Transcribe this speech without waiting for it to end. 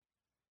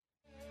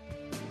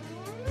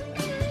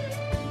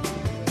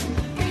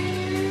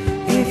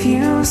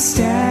you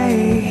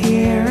stay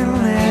here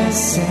and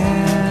listen,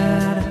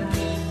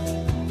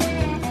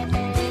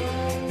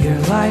 your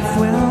life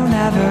will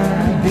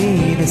never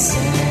be the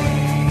same.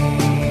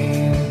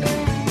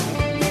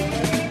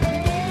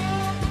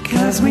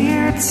 'Cause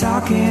we're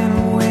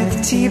talking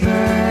with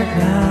T-Bird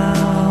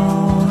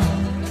now.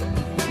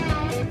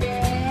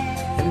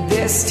 And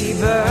this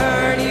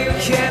T-Bird you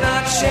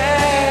cannot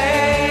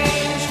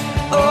change.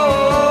 Oh,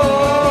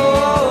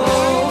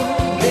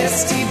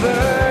 this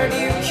T-Bird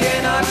you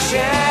cannot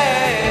change.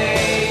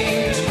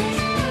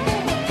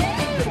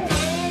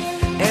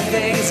 And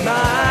things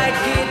might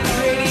get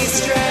pretty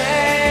strange.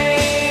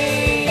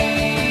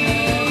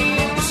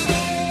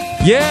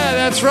 Yeah,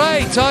 that's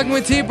right. Talking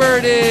with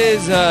T-Bird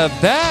is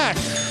back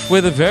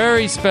with a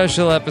very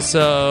special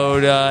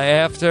episode.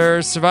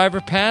 After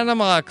Survivor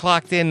Panama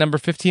clocked in number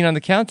 15 on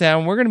the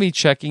countdown, we're going to be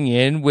checking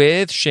in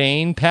with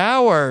Shane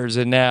Powers.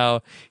 And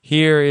now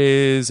here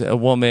is a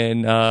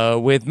woman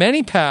with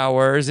many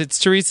powers. It's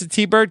Teresa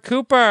T-Bird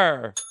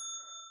Cooper.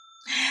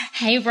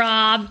 Hey,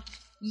 Rob.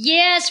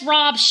 Yes,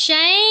 Rob.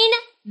 Shane,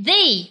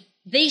 the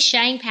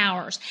Shane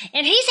Powers.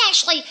 And he's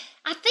actually,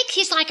 I think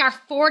he's like our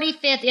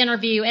 45th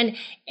interview. And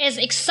as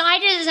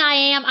excited as I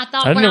am, I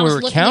thought when I was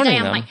looking today,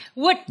 I'm like,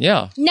 what?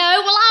 Yeah. No,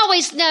 well, I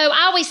always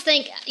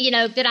think,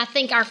 that I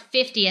think our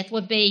 50th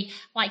would be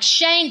like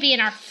Shane being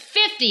our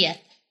 50th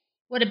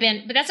would have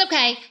been, but that's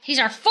okay. He's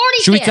our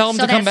 45th. Should we tell him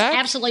to come back?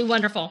 Absolutely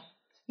wonderful.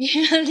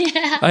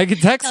 Yeah. I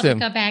could text him.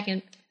 Come back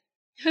and,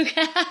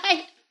 okay.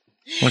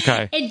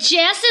 Okay. And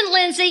Jess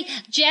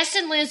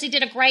and Lindsay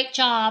did a great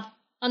job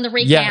on the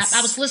recap. Yes.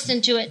 I was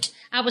listening to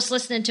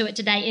it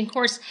today. And of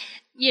course,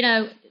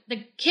 the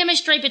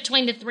chemistry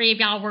between the three of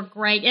y'all were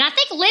great. And I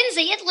think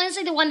is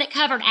Lindsay the one that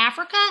covered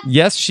Africa?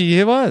 Yes,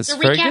 she was. The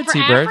Very recap good, for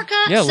T-Bird. Africa?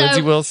 Yeah, So-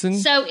 Lindsay Wilson,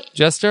 so-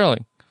 Jess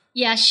Sterling.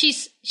 Yeah,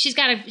 she's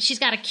got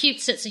a cute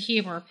sense of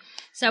humor.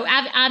 So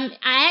I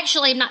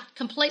actually am not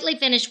completely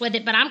finished with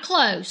it, but I'm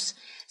close.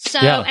 So,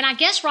 Yeah. And I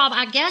guess, Rob,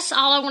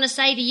 all I want to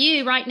say to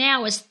you right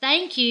now is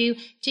thank you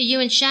to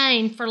you and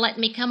Shane for letting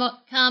me come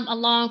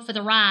along for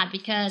the ride,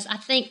 because I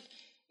think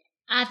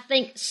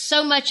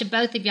so much of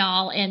both of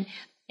y'all, and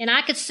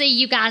I could see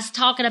you guys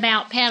talking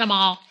about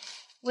Panama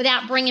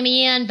without bringing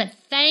me in, but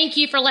thank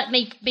you for letting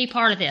me be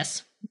part of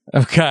this.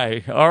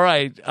 Okay. All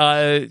right.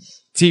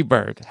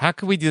 T-Bird, how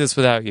could we do this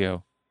without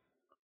you?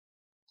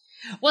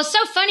 Well, it's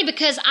so funny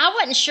because I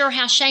wasn't sure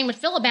how Shane would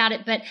feel about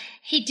it, but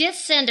he did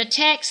send a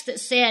text that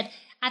said,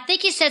 I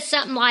think he said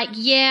something like,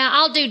 yeah,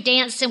 I'll do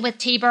Dancing with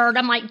T-Bird.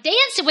 I'm like,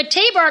 Dancing with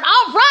T-Bird?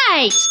 All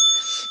right.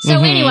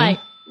 So anyway,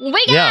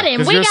 we got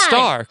him. Because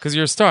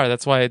you're a star.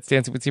 That's why it's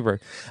Dancing with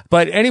T-Bird.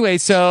 But anyway,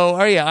 so,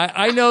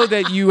 I know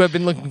that you have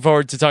been looking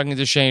forward to talking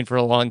to Shane for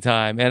a long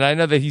time, and I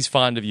know that he's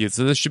fond of you.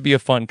 So this should be a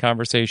fun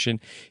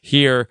conversation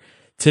here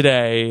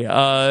today.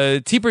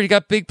 T-Bird, you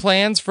got big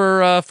plans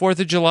for 4th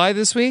of July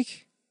this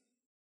week?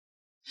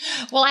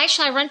 Well,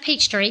 actually, I run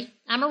Peachtree.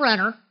 I'm a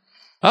runner.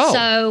 Oh.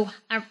 So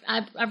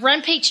I've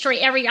run Peachtree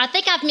every year. I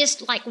think I've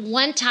missed like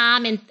one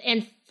time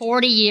in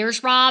 40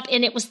 years, Rob,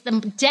 and it was the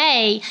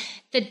day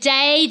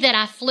that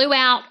I flew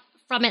out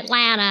from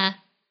Atlanta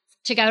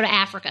to go to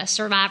Africa,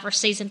 Survivor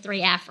Season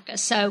 3 Africa.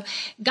 So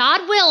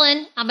God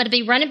willing, I'm going to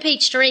be running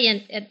Peachtree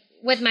and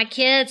with my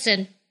kids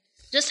and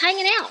just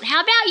hanging out. How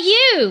about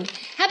you?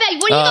 What are you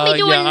going to be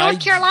doing in North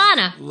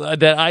Carolina?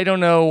 That I don't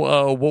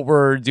know what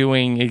we're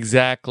doing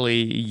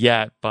exactly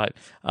yet, but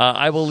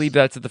I will leave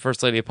that to the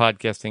First Lady of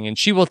Podcasting, and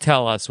she will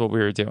tell us what we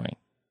were doing.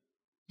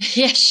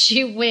 Yes,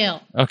 she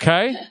will.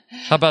 Okay?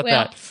 How about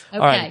that? Okay. All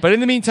right. But in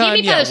the meantime,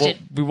 Keep me posted.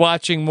 we'll be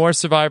watching more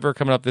Survivor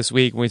coming up this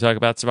week when we talk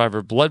about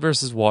Survivor Blood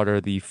versus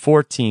Water, the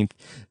 14th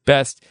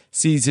best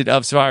season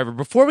of Survivor.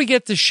 Before we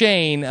get to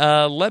Shane,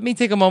 let me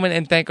take a moment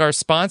and thank our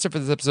sponsor for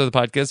this episode of the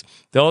podcast.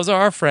 Those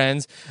are our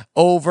friends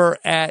over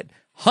at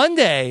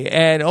Hyundai.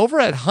 And over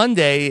at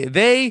Hyundai,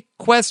 they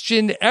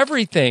questioned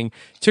everything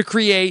to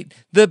create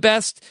the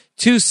best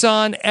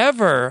Tucson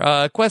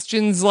ever.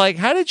 Questions like,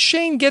 how did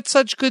Shane get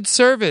such good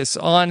service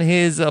on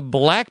his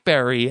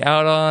BlackBerry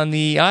out on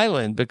the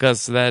island?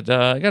 Because I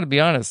got to be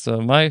honest,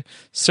 my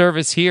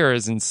service here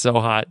isn't so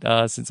hot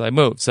since I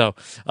moved. So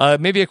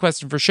maybe a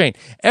question for Shane.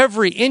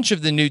 Every inch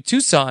of the new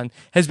Tucson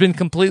has been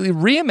completely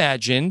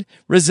reimagined,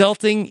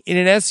 resulting in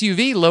an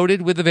SUV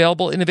loaded with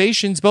available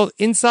innovations both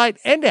inside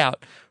and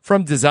out.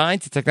 From design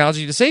to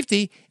technology to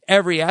safety,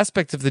 every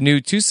aspect of the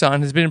new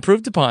Tucson has been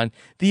improved upon.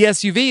 The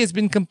SUV has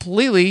been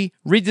completely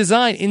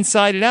redesigned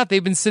inside and out.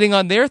 They've been sitting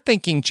on their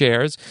thinking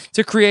chairs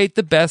to create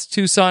the best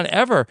Tucson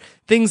ever.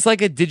 Things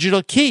like a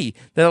digital key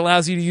that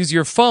allows you to use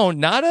your phone,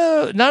 not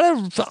a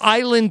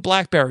island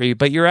BlackBerry,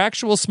 but your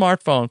actual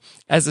smartphone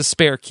as a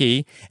spare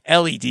key.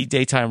 LED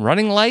daytime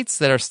running lights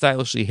that are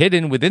stylishly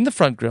hidden within the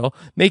front grille,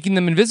 making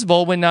them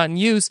invisible when not in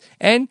use.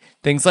 And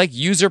things like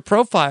user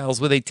profiles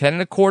with a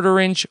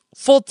 10.25-inch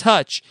full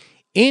touch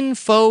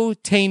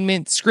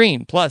infotainment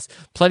screen, plus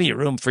plenty of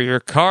room for your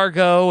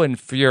cargo and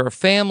for your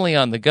family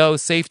on the go.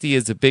 Safety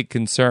is a big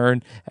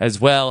concern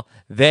as well.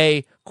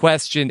 They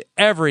question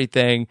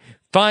everything.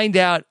 Find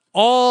out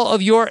all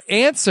of your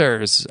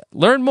answers.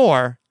 Learn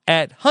more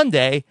at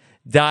Hyundai.com.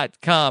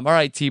 All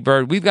right,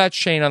 T-Bird, we've got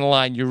Shane on the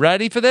line. You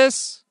ready for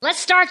this? Let's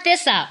start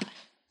this up.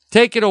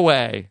 Take it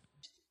away.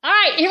 All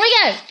right, here we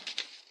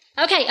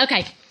go.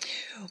 Okay.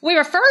 We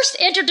were first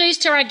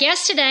introduced to our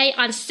guest today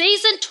on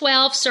Season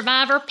 12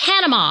 Survivor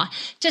Panama.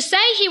 To say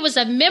he was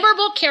a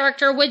memorable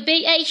character would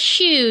be a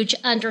huge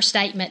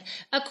understatement.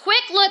 A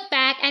quick look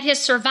back at his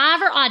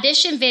Survivor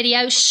audition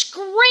video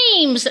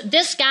screams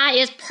this guy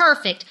is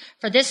perfect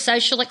for this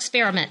social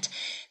experiment.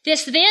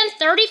 This then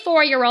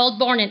 34-year-old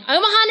born in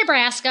Omaha,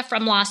 Nebraska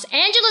from Los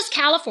Angeles,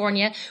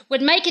 California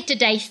would make it to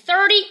day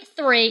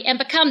 33 and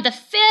become the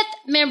fifth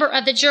member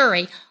of the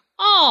jury,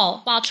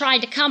 all while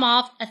trying to come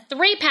off a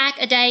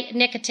 3-pack-a-day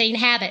nicotine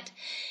habit.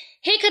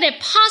 He could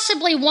have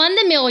possibly won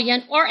the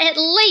million or at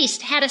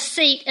least had a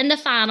seat in the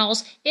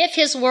finals if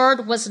his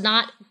word was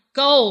not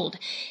gold.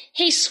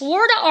 He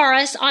swore to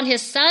Aras on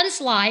his son's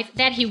life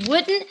that he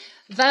wouldn't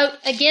vote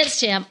against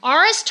him.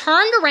 Aras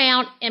turned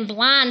around and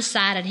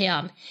blindsided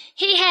him.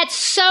 He had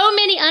so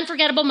many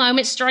unforgettable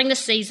moments during the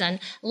season.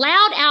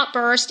 Loud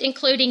outbursts,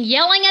 including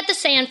yelling at the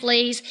sand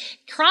fleas,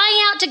 crying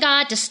out to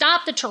God to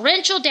stop the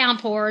torrential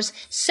downpours,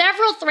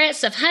 several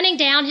threats of hunting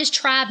down his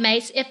tribe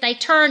mates if they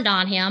turned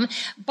on him,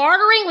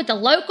 bartering with the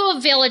local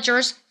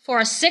villagers for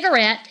a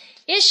cigarette,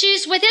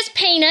 issues with his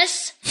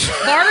penis,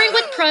 bartering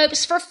with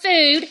probes for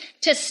food,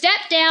 to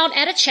step down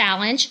at a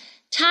challenge,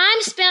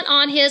 time spent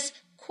on his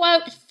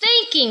quote,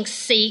 thinking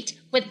seat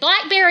with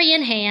BlackBerry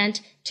in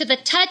hand, to the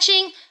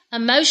touching,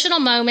 emotional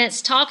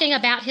moments talking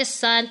about his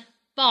son,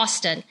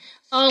 Boston,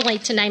 only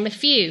to name a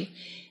few.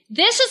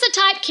 This is the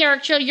type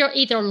character you'll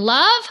either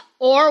love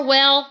or,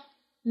 well,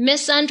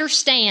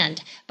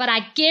 misunderstand, but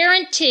I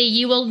guarantee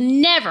you will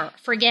never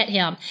forget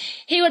him.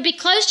 He would be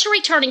close to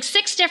returning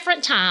 6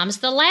 different times,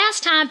 the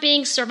last time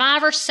being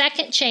Survivor's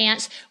Second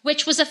Chance,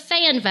 which was a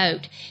fan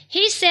vote.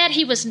 He said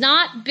he was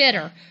not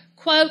bitter.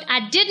 Quote,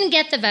 I didn't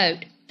get the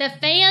vote. The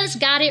fans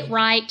got it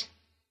right,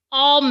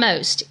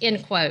 almost,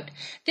 end quote.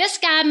 This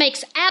guy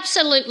makes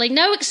absolutely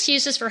no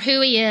excuses for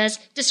who he is,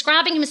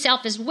 describing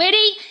himself as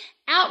witty,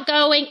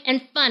 outgoing,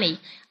 and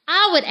funny.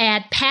 I would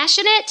add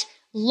passionate,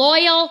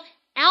 loyal,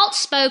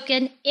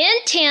 outspoken,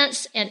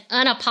 intense, and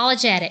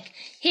unapologetic.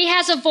 He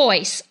has a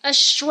voice, a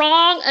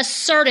strong,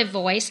 assertive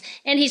voice,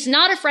 and he's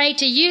not afraid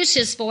to use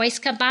his voice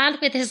combined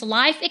with his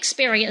life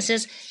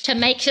experiences to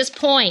make his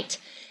point.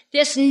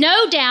 This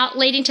no doubt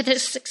leading to the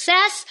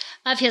success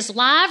of his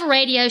live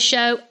radio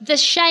show, The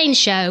Shane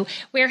Show,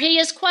 where he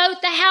is, quote,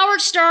 the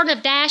Howard Stern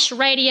of Dash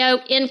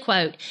Radio, end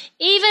quote,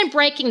 even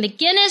breaking the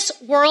Guinness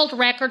World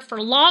Record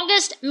for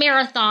longest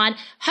marathon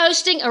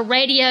hosting a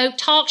radio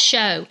talk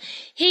show.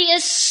 He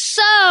is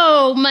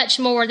so much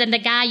more than the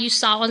guy you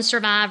saw on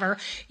Survivor.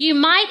 You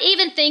might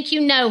even think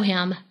you know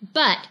him,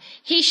 but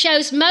he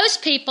shows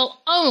most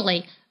people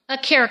only a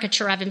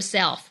caricature of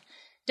himself.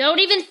 Don't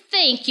even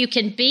think you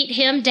can beat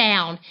him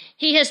down.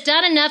 He has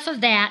done enough of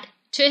that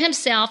to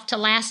himself to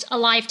last a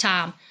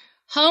lifetime.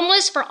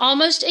 Homeless for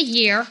almost a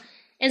year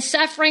and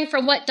suffering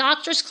from what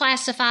doctors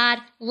classified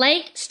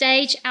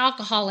late-stage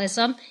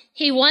alcoholism,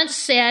 he once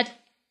said,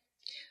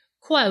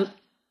 quote,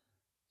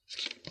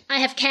 I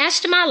have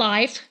cashed my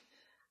life.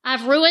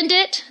 I've ruined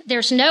it.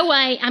 There's no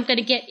way I'm going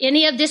to get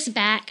any of this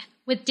back.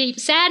 With deep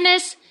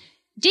sadness,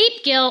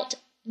 deep guilt,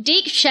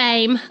 deep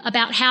shame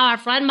about how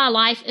I've run my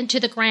life into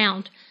the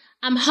ground.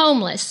 I'm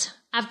homeless.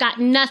 I've got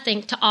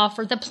nothing to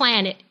offer the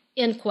planet,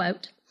 end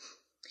quote.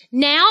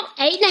 Now,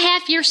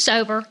 8.5 years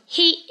sober,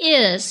 he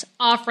is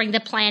offering the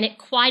planet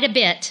quite a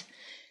bit.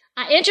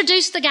 I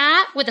introduced the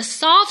guy with a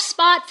soft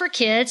spot for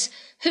kids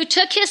who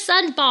took his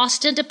son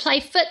Boston to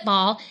play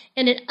football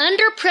in an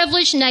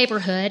underprivileged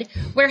neighborhood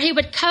where he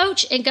would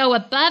coach and go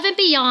above and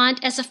beyond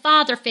as a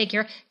father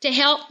figure to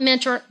help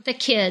mentor the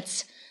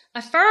kids.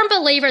 A firm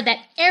believer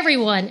that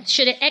everyone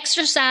should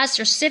exercise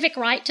their civic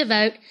right to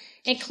vote,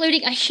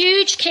 including a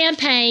huge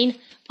campaign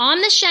on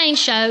The Shane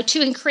Show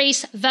to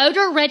increase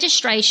voter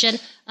registration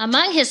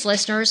among his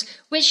listeners,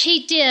 which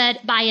he did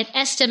by an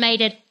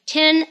estimated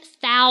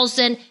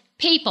 10,000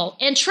 people.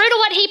 And true to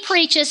what he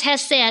preaches,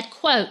 has said,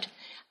 quote,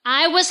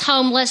 I was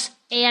homeless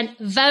and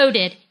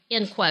voted,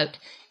 end quote.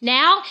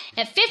 Now,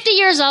 at 50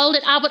 years old,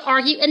 and I would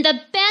argue in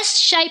the best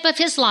shape of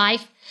his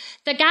life,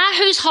 the guy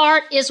whose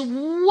heart is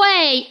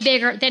way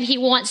bigger than he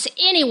wants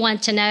anyone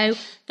to know,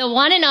 the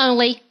one and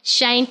only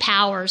Shane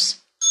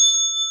Powers.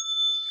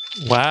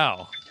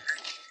 Wow.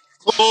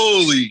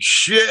 Holy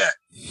shit.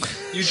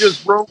 You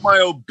just wrote my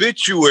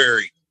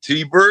obituary,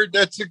 T-Bird.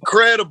 That's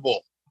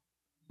incredible.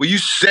 Will you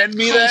send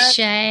me that? Hey,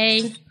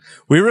 Shane.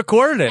 We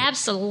recorded it.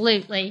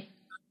 Absolutely.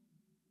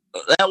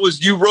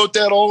 You wrote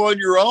that all on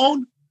your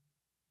own?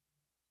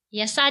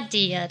 Yes, I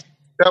did.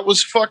 That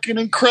was fucking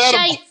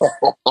incredible.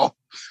 Shane.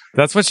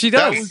 That's what she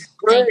That does. was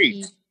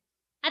great.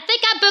 I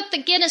think I booked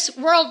the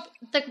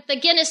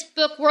Guinness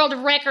Book World of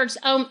Records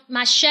on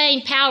my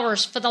Shane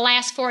Powers for the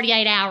last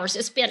 48 hours.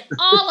 It's been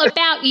all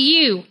about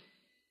you.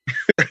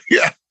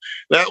 Yeah,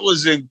 that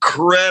was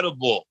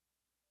incredible,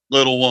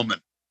 little woman.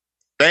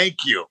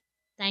 Thank you.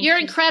 You're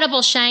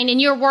incredible, Shane,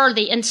 and you're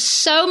worthy. And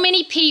so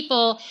many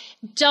people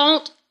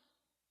don't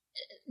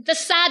the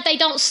side they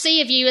don't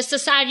see of you is the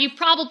side you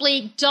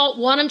probably don't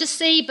want them to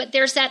see, but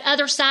there's that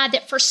other side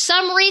that for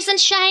some reason,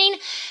 Shane,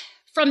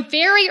 from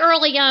very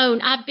early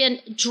on, I've been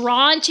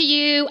drawn to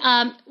you.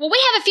 Well,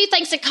 we have a few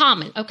things in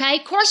common, okay?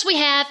 Of course,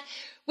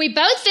 we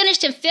both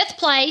finished in 5th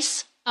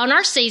place on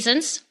our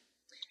seasons.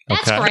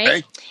 That's Okay.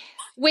 great.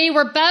 We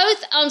were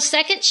both on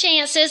second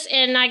chances,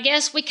 and I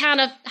guess we kind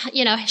of,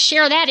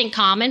 share that in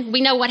common. We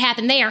know what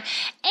happened there.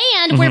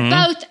 And we're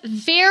both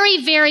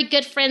very, very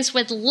good friends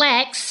with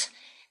Lex.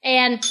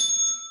 And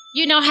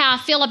you know how I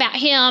feel about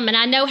him, and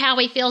I know how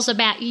he feels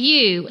about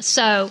you.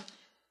 So,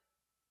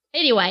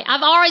 anyway,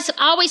 I've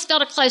always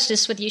felt a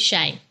closeness with you,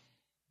 Shane.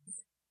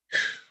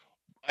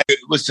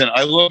 Listen,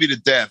 I love you to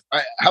death.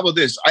 How about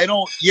this? I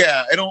don't.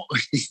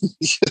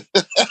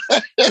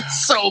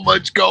 There's so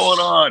much going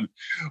on.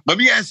 Let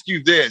me ask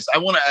you this. I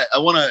want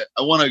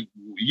to.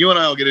 You and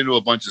I will get into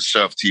a bunch of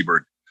stuff,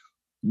 T-Bird.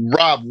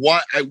 Rob,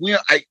 why?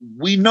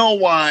 We know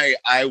why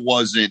I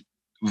wasn't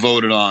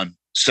voted on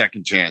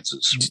second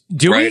chances.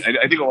 Do right? we?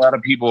 I think a lot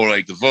of people are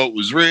like, the vote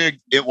was rigged.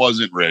 It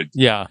wasn't rigged.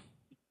 Yeah.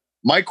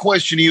 My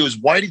question to you is,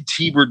 why did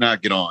T-Bird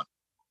not get on?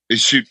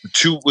 Was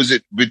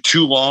it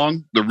too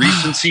long? The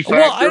recency factor?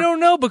 Well, I don't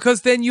know,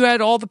 because then you had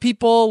all the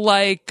people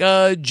like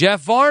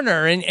Jeff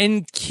Varner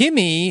and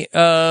Kimmy,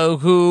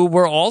 who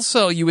were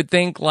also, you would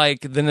think,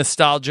 like the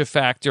nostalgia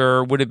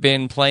factor would have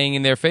been playing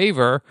in their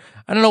favor.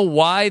 I don't know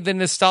why the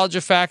nostalgia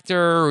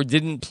factor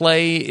didn't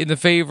play in the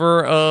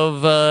favor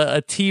of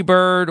a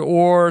T-Bird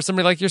or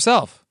somebody like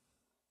yourself.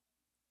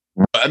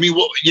 I mean,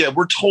 well, yeah,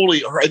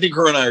 I think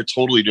her and I are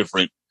totally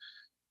different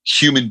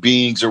human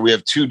beings, or we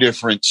have two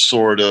different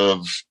sort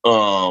of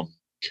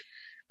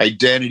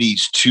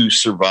identities to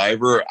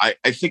Survivor.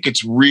 I think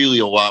it's really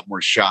a lot more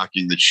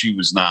shocking that she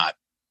was not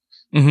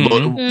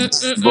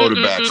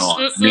voted back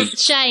on. I mean,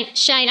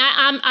 Shane,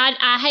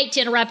 I hate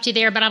to interrupt you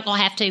there, but I'm going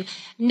to have to.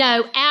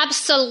 No,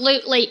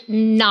 absolutely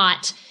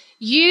not.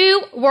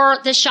 You were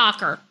the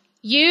shocker.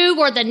 You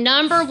were the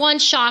number one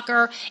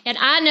shocker, and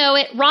I know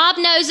it. Rob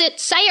knows it.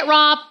 Say it,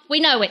 Rob. We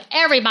know it.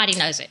 Everybody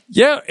knows it.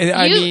 Yeah,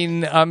 I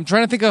mean, I'm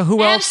trying to think of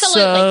who else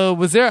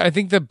was there. I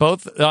think that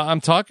both.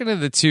 I'm talking to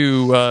the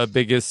two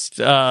biggest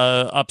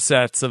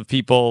upsets of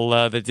people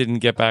that didn't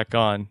get back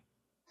on.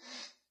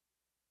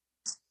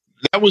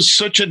 that was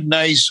such a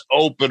nice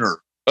opener,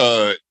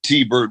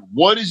 T-Bird.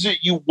 What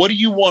do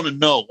you want to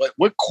know?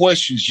 What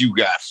questions you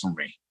got for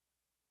me?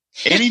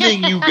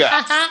 Anything you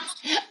got?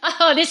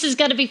 Oh, this is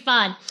going to be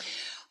fun.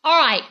 All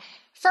right.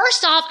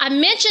 First off, I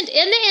mentioned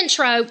in the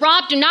intro,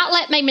 Rob, do not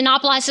let me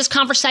monopolize this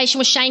conversation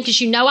with Shane,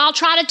 because you know I'll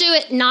try to do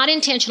it not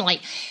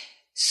intentionally.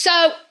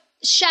 So,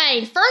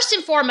 Shane, first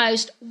and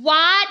foremost,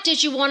 why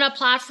did you want to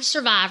apply for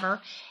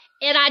Survivor?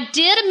 And I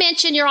did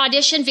mention your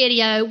audition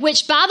video,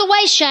 which, by the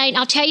way, Shane,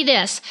 I'll tell you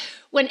this.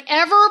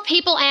 Whenever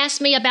people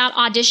ask me about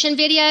audition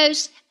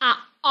videos, I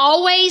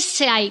always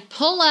say,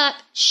 pull up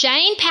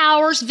Shane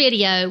Powers'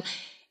 video.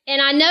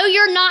 And I know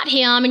you're not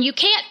him and you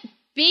can't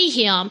be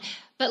him,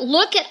 but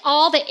look at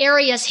all the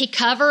areas he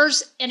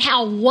covers and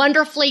how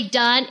wonderfully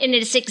done. And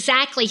it is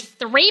exactly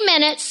 3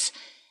 minutes,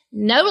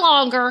 no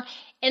longer.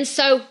 And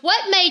so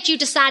what made you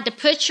decide to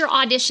put your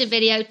audition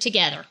video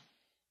together?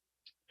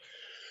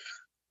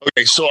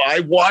 Okay, so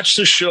I watched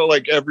the show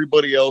like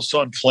everybody else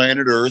on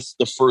planet Earth,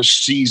 the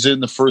first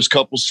season, the first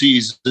couple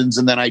seasons,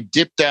 and then I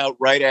dipped out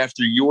right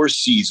after your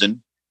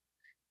season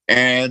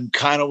and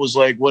kind of was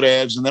like,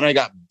 whatevs. And then I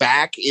got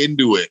back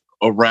into it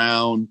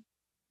around,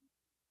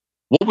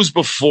 what was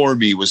before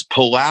me? Was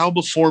Palau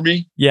before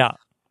me? Yeah.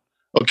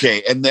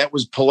 Okay, and that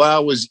was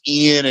Palau was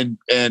Ian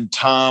and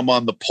Tom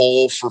on the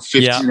pole for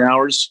 15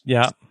 hours.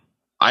 Yeah.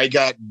 I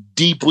got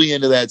deeply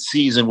into that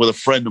season with a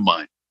friend of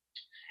mine.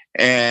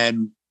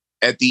 And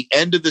at the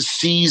end of the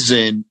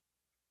season,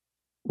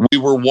 we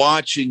were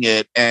watching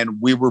it and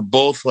we were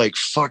both like,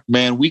 fuck,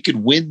 man, we could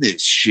win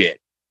this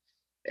shit.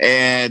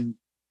 And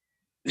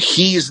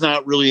he is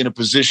not really in a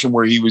position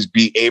where he was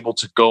be able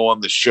to go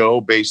on the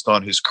show based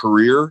on his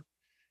career.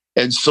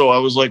 And so I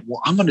was like,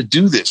 well, I'm going to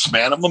do this,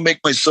 man. I'm going to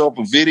make myself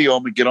a video.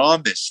 I'm going to get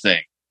on this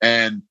thing.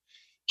 And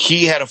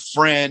he had a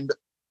friend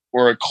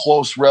or a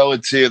close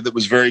relative that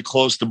was very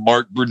close to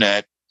Mark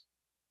Burnett.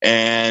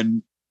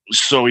 And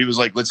so he was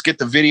like, let's get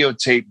the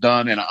videotape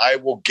done and I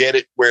will get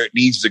it where it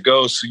needs to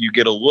go. So you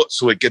get a look,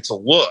 so it gets a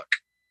look.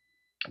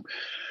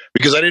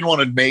 Because I didn't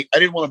want to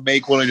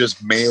make one and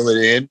just mail it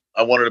in.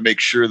 I wanted to make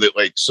sure that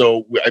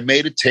so I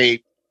made a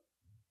tape.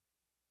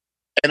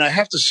 And I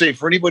have to say,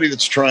 for anybody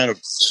that's trying to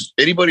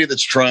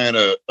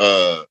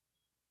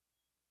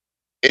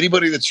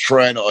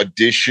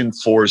audition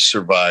for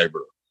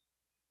Survivor,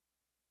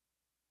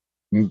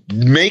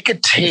 make a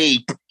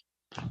tape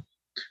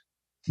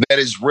that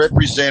is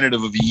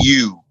representative of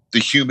you, the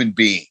human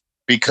being.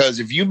 Because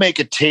if you make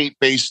a tape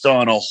based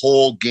on a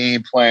whole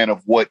game plan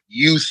of what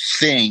you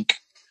think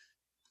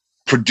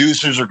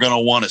producers are going to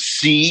want to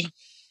see,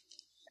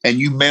 and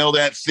you mail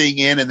that thing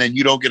in and then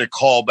you don't get a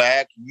call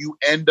back, you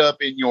end up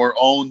in your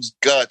own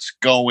guts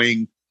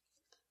going,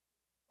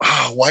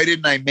 why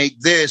didn't I make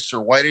this,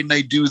 or why didn't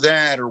I do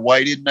that, or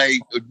why didn't I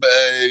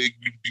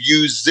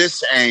use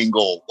this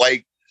angle?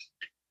 Like,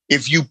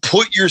 if you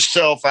put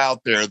yourself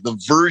out there, the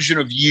version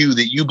of you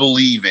that you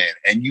believe in,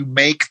 and you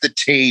make the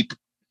tape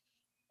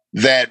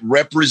that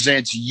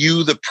represents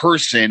you, the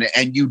person,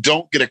 and you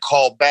don't get a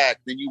call back,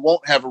 then you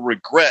won't have a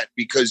regret,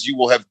 because you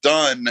will have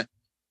done,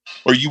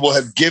 or you will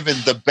have given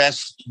the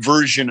best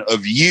version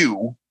of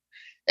you.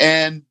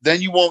 And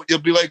then you'll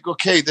be like,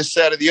 okay, this,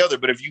 that, or the other.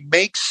 But if you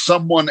make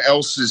someone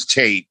else's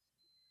tape,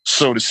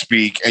 so to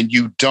speak, and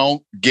you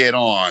don't get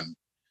on,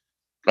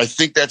 I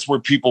think that's where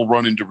people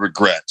run into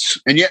regrets.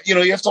 And yet, you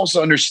have to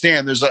also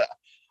understand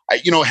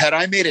had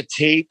I made a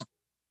tape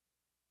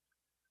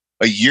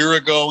a year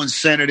ago and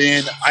sent it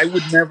in, I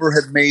would never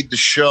have made the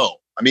show.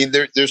 I mean,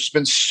 there's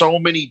been so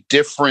many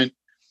different,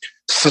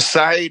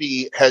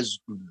 society has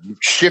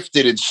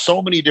shifted in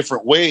so many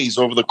different ways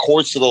over the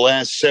course of the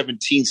last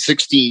 17,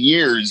 16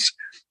 years.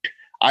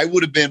 I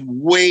would have been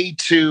way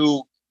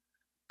too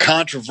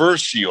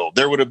controversial.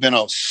 There would have been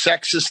a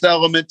sexist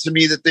element to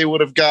me that they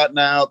would have gotten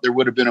out. There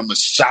would have been a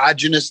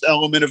misogynist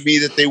element of me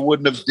that they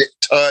wouldn't have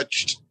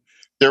touched.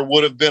 There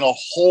would have been a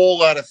whole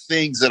lot of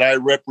things that I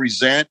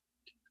represent,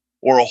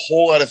 or a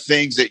whole lot of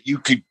things that you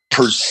could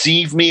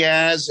perceive me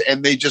as,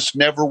 and they just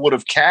never would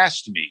have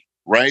cast me,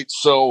 right?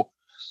 So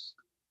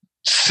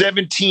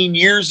 17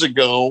 years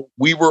ago,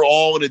 we were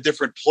all in a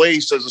different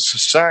place as a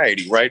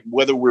society, right?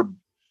 Whether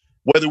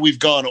we've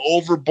gone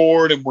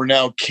overboard and we're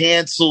now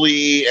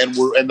cancelly, and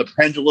the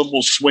pendulum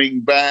will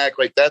swing back,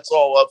 like, that's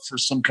all up for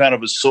some kind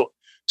of a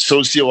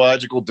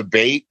sociological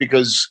debate,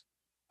 because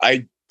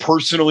I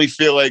personally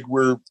feel like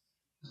we're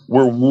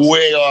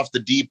way off the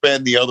deep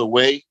end the other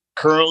way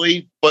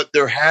currently. But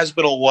there has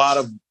been a lot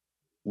of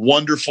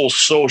wonderful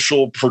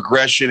social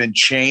progression and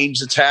change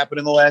that's happened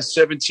in the last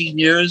 17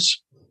 years.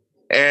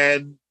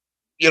 And,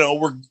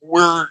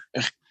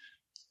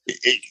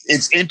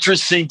 it's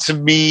interesting to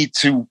me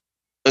to,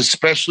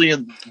 especially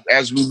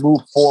as we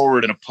move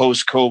forward in a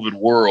post-COVID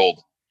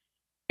world,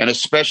 and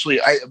especially,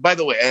 by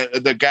the way,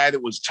 the guy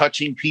that was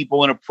touching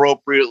people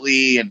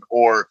inappropriately,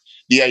 or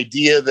the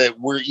idea that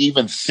we're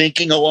even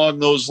thinking along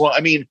those lines.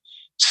 I mean,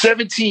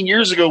 17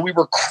 years ago, we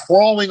were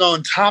crawling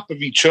on top of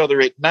each other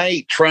at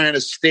night trying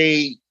to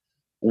stay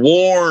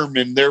warm,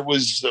 and there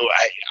was,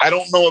 I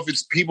don't know if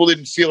it's people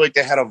didn't feel like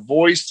they had a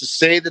voice to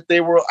say that they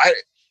were.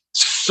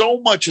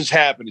 So much has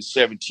happened in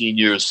 17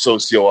 years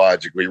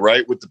sociologically,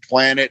 right, with the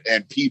planet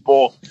and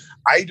people.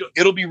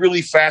 It'll be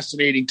really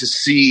fascinating to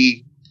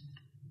see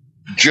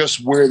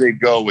just where they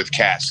go with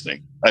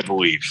casting, I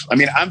believe. I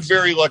mean, I'm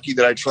very lucky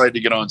that I tried to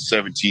get on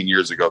 17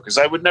 years ago, because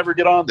I would never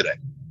get on today.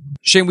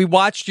 Shane, we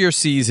watched your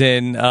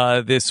season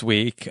this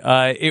week.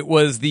 It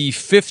was the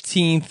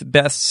 15th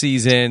best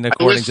season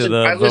according to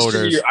the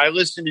voters. I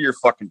listened to your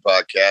fucking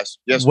podcast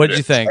yesterday. What'd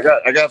you think?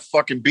 I got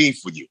fucking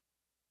beef with you.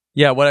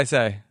 Yeah, what'd I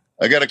say?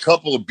 I got a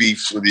couple of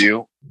beefs with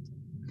you.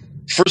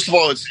 First of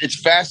all,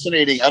 it's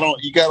fascinating.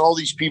 You got all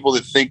these people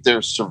that think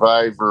they're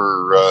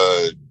Survivor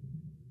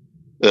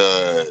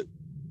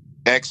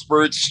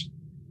experts.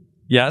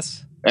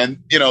 Yes. And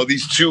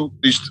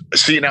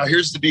see, now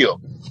here's the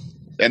deal.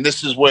 And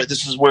this is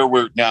where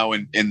we're now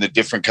in the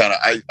different kind of,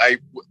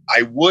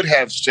 I would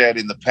have said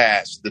in the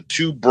past, the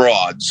two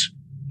broads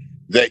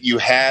that you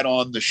had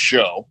on the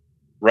show,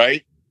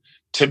 right?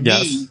 To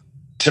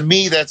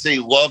me, that's a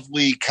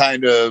lovely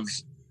kind of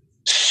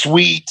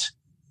sweet.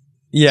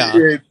 Yeah.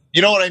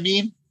 You know what I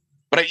mean?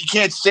 But you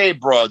can't say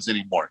broads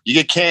anymore. You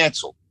get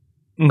canceled,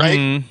 right?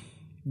 Mm-hmm.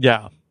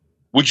 Yeah.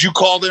 Would you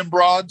call them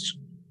broads?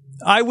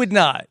 I would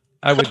not.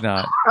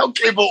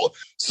 Okay, but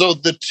so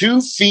the two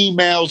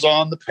females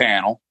on the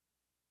panel,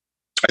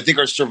 I think,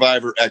 are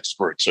Survivor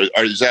experts.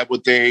 Is that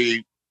what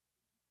they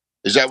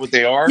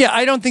are? Yeah,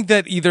 I don't think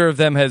that either of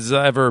them has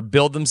ever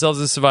billed themselves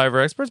as Survivor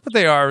experts, but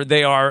they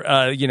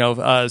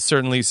are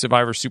certainly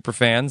Survivor super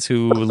fans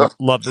who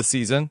love the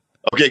season.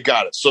 Okay,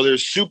 got it. So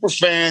there's super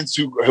fans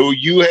who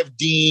you have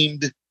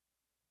deemed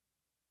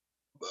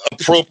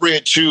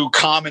appropriate to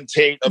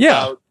commentate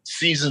about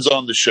seasons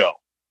on the show.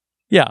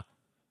 Yeah.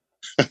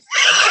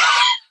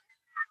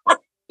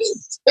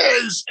 That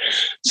is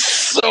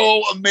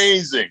so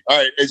amazing. All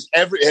right,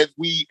 have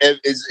we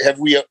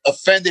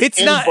offended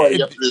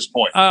anybody up to this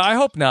point? I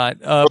hope not.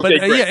 But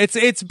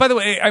it's by the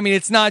way, I mean,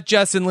 it's not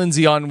Jess and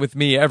Lindsay on with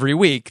me every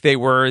week. They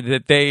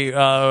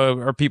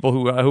are people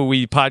who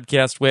we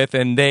podcast with,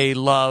 and they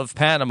love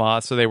Panama,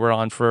 so they were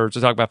on to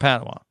talk about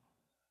Panama.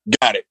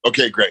 Got it.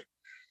 Okay, great.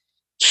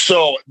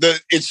 So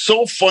it's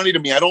so funny to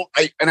me.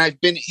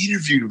 I've been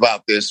interviewed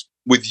about this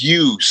with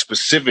you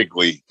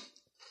specifically,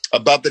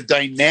 about the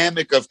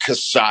dynamic of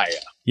Kasaya.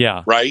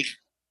 Yeah. Right?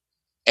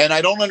 And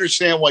I don't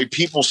understand why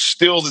people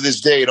still to this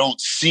day don't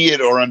see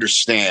it or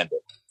understand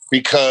it,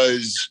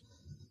 because,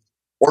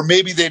 or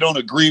maybe they don't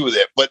agree with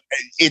it, but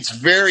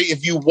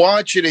if you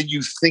watch it and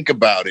you think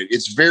about it,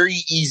 it's very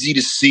easy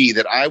to see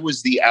that I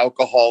was the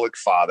alcoholic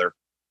father.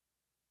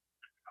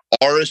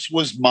 Aris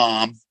was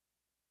mom.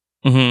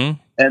 Mm-hmm.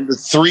 And the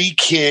three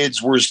kids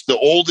the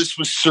oldest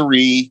was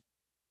Sari,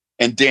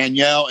 and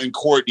Danielle and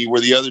Courtney were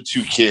the other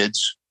two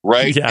kids,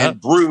 right? Yeah.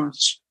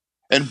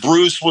 And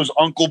Bruce was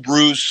Uncle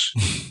Bruce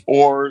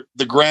or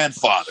the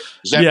grandfather.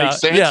 Does that make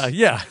sense?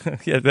 Yeah.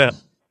 That.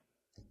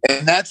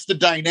 And that's the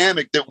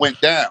dynamic that went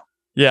down.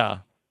 Yeah.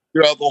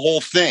 Throughout the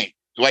whole thing.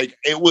 Like,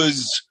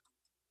 it's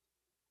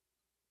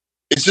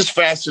just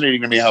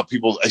fascinating to me how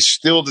people, I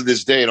still to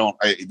this day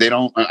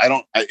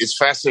it's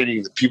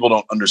fascinating that people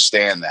don't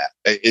understand that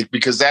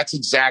because that's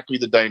exactly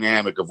the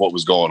dynamic of what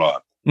was going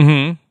on.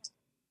 Mm-hmm.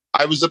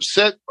 I was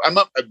upset.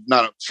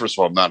 First of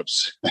all, I'm not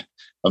upset.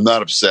 I'm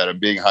not upset. I'm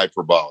being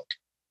hyperbolic.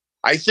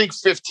 I think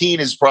 15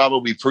 is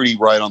probably pretty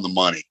right on the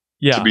money,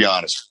 to be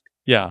honest.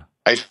 Yeah.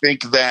 I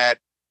think that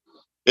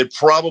it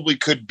probably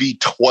could be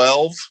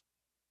 12,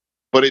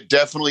 but it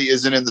definitely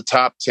isn't in the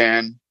top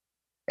 10.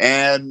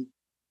 And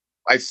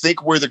I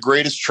think we're the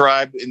greatest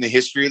tribe in the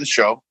history of the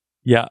show.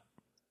 Yeah.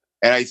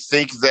 And I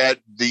think that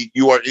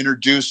you are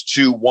introduced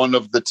to one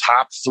of the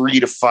top 3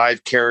 to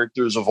 5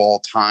 characters of all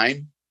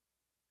time.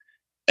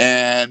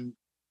 And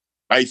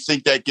I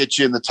think that gets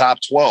you in the top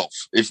 12.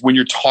 When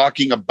you're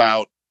talking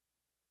about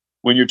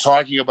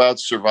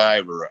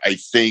Survivor, I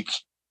think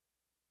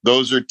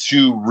those are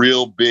 2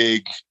 real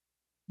big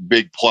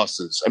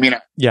pluses. I mean,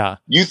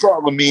 you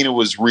thought Lamina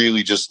was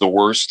really just the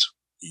worst.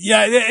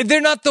 Yeah,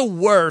 they're not the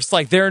worst.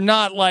 Like, they're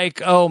not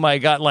like, oh my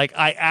God, like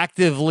I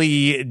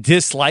actively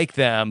dislike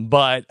them.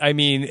 But I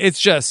mean, it's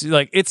just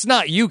like, it's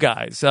not you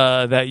guys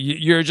that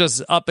you're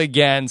just up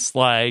against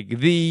like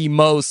the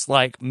most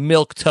like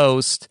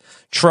milquetoast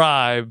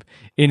tribe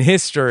in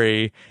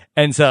history.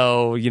 And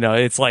so,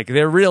 it's like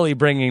they're really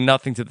bringing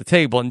nothing to the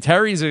table. And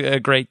Terry's a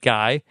great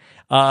guy.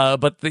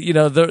 But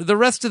the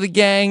rest of the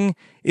gang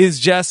is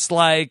just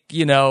like,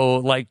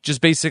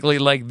 just basically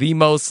like the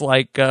most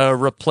like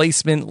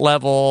replacement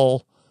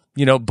level,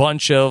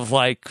 bunch of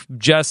like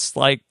just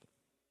like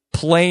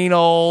plain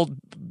old,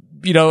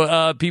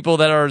 people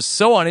that are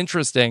so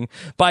uninteresting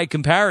by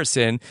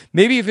comparison.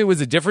 Maybe if it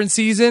was a different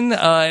season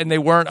and they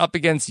weren't up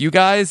against you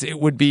guys, it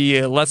would be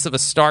less of a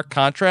stark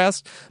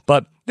contrast.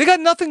 But they got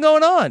nothing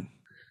going on.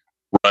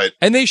 Right.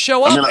 And they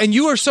show up and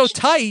you are so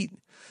tight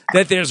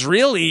that there's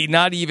really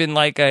not even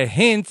like a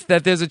hint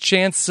that there's a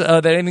chance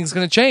that anything's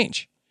going to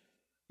change.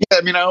 Yeah,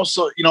 I mean, I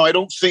also, I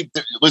don't think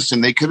that,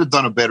 listen, they could have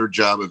done a better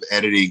job of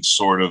editing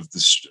sort of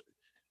this,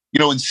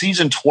 in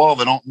season 12,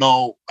 I don't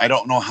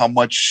know how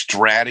much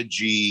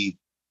strategy,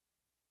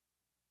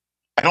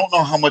 I don't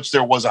know how much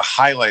there was a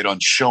highlight on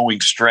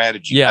showing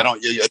strategy. Yeah.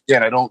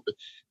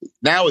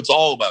 Now it's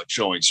all about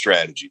showing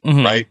strategy,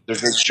 right? They're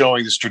just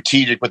showing the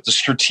strategic, but the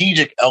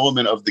strategic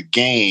element of the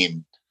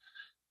game,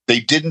 they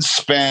didn't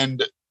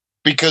spend,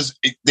 because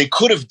they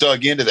could have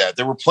dug into that.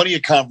 There were plenty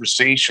of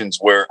conversations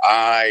where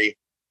I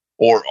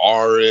or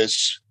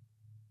Aris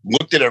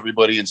looked at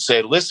everybody and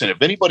said, listen,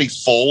 if anybody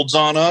folds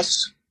on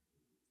us,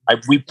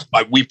 we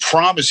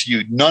promise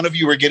you, none of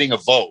you are getting a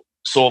vote.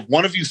 So if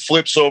one of you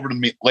flips over to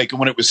me, like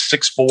when it was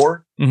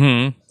 6-4,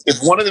 if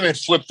one of them had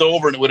flipped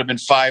over and it would have been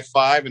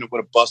 5-5 and it would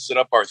have busted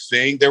up our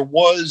thing, there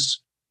was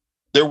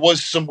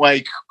some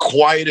like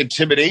quiet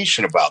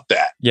intimidation about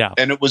that. Yeah.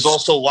 And it was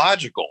also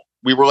logical.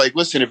 We were like,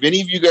 listen, if any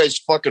of you guys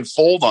fucking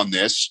fold on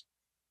this,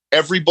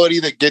 everybody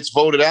that gets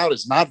voted out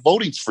is not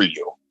voting for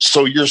you.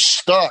 So you're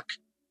stuck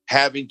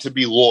having to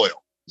be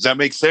loyal. Does that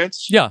make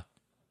sense? Yeah.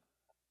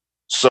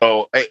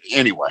 So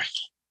anyway,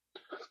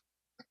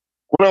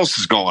 what else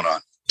is going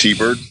on,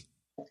 T-Bird?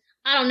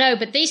 I don't know,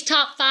 but these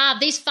top 5,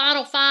 these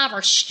final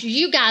 5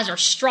 you guys are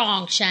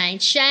strong, Shane.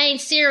 Shane,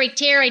 Siri,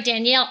 Terry,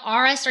 Danielle,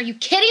 Aris. Are you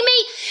kidding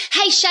me?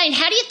 Hey, Shane,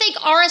 how do you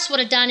think Aris would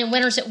have done in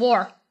Winners at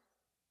War?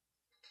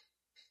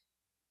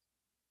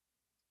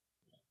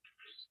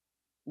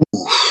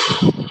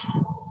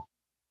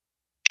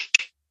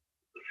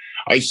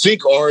 I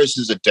think Aris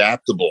is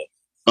adaptable.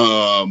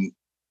 I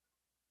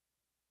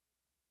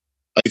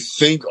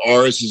think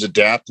Aris is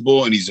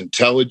adaptable and he's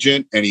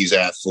intelligent and he's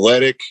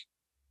athletic.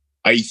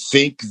 I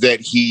think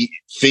that he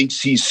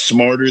thinks he's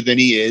smarter than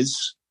he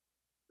is.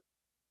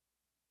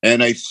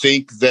 And I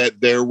think that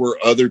there were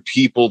other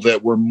people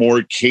that were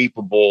more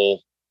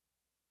capable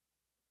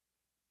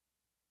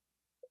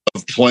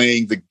of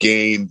playing the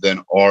game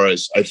than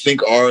Aris. I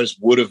think Aris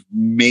would have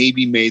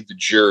maybe made the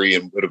jury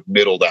and would have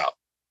middled out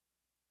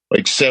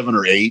like 7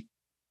 or 8.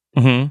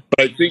 But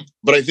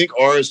I think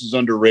Aris is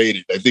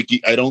underrated. I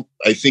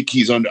think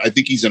he's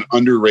an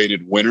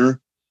underrated winner,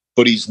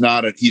 but he's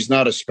not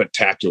a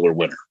spectacular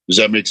winner. Does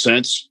that make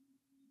sense?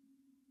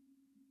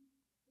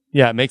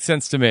 Yeah, it makes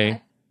sense to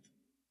me.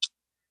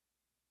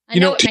 I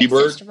know it makes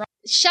sense to Rob.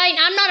 Shane,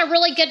 I'm not a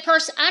really good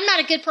person. I'm not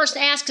a good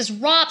person to ask because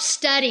Rob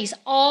studies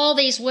all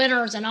these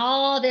winners and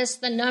all this,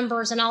 the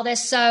numbers and all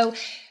this. So,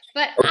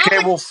 but okay,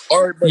 all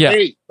right, but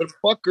hey, but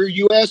fucker,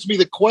 you asked me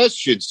the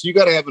question, so you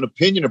got to have an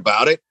opinion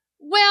about it.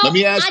 Well, let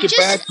me ask it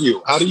back to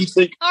you. How do you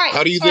think?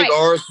 How do you think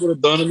Aris would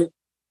have done it?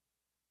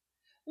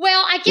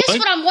 Well, I guess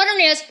what I'm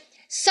wondering is,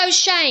 so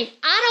Shane,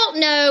 I don't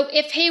know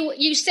if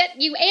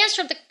you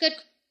answered the good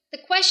the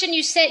question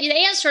you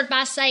answered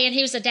by saying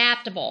he was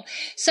adaptable.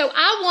 So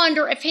I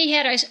wonder if he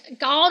had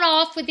gone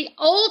off with the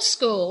old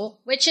school,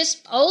 which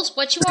is old,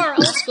 what you are,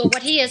 old school,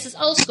 what he is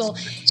old school,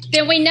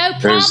 then we know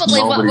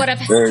probably what would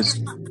have.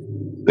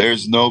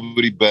 There's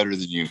nobody better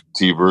than you,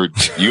 T-Bird.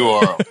 You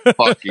are a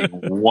fucking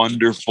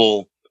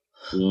wonderful,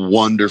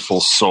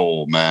 wonderful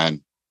soul,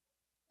 man.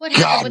 What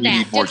happened with that?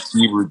 Need more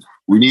T-Birds.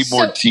 We need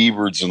more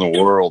T-Birds in the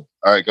world.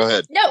 All right, go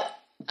ahead. No.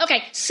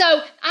 Okay,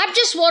 so I'm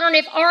just wondering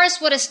if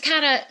Aris would have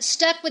kind of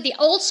stuck with the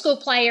old school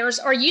players,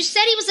 or you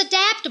said he was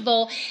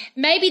adaptable.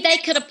 Maybe they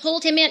could have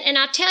pulled him in. And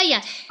I tell you,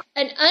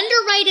 an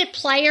underrated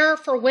player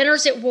for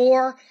Winners at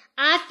War,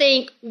 I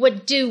think,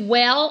 would do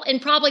well,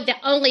 and probably the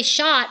only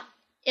shot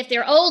if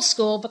they're old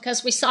school,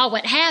 because we saw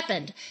what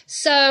happened.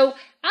 So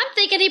I'm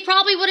thinking he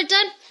probably would have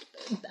done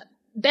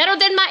better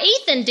than my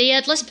Ethan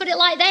did. Let's put it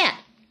like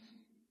that.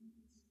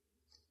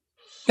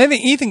 I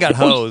think Ethan got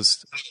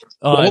hosed.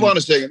 Hold on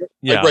a second.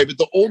 Yeah. Right, but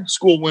the old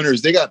school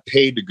winners, they got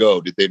paid to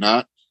go, did they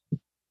not?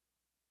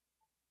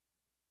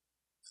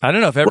 I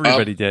don't know if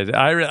everybody did.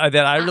 I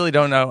really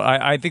don't know.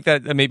 I think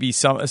that maybe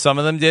some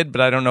of them did,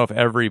 but I don't know if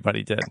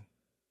everybody did.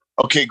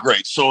 Okay,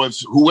 great. So if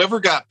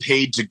whoever got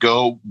paid to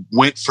go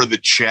went for the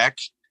check,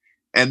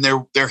 and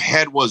their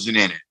head wasn't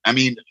in it. I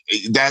mean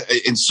that,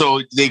 and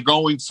so they're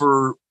going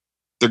for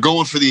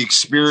the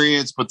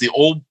experience, but the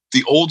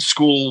old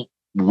school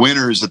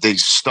winners that they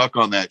stuck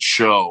on that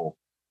show,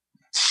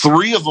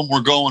 3 of them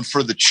were going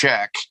for the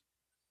check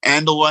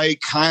and to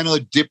like kind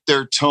of dip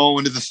their toe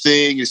into the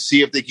thing to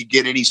see if they could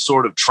get any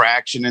sort of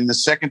traction. And the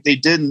second they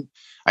didn't,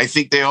 I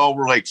think they all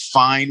were like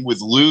fine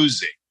with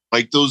losing.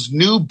 Like those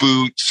new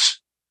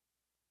boots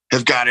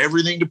have got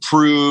everything to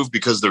prove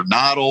because they're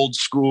not old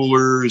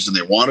schoolers and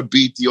they want to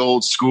beat the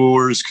old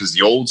schoolers because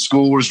the old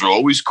schoolers are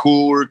always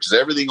cooler because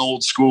everything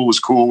old school was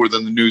cooler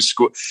than the new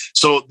school.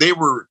 So they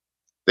were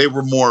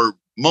more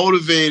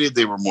motivated.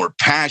 They were more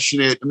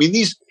passionate. I mean,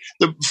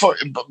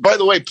 by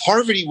the way,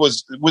 Parvati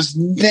was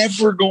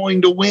never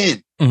going to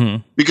win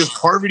because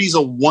Parvati's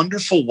a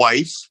wonderful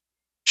wife.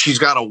 She's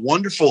got a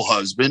wonderful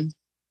husband.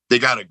 They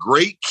got a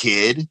great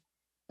kid.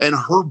 And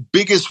her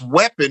biggest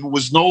weapon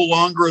was no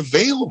longer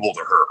available to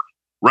her,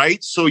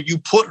 right? So you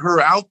put her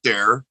out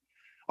there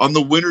on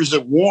the Winners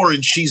at War,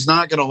 and she's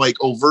not going to like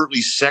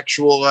overtly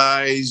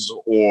sexualize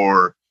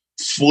or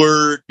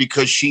flirt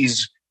because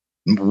she's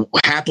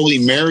happily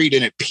married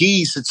and at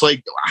peace. It's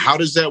like, how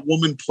does that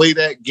woman play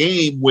that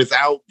game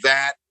without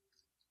that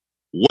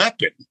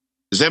weapon?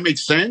 Does that make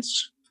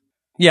sense?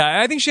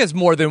 Yeah, I think she has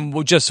more than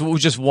just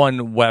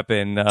one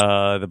weapon,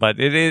 but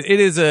it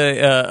is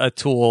a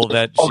tool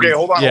that. Okay,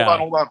 hold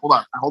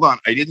on.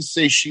 I didn't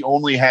say she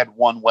only had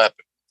one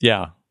weapon.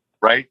 Yeah.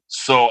 Right.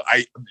 So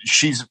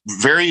she's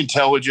very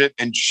intelligent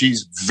and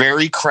she's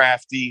very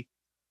crafty,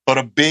 but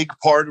a big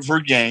part of her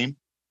game,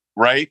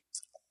 right,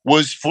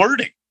 was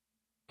flirting.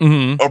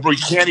 Or we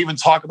can't even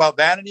talk about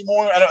that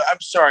anymore. I'm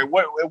sorry.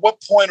 At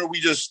what point are we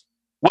just?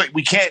 Wait,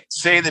 we can't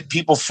say that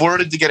people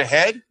flirted to get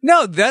ahead?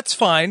 No, that's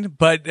fine.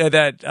 But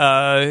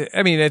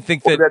I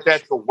think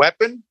that's a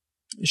weapon.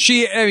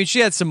 She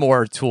had some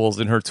more tools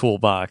in her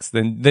toolbox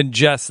than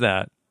just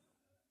that.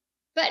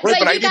 But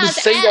I didn't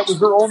say that was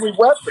her only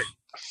weapon.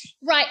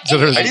 Right. So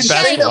there's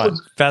a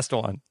best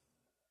one.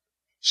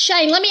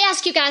 Shane, let me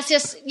ask you guys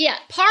this. Yeah,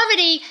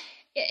 Parvati,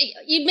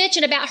 you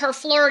mentioned about her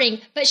flirting,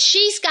 but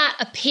she's got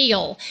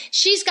appeal.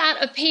 She's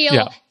got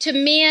appeal to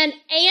men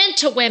and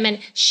to women.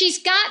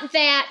 She's got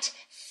that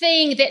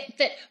thing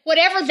that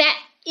whatever that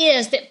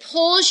is that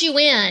pulls you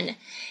in,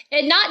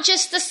 and not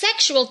just the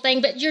sexual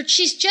thing, but you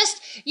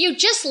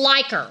just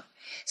like her.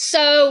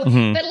 So, but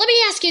let me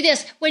ask you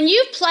this. When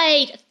you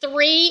played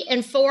 3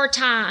 and 4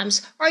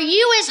 times, are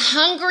you as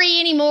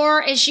hungry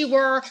anymore as you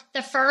were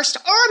the first,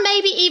 or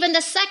maybe even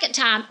the second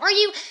time? Are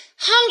you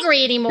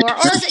hungry anymore?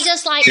 Or is it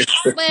just like,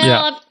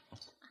 well,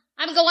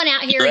 I'm going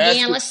out here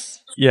again.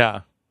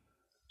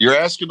 You're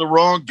asking the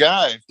wrong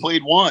guy. I've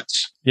played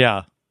once.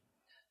 Yeah.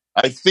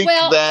 I think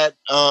that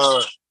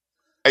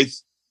I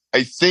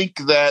think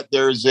that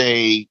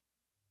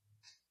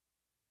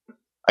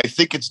I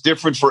think it's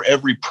different for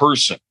every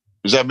person.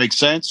 Does that make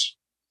sense?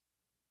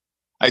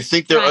 I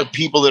think there are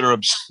people that are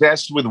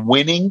obsessed with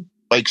winning,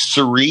 like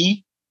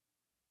Cirie.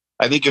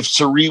 I think if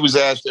Cirie was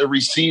asked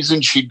every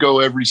season, she'd go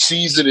every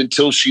season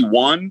until she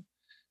won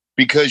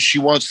because she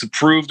wants to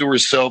prove to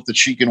herself that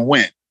she can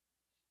win.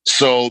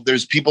 So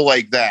there's people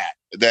like that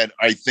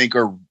I think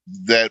are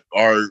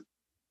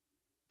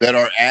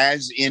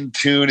as in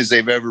tune as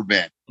they've ever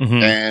been.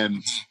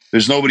 And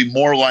there's nobody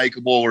more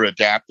likable or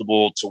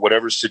adaptable to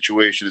whatever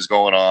situation is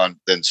going on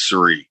than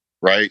Cirie,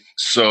 right?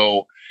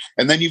 So,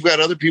 and then you've got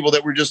other people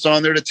that were just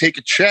on there to take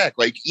a check.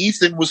 Like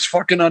Ethan was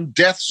fucking on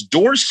death's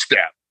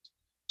doorstep.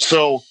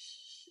 So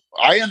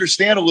I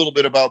understand a little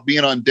bit about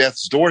being on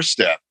death's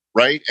doorstep,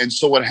 right? And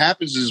so what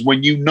happens is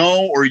when you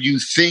know or you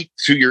think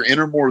to your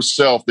innermost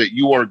self that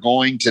you are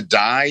going to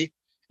die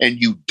and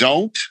you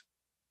don't,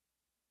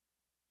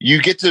 you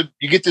get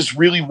this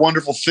really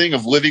wonderful thing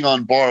of living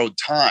on borrowed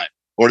time,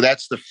 or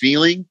that's the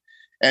feeling.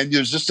 And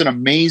there's just an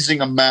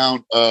amazing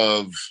amount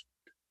of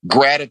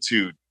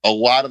gratitude a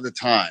lot of the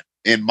time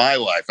in my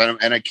life.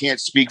 And I can't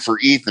speak for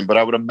Ethan, but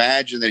I would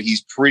imagine that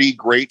he's pretty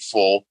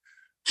grateful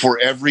for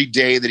every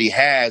day that he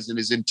has and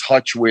is in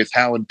touch with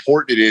how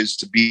important it is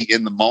to be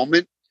in the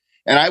moment.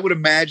 And I would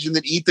imagine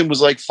that Ethan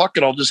was like, fuck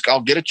it,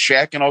 I'll get a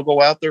check and I'll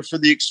go out there for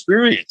the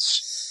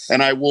experience.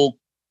 And I will,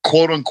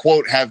 quote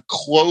unquote, have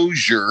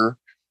closure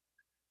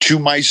to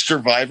my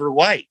Survivor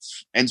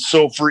life. And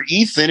so for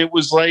Ethan, it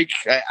was like,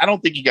 I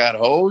don't think he got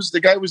hosed. The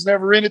guy was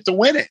never in it to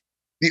win it.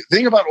 The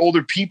thing about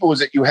older people is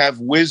that you have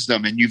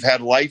wisdom and you've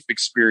had life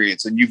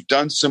experience and you've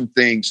done some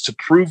things to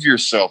prove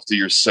yourself to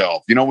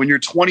yourself. You know, when you're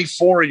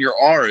 24 and you're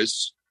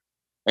Aris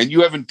and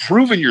you haven't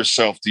proven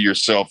yourself to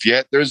yourself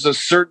yet, there's a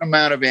certain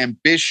amount of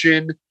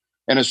ambition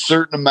and a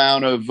certain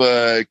amount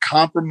of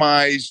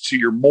compromise to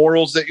your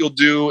morals that you'll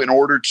do in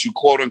order to,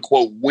 quote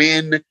unquote,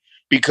 win,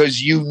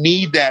 because you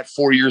need that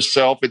for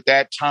yourself at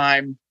that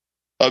time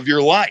of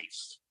your life.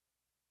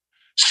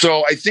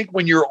 So I think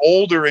when you're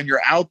older and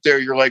you're out there,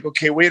 you're like,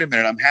 okay, wait a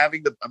minute. I'm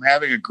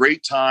having a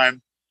great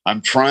time.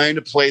 I'm trying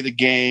to play the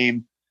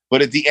game.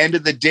 But at the end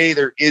of the day,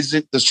 there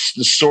isn't the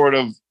sort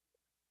of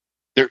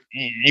there.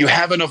 You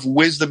have enough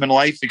wisdom and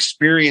life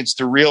experience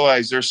to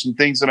realize there's some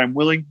things that I'm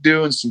willing to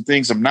do and some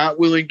things I'm not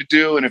willing to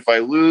do. And if I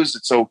lose,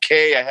 it's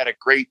okay. I had a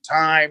great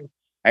time.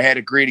 I had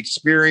a great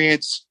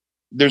experience.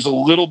 There's a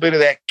little bit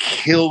of that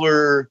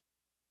killer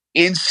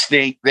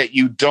instinct that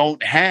you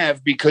don't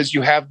have because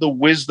you have the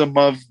wisdom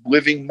of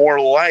living more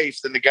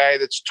life than the guy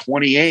that's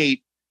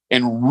 28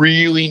 and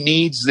really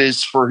needs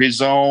this for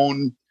his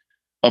own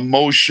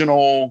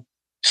emotional,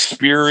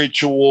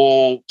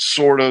 spiritual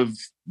sort of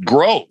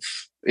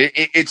growth.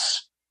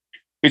 It's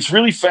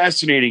really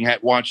fascinating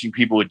watching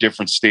people at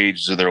different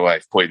stages of their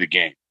life play the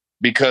game,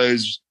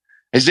 because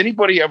has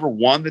anybody ever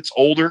won that's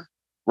older,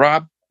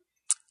 Rob?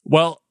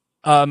 Well,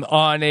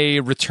 on a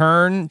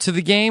return to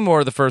the game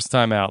or the first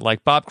time out?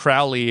 Like Bob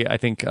Crowley, I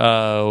think,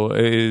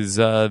 is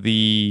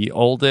the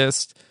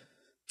oldest.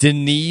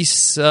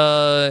 Denise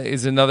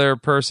is another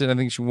person. I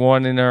think she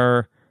won in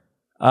her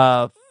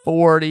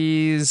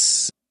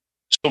 40s.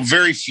 So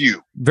very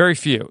few. Very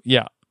few,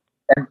 yeah.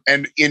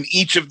 And in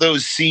each of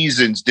those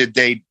seasons, I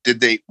bet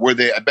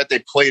they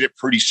played it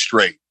pretty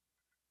straight.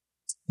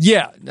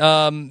 Yeah,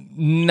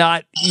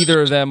 not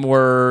either of them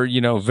were,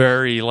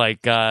 very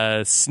like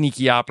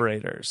sneaky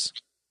operators.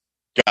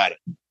 Got it.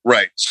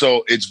 Right.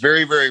 So it's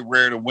very, very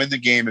rare to win the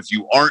game if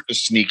you aren't a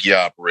sneaky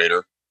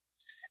operator.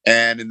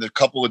 And in the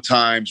couple of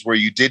times where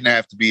you didn't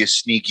have to be a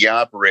sneaky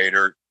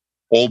operator,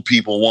 old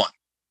people won.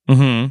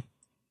 Mm-hmm.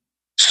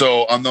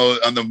 So on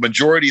the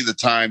majority of the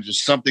times,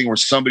 there's something where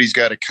somebody's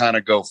got to kind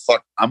of go,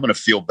 fuck, I'm going to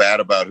feel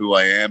bad about who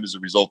I am as a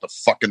result of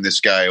fucking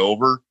this guy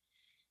over.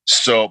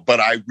 So,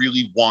 but I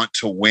really want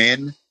to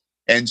win.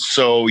 And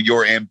so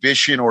your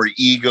ambition or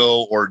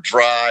ego or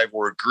drive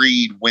or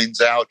greed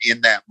wins out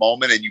in that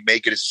moment, and you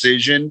make a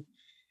decision.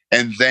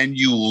 And then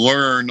you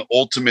learn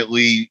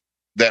ultimately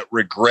that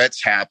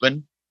regrets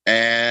happen.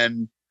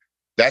 And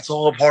that's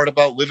all a part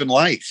about living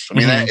life. I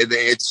mean,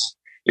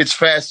 it's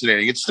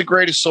fascinating. It's the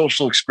greatest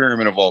social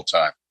experiment of all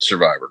time,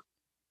 Survivor.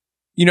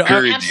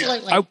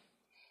 Absolutely.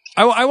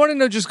 I want to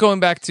know, just going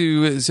back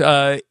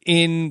to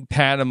in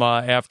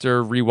Panama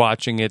after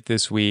rewatching it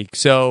this week.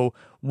 So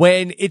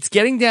when it's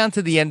getting down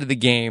to the end of the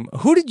game,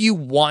 who did you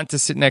want to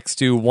sit next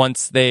to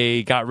once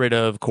they got rid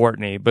of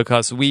Courtney?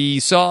 Because we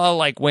saw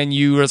like when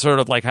you were sort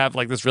of like have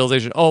like this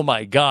realization, oh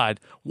my God,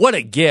 what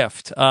a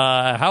gift!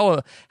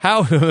 What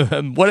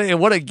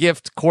a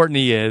gift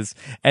Courtney is,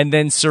 and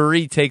then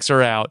Cirie takes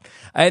her out,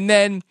 and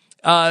then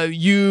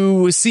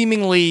you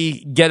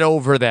seemingly get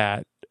over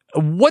that.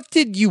 What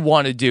did you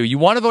want to do? You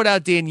want to vote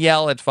out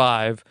Danielle at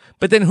 5,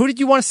 but then who did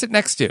you want to sit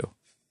next to?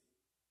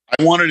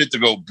 I wanted it to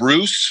go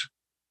Bruce,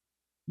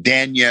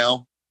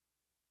 Danielle,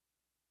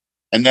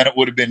 and then it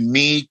would have been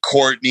me,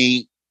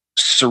 Courtney,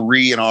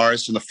 Cirie, and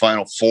Aris in the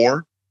final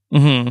 4.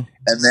 Mm-hmm.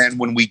 And then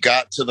when we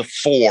got to the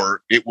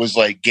 4, it was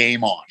like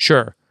game on.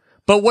 Sure.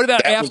 But what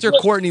about after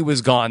Courtney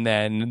was gone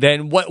then?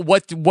 Then what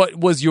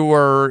was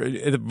your,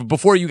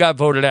 before you got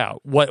voted out,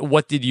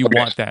 what did you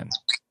want then?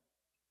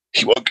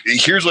 Well,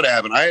 here's what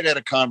happened. I had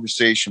a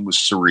conversation with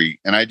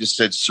Cirie, and I just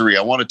said, Cirie,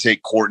 I want to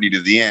take Courtney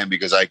to the end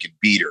because I could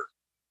beat her.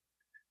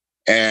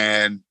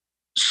 And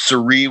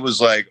Cirie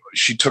was like,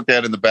 she took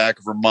that in the back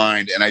of her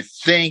mind. And I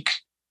think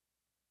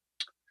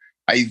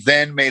I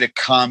then made a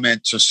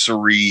comment to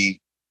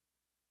Cirie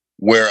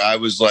where I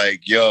was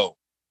like, yo,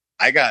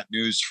 I got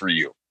news for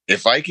you.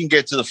 If I can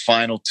get to the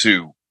final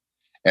 2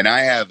 and I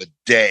have a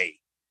day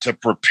to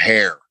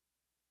prepare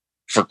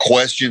for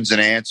questions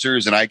and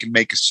answers and I can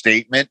make a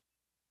statement,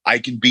 I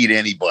can beat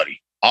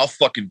anybody. I'll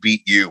fucking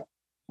beat you,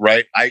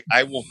 right?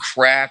 I will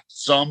craft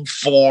some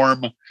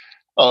form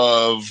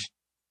of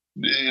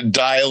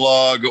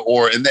dialogue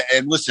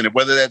and listen,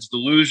 whether that's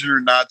delusional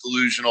or not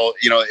delusional,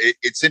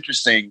 it's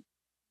interesting.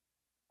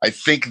 I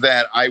think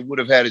that I would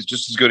have had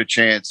just as good a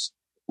chance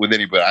with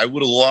anybody. I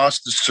would have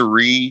lost to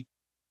Cirie,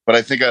 but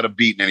I think I'd have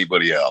beaten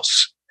anybody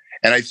else.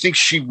 And I think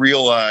she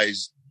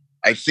realized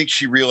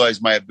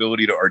my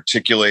ability to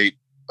articulate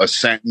a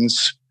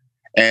sentence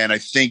And I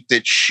think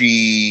that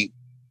she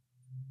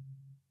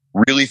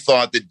really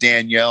thought that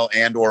Danielle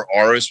and or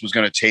Aris was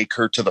going to take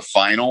her to the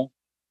final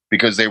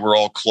because they were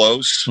all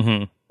close.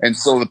 Mm-hmm. And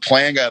so the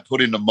plan got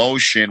put into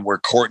motion where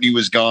Courtney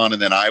was gone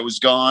and then I was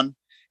gone.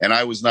 And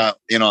I was not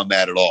in on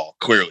that at all,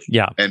 clearly.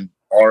 Yeah. And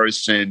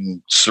Aris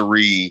and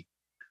Cirie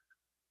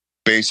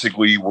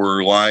basically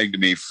were lying to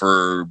me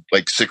for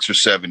like 6 or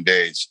 7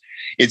 days.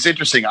 It's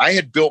interesting. I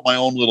had built my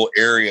own little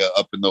area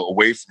up in the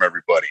away from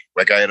everybody.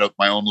 Like I had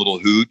my own little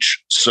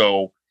hooch.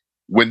 So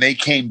when they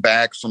came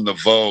back from the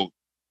vote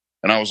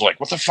and I was like,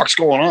 what the fuck's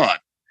going on?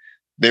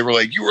 They were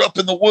like, you were up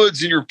in the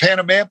woods in your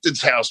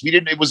Panamampton's house.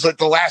 It was like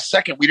the last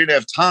second. We didn't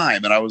have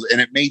time. And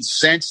it made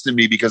sense to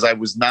me because I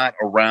was not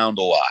around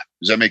a lot.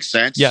 Does that make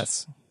sense?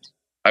 Yes.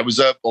 I was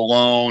up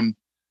alone,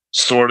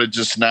 sort of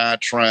just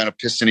not trying to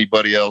piss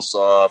anybody else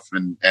off.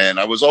 And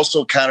I was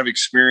also kind of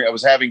I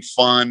was having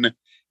fun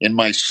in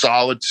my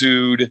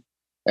solitude.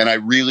 And I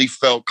really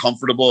felt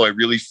comfortable. I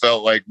really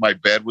felt like my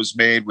bed was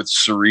made with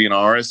Cirie and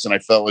Aris. And I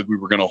felt like we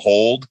were going to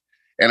hold.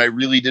 And I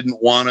really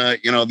didn't want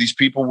to, these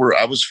people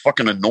I was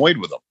fucking annoyed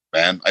with them,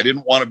 man. I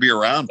didn't want to be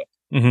around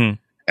them. Mm-hmm.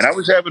 And I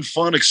was having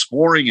fun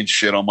exploring and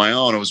shit on my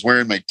own. I was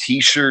wearing my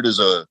t-shirt as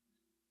a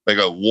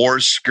war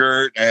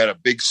skirt. I had a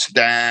big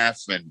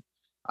staff and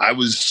I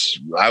was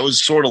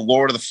sort of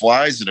Lord of the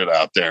Flies in it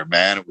out there,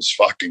 man. It was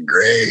fucking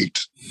great,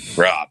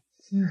 Rob.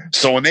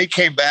 So when they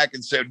came back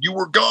and said, you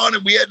were gone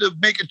and we had to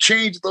make a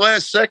change at the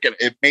last second,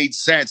 it made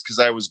sense because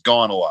I was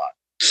gone a lot.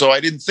 So I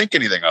didn't think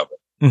anything of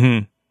it.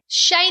 Mm-hmm.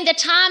 Shane, the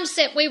times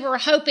that we were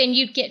hoping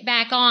you'd get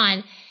back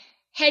on,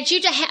 had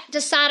you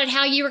decided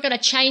how you were going to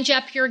change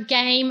up your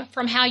game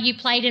from how you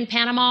played in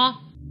Panama?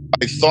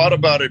 I thought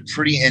about it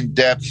pretty in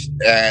depth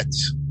at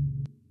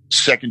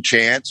Second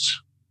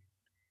Chance.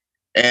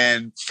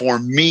 And for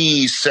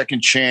me,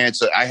 Second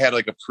Chance, I had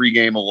like a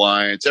pregame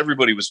alliance.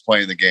 Everybody was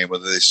playing the game,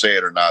 whether they say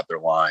it or not, they're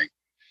lying.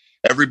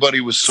 Everybody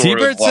was sort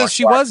T-Bird of. says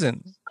she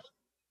wasn't.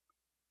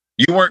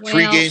 You weren't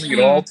pregaming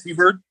at all,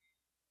 T-Bird?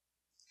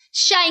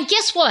 Shane,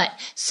 guess what?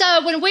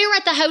 So when we were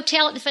at the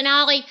hotel at the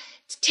finale,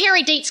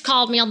 Terry Dietz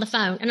called me on the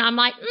phone, and I'm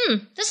like,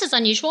 this is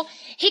unusual.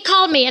 He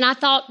called me, and I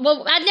thought,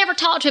 well, I'd never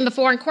talked to him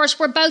before, and of course,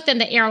 we're both in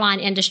the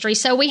airline industry,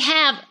 so we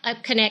have a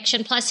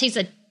connection, plus he's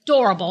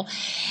adorable.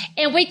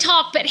 And we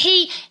talked, but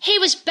he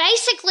was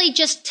basically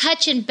just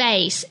touching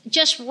base,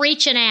 just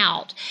reaching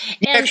out.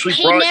 And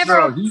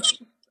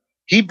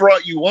he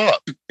brought you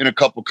up in a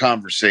couple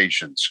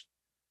conversations.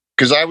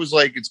 Because I was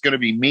like, it's going to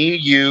be me,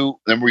 you,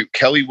 then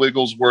Kelly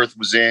Wigglesworth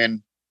was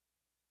in,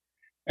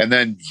 and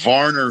then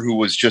Varner, who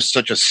was just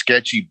such a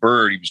sketchy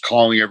bird. He was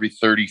calling me every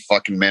 30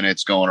 fucking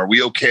minutes going, are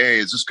we okay?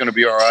 Is this going to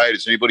be all right?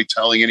 Is anybody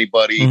telling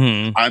anybody?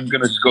 Mm-hmm. I'm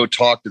going to go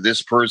talk to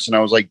this person.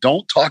 I was like,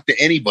 don't talk to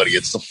anybody.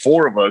 It's the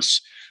four of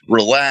us.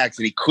 Relax.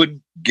 And he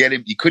couldn't get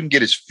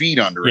his feet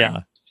under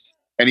him.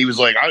 And he was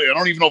like, I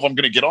don't even know if I'm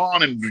going to get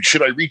on. And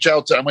should I reach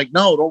out to, I'm like,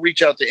 no, don't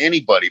reach out to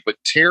anybody. But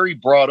Terry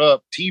brought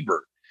up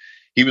T-Bird.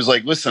 He was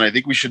like, listen, I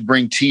think we should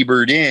bring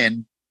T-Bird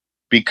in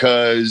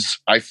because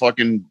I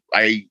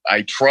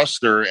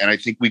trust her and I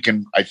think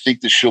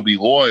that she'll be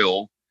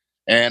loyal.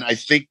 And I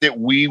think that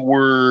we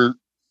were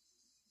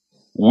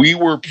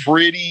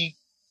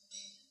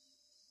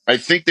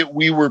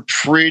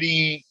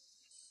pretty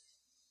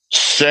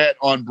set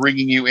on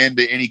bringing you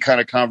into any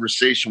kind of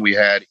conversation we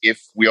had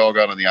if we all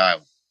got on the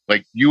island.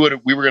 Like we were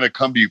going to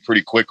come to you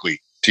pretty quickly,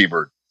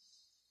 T-Bird.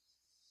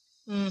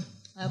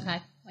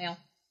 Okay. Well.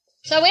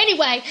 So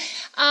anyway,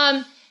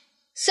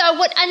 so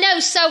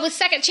with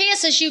Second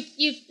Chances,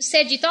 you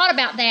said you thought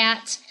about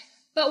that,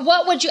 but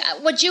what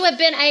would you have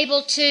been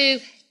able to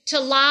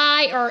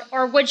lie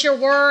or would your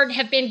word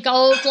have been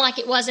gold like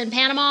it was in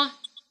Panama?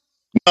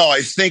 No, I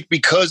think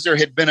because there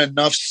had been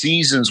enough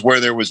seasons where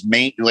there was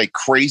like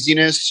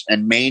craziness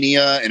and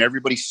mania and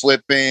everybody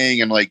flipping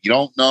and like, you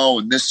don't know,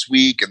 and this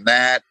week and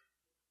that.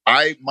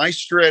 My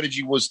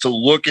strategy was to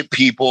look at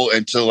people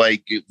and to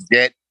like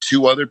get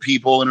two other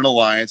people in an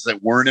alliance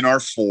that weren't in our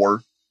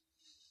four,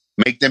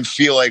 make them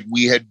feel like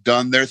we had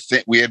done their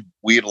thing. We had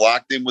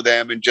locked in with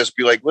them and just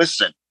be like,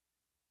 listen,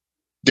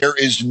 there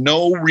is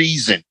no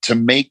reason to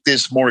make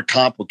this more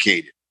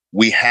complicated.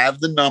 We have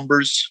the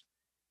numbers.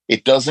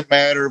 It doesn't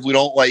matter if we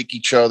don't like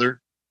each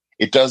other.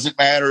 It doesn't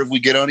matter if we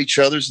get on each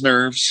other's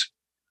nerves.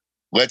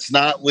 Let's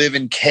not live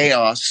in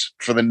chaos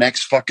for the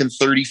next fucking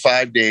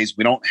 35 days.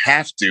 We don't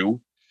have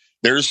to.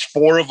 There's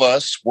four of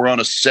us. We're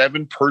on a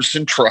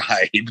 7-person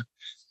tribe.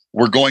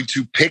 We're going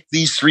to pick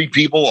these 3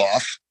 people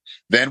off.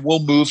 Then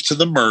we'll move to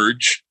the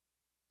merge.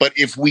 But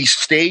if we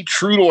stay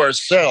true to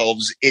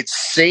ourselves, it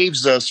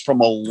saves us from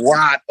a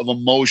lot of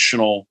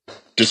emotional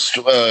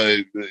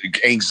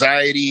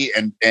anxiety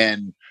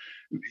and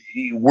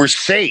we're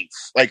safe.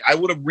 Like I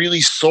would have really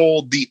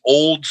sold the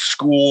old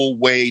school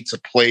way to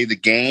play the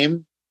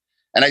game.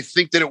 And I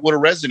think that it would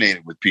have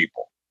resonated with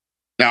people.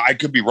 Now I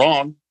could be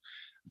wrong.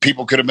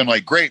 People could have been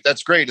like, great,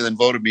 that's great. And then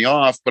voted me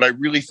off. But I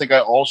really think I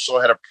also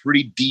had a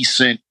pretty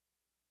decent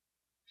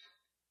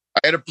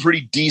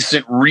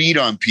read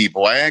on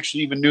people. I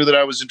actually even knew that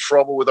I was in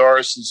trouble with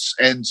Aris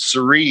and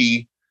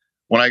Cirie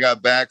when I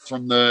got back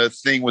from the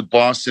thing with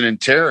Boston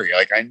and Terry.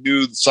 Like, I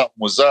knew something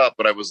was up,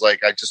 but I was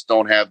like, I just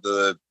don't have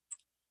the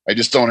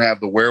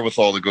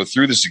wherewithal to go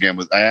through this again.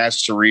 I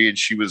asked Sari, and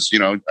she was,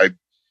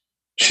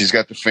 she's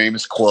got the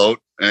famous quote,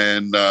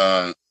 and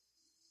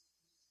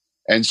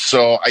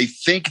so I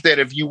think that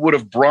if you would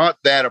have brought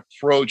that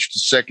approach to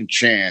Second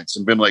Chance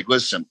and been like,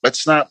 listen,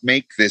 let's not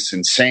make this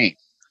insane.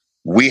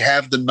 We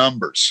have the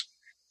numbers,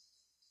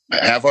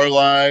 have our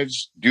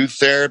lives, do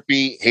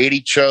therapy, hate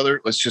each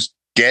other. Let's just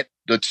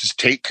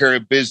take care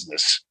of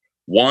business.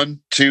 1,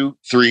 2,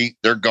 3,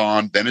 they're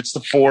gone. Then it's the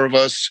 4 of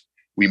us.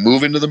 We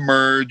move into the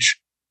merge.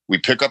 We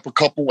pick up a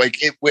couple.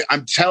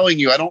 I'm telling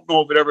you, I don't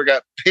know if it ever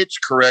got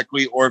pitched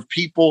correctly, or if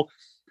people.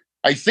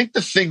 I think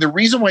the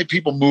reason why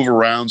people move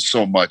around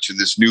so much in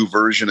this new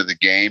version of the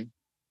game,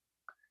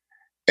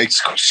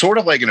 it's sort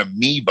of like an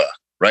amoeba,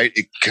 right?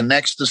 It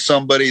connects to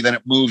somebody, then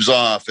it moves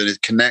off, and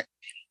it connects.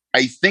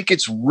 I think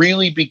it's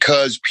really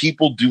because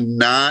people do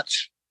not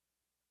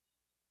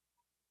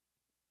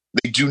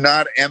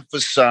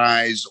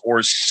emphasize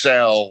or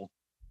sell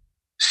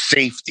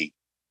safety,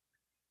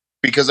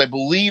 because I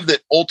believe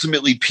that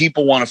ultimately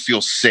people want to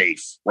feel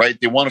safe, right?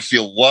 They want to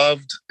feel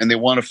loved and they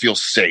want to feel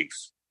safe.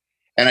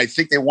 And I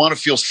think they want to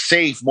feel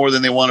safe more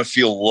than they want to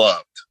feel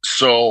loved.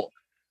 So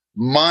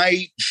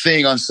my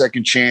thing on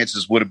Second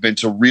Chances would have been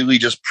to really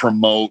just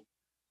promote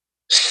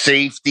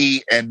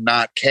safety and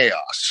not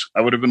chaos.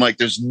 I would have been like,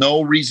 there's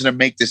no reason to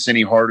make this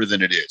any harder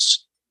than it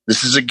is.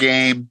 This is a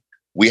game.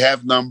 We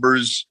have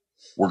numbers.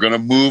 We're going to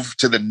move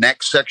to the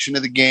next section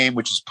of the game,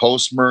 which is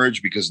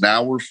post-merge, because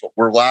now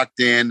we're locked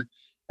in.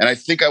 And I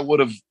think I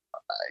would have,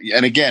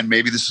 and again,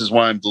 maybe this is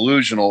why I'm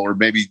delusional, or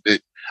maybe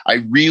I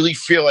really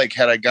feel like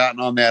had I gotten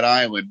on that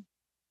island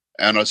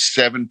on a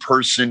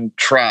 7-person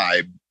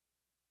tribe,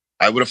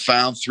 I would have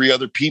found 3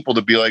 other people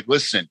to be like,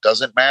 listen,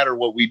 doesn't matter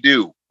what we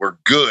do. We're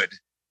good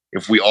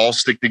if we all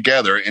stick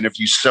together. And if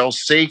you sell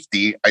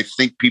safety, I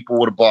think people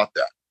would have bought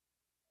that.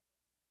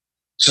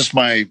 It's just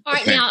my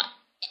opinion. Now,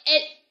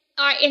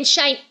 all right, and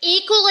Shane,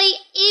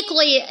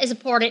 equally as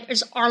important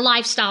as our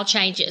lifestyle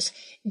changes.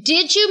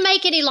 Did you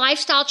make any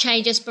lifestyle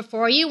changes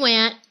before you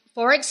went?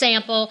 For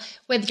example,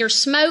 with your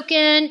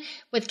smoking,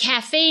 with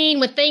caffeine,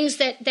 with things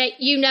that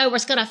you know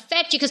was going to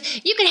affect you, because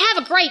you can have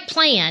a great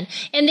plan,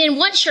 and then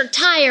once you're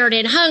tired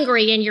and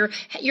hungry and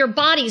your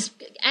body's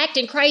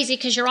acting crazy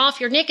because you're off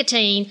your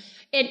nicotine.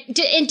 And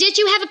did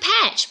you have a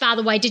patch, by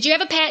the way? Did you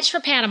have a patch for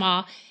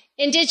Panama?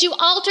 And did you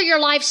alter your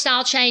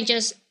lifestyle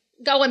changes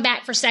going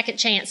back for Second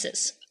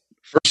Chances?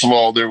 First of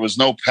all, there was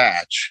no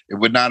patch. It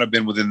would not have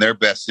been within their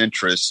best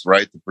interest,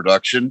 right, the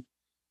production,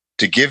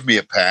 to give me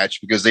a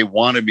patch, because they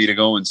wanted me to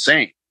go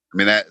insane. I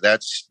mean,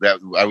 that's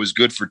I was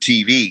good for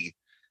TV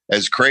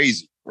as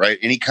crazy, right?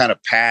 Any kind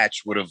of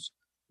patch would have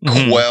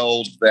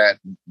quelled that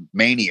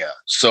mania.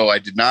 So I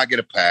did not get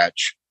a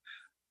patch.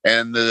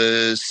 And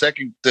the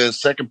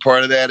second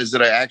part of that is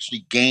that I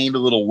actually gained a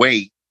little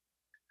weight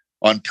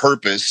on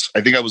purpose. I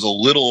think I was a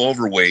little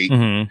overweight,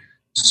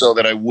 so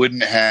that I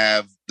wouldn't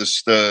have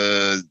so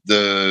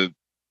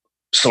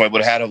I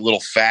would have had a little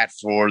fat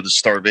for the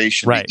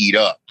starvation to eat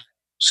up.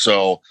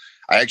 So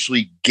I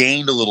actually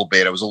gained a little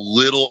bit. I was a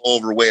little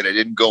overweight. I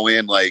didn't go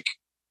in I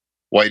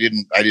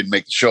didn't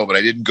make the show, but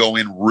I didn't go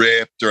in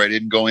ripped, or I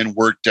didn't go in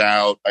worked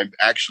out. I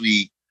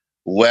actually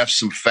left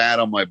some fat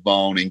on my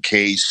bone in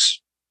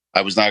case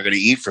I was not going to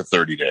eat for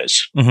 30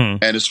 days.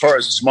 And as far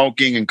as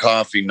smoking and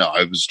coffee, no,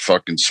 I was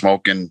fucking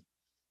smoking.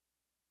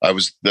 I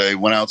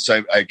went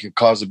outside. I could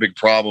cause a big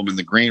problem in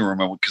the green room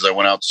because I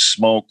went out to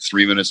smoke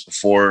 3 minutes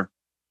before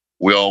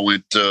we all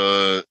went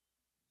to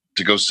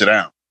go sit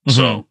down.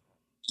 So,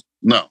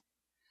 no.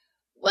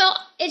 Well,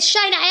 it's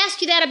Shane, I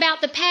asked you that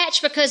about the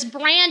patch because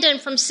Brandon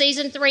from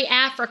season 3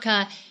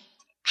 Africa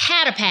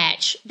had a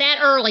patch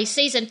that early,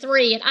 season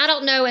 3, and I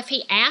don't know if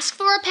he asked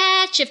for a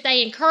patch, if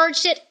they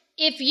encouraged it.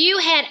 If you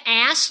had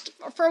asked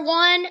for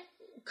one,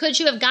 could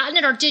you have gotten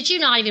it, or did you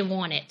not even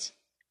want it?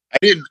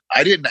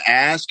 I didn't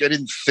ask. I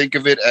didn't think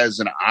of it as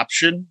an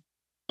option.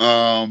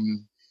 I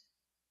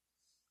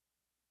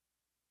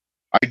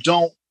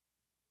don't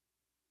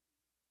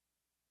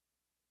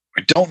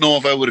know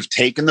if I would have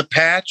taken the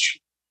patch.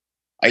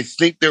 I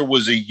think there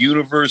was a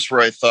universe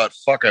where I thought,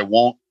 fuck, I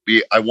won't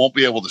be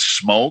able to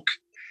smoke,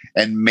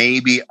 and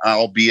maybe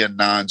I'll be a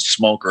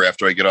non-smoker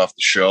after I get off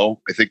the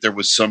show. I think there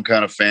was some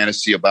kind of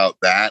fantasy about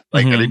that.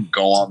 Like, I didn't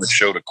go on the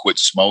show to quit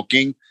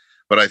smoking,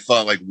 but I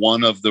thought like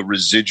one of the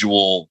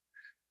residual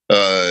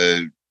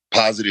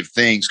positive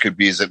things could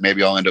be is that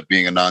maybe I'll end up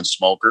being a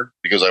non-smoker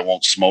because I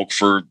won't smoke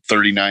for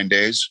 39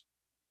 days.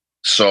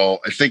 So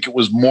I think it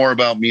was more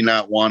about me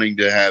not wanting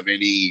to have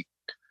any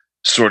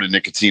sort of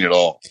nicotine at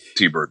all,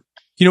 T-Bird.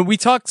 You know, we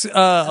talked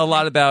a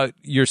lot about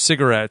your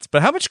cigarettes,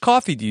 but how much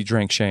coffee do you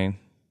drink, Shane?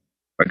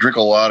 I drink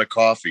a lot of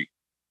coffee.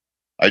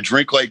 I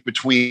drink like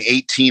between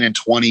 18 and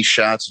 20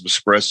 shots of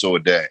espresso a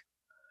day.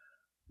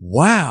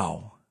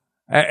 Wow.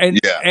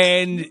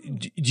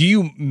 And do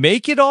you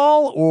make it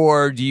all,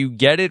 or do you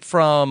get it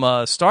from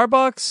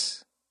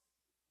Starbucks?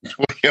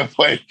 Yeah,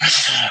 but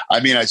I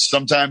mean,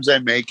 sometimes I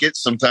make it,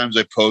 sometimes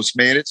I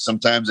postmate it,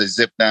 sometimes I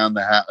zip down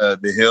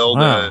the hill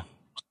to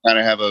kind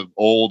of have an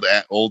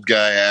old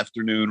guy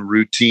afternoon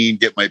routine,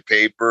 get my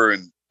paper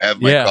and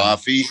have my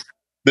coffee.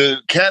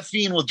 The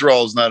caffeine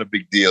withdrawal is not a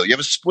big deal. You have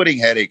a splitting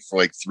headache for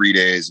like 3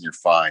 days and you're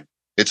fine.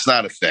 It's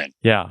not a thing.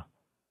 Yeah.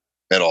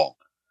 At all.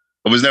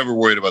 I was never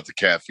worried about the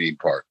caffeine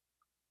part.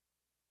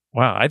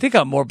 Wow. I think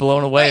I'm more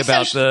blown away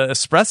about the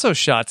espresso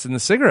shots and the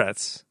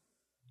cigarettes.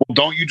 Well,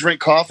 don't you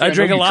drink coffee? I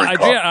drink a lot.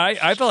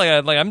 I feel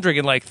like I'm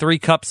drinking like 3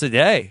 cups a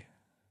day.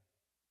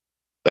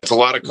 That's a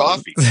lot of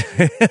coffee.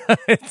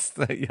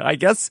 I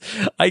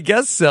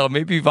guess so.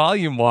 Maybe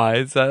volume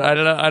wise. I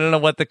don't know. I don't know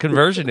what the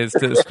conversion is to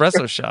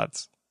espresso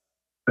shots.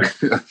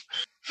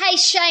 Hey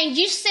Shane,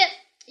 you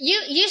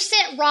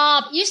sent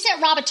Rob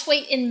a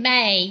tweet in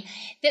May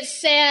that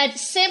said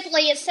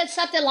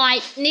something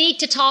like need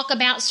to talk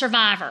about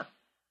Survivor.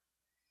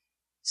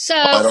 So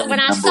when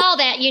I saw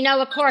that,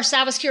 of course,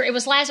 I was curious. It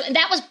was last, and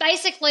that was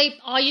basically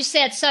all you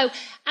said. So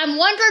I'm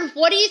wondering,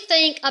 what do you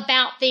think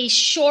about the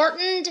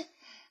shortened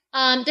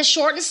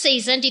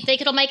season? Do you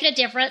think it'll make it a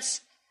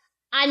difference?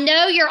 I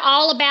know you're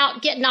all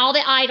about getting all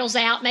the idols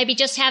out, maybe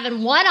just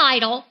having one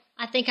idol.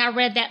 I think I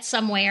read that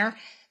somewhere.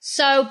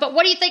 So, but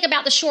what do you think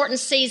about the shortened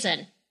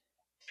season?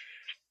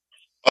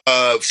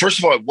 First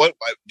of all, do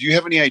you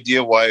have any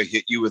idea why I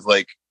hit you with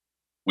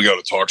we got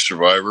to talk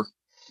Survivor?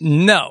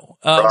 No.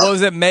 What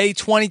was it, May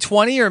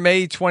 2020 or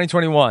May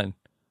 2021?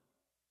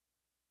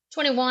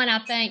 21, I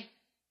think.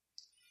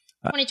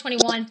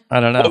 2021. I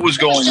don't know. What was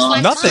going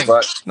on? Nothing.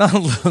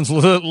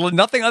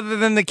 Nothing other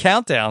than the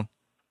countdown.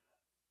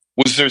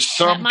 Was there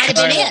some that might have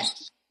been it.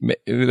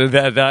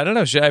 I don't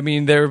know. I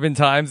mean, there have been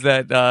times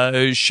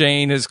that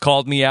Shane has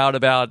called me out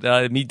about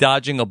me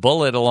dodging a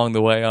bullet along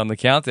the way on the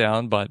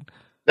countdown, but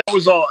that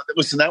was all.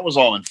 Listen, that was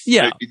all.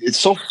 It's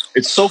so.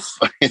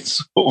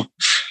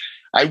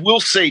 I will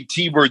say,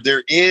 T-Bird,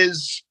 there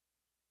is,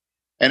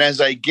 and as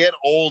I get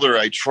older,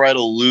 I try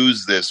to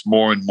lose this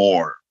more and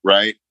more,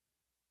 right?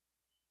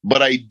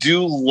 But I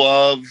do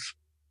love,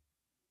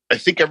 I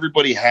think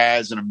everybody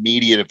has an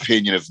immediate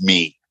opinion of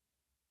me,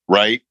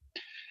 right?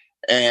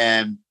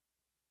 And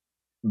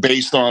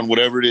based on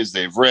whatever it is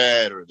they've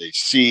read or they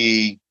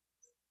see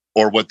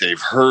or what they've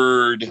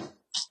heard.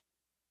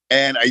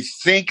 And I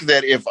think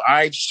that if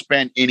I've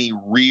spent any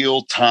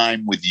real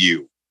time with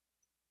you,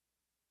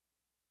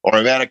 or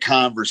I've had a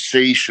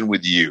conversation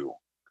with you,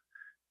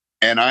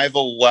 and I've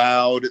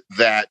allowed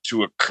that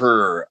to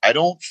occur, I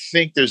don't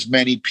think there's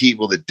many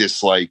people that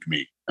dislike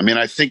me. I mean,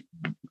 I think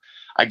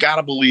I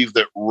gotta believe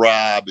that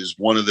Rob is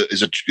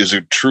is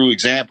a true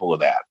example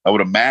of that. I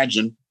would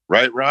imagine,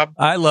 right, Rob?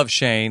 I love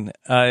Shane.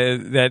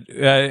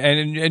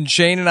 And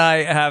Shane and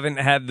I haven't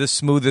had the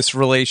smoothest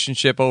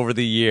relationship over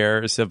the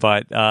years,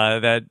 but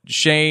that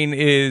Shane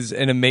is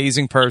an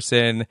amazing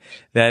person.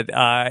 That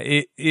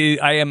I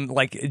am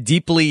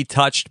deeply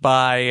touched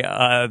by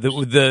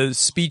the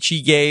speech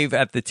he gave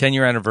at the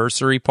 10-year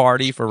anniversary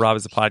party for Rob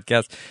as a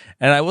Podcast.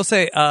 And I will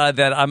say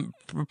that I'm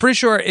pretty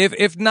sure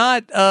if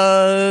not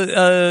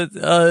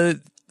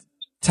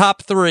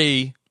top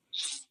 3.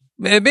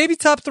 Maybe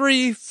top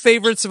 3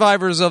 favorite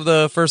survivors of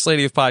the First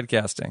Lady of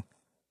Podcasting.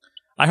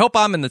 I hope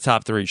I'm in the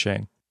top 3,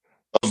 Shane.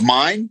 Of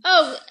mine?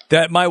 Oh.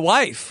 That one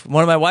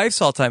of my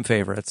wife's all-time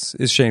favorites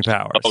is Shane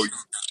Powers. Oh,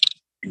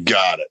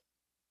 got it.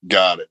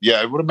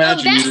 Yeah, I would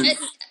imagine you.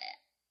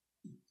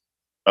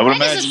 That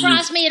doesn't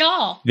surprise me at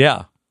all.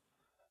 Yeah.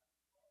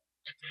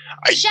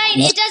 Shane,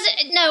 it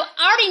doesn't. No,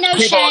 I already know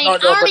Shane. I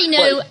already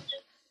knew.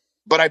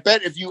 But I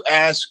bet if you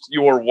asked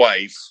your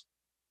wife,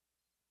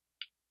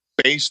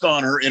 based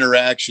on her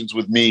interactions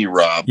with me,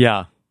 Rob.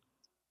 Yeah.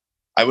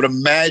 I would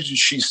imagine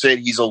she said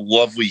he's a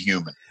lovely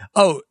human.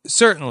 Oh,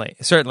 certainly.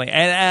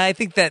 And I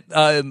think that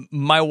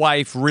my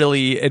wife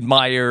really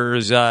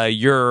admires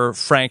your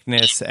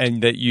frankness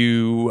and that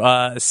you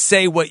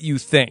say what you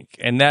think.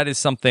 And that is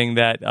something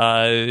that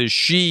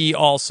she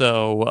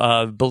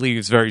also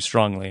believes very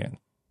strongly in.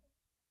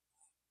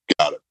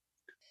 Got it.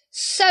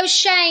 So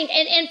Shane,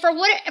 and for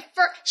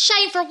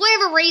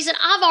whatever reason,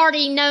 I've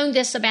already known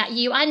this about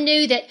you. I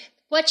knew that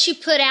what you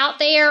put out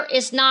there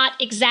is not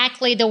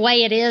exactly the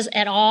way it is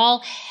at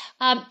all.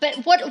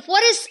 But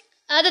what is,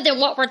 other than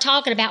what we're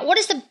talking about, what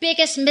is the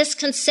biggest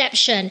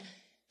misconception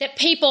that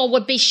people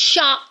would be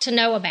shocked to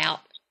know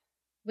about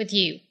with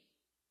you?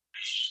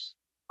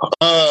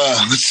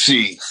 Let's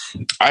see.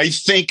 I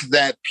think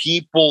that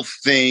people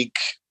think,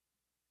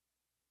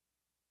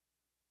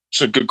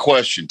 it's a good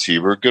question,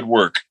 Tiber. Good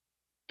work.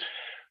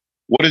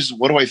 What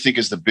do I think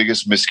is the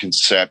biggest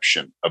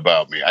misconception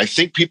about me? I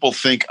think people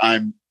think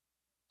I'm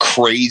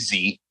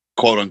crazy,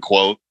 quote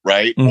unquote,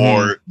 right? Mm-hmm.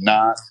 Or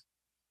not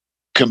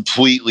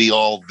completely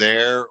all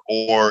there,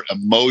 or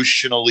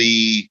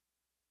emotionally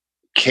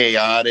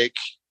chaotic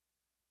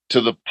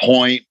to the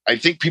point. I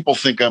think people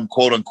think I'm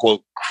quote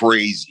unquote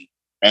crazy.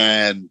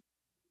 And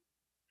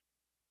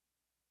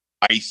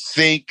I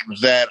think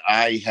that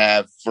I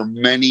have for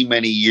many,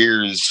 many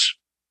years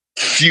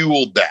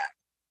fueled that,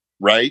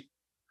 right?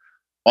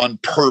 On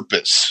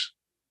purpose.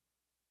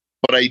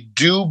 But I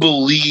do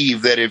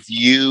believe that if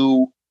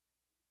you,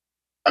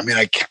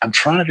 I'm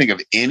trying to think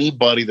of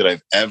anybody that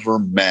I've ever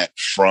met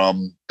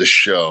from the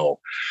show.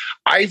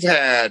 I've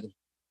had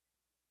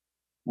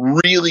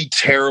really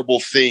terrible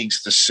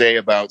things to say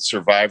about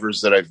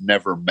survivors that I've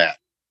never met.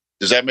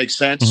 Does that make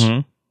sense?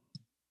 Mm-hmm.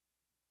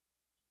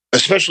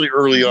 Especially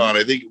early on.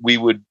 I think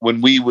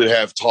when we would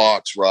have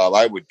talks, Rob,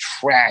 I would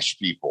trash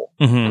people,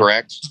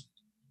 correct?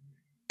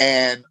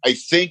 And I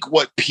think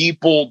what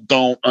people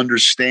don't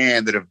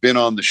understand that have been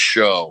on the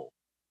show,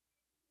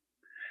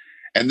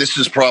 and this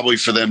is probably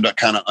for them to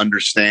kind of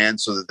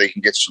understand so that they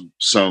can get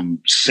some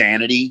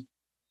sanity,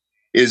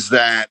 is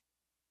that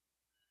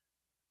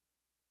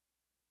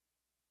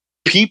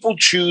people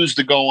choose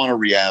to go on a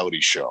reality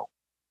show.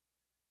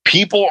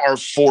 People are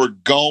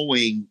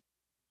foregoing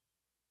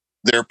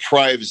their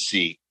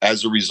privacy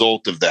as a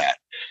result of that.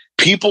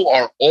 People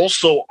are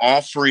also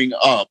offering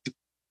up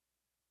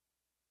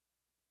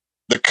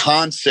the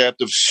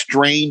concept of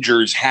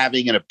strangers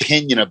having an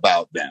opinion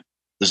about them.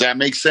 Does that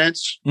make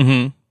sense?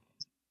 Mm-hmm.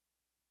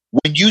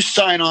 When you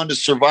sign on to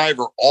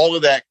Survivor, all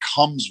of that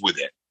comes with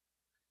it.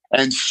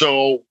 And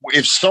so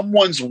if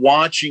someone's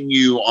watching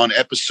you on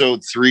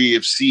episode 3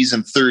 of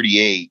season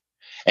 38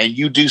 and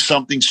you do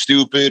something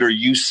stupid or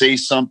you say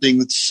something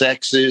that's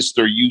sexist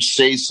or you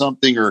say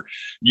something or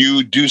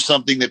you do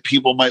something that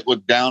people might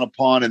look down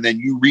upon, and then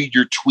you read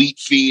your tweet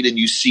feed and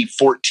you see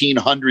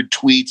 1,400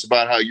 tweets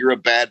about how you're a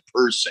bad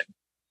person,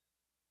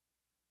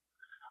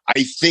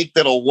 I think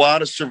that a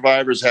lot of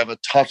survivors have a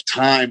tough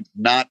time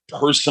not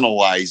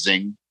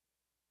personalizing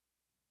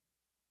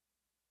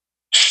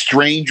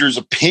strangers'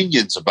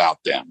 opinions about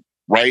them,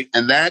 right?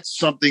 And that's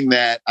something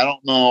that I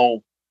don't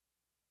know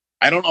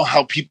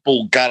how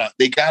people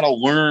gotta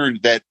learn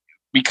that,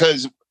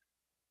 because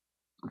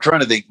I'm trying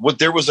to think.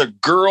 There was a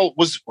girl,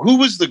 who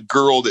was the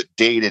girl that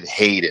dated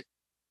Hayden?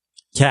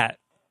 Kat.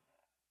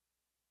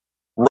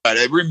 Right.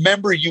 I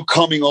remember you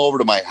coming over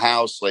to my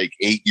house like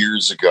 8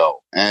 years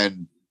ago,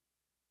 and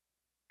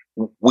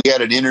we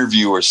had an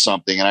interview or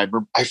something,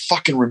 and I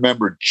fucking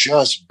remember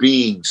just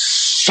being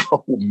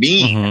so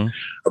mean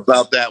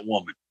about that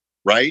woman,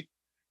 right?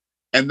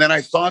 And then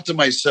I thought to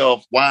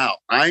myself, wow,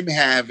 I'm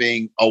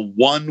having a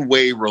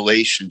one-way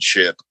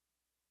relationship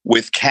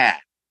with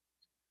Kat,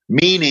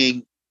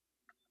 meaning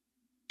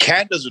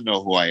Kat doesn't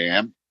know who I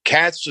am.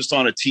 Kat's just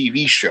on a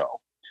TV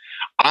show.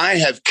 I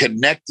have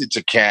connected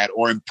to Kat,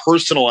 or am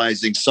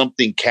personalizing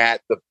something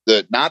Kat,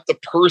 not the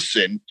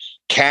person,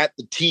 Kat,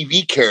 the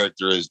TV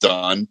character, has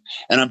done,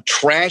 and I'm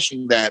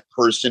trashing that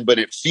person, but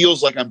it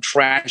feels like I'm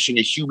trashing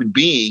a human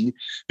being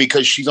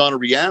because she's on a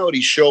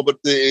reality show. But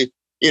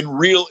in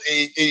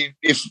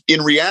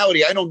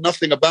reality, I know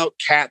nothing about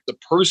Kat, the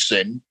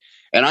person,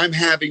 and I'm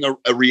having a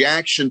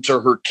reaction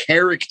to her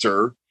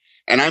character,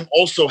 and I'm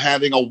also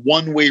having a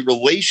one-way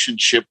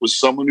relationship with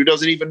someone who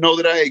doesn't even know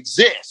that I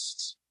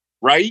exist,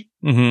 right?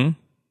 Mm-hmm.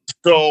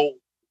 So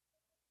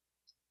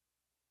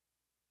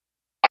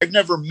I've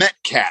never met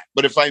Kat,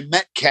 but if I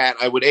met Kat,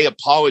 I would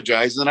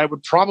apologize, and then I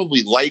would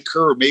probably like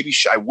her, or maybe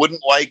I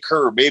wouldn't like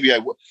her, or maybe I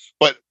would.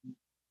 But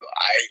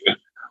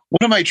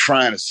what am I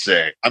trying to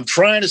say? I'm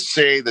trying to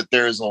say that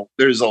there's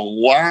a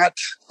lot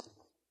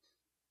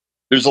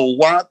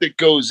that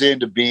goes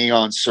into being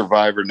on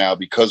Survivor now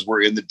because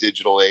we're in the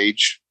digital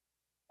age,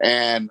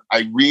 and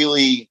I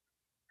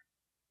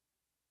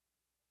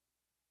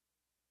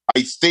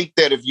think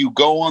that if you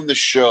go on the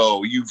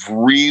show,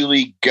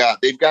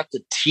 they've got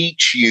to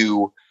teach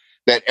you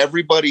that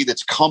everybody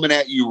that's coming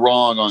at you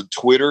wrong on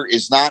Twitter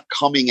is not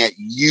coming at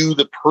you,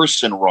 the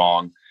person,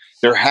 wrong.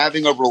 They're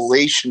having a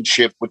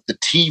relationship with the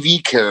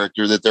TV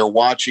character that they're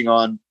watching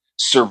on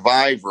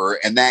Survivor.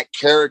 And that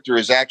character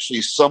is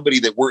actually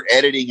somebody that we're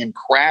editing and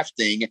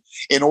crafting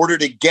in order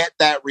to get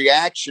that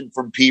reaction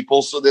from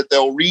people so that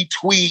they'll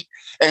retweet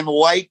and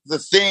like the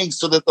thing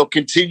so that they'll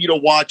continue to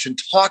watch and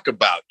talk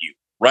about you.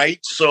 Right.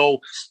 So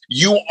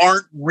you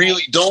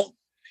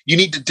you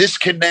need to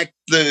disconnect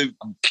the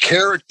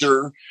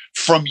character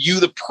from you,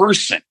 the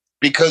person,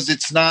 because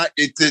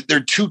they're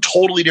two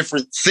totally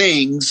different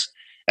things.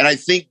 And I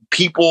think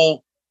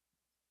people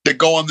that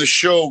go on the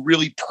show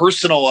really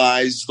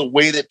personalize the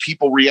way that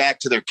people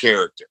react to their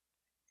character.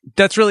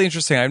 That's really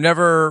interesting. I've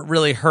never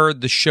really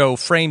heard the show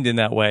framed in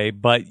that way,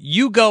 but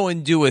you go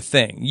and do a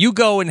thing. You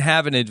go and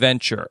have an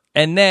adventure.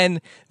 And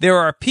then there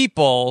are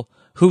people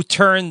who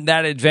turn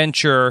that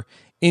adventure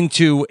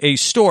into a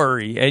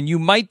story, and you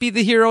might be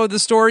the hero of the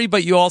story,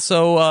 but you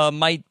also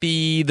might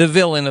be the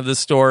villain of the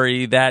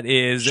story that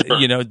is,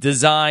 sure,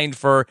 designed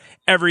for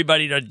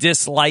everybody to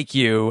dislike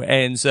you.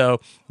 And so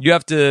you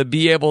have to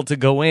be able to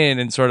go in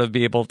and sort of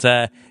be able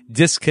to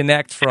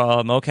disconnect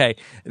from, okay,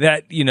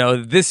 that,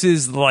 this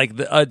is like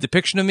a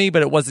depiction of me,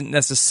 but it wasn't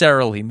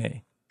necessarily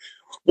me.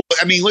 Well,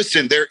 I mean,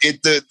 listen,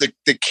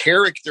 the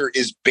character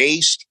is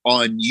based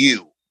on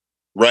you,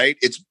 right?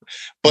 It's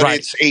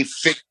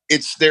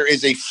there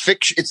is a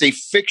fiction. It's a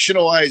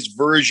fictionalized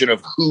version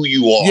of who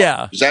you are.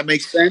 Yeah. Does that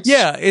make sense?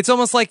 Yeah, it's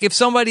almost like if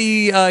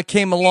somebody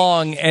came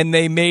along and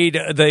they made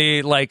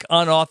the like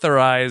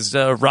unauthorized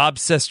Rob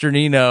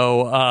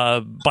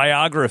Cesternino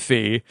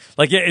biography.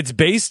 Like, yeah, it's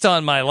based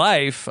on my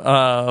life,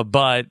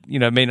 but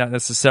it may not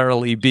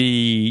necessarily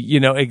be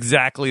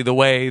exactly the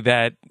way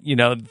that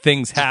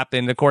things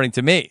happen according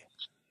to me.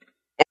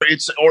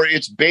 Or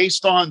it's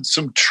based on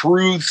some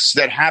truths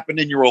that happened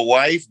in your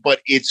life,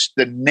 but it's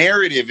the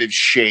narrative is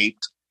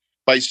shaped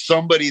by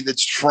somebody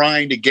that's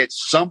trying to get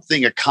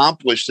something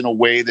accomplished in a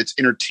way that's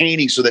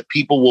entertaining so that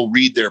people will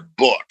read their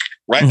book,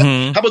 right?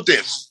 Mm-hmm. How about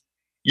this?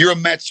 You're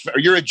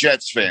a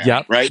Jets fan,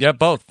 Yep. right? Yeah,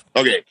 both.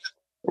 Okay,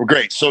 well,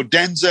 great. So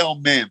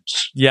Denzel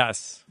Mims.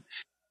 Yes.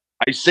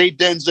 I say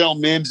Denzel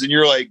Mims and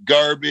you're like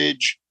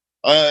garbage.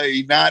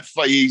 He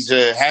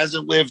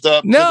hasn't lived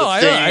up to the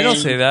thing. I don't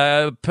say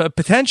that.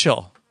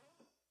 Potential.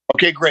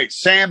 Okay, great.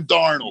 Sam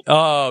Darnold.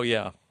 Oh,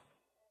 yeah.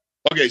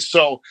 Okay,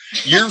 so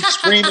you're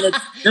screaming at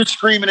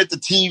the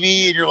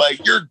TV and you're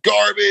like, you're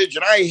garbage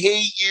and I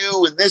hate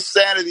you and this,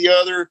 that, or the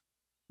other.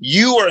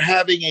 You are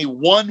having a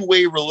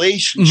one-way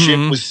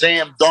relationship with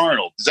Sam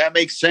Darnold. Does that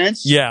make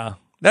sense? Yeah.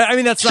 I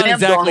mean, that's not Sam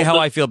exactly Darnold, how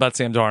I feel about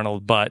Sam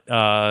Darnold, but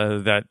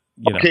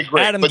okay,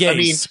 great. Adam But,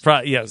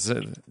 Gase. Yes.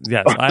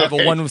 I have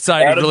a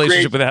one-sided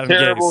relationship with Adam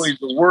terrible. Gase. He's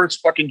the worst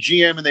fucking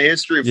GM in the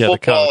history of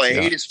football. coach, I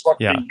hate his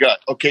fucking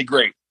gut. Okay,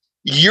 great.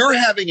 You're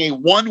having a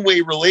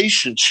one-way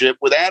relationship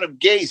with Adam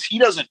Gase. He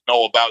doesn't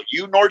know about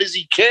you, nor does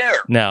he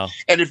care. No.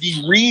 And if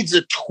he reads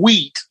a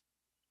tweet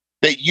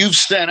that you've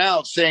sent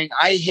out saying,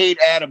 I hate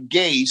Adam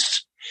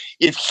Gase,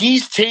 if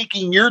he's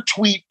taking your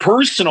tweet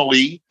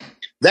personally,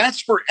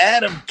 that's for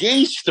Adam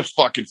Gase to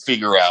fucking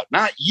figure out,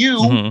 not you.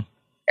 Mm-hmm.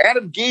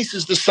 Adam Gase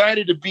has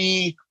decided to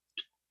be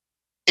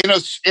in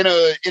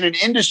an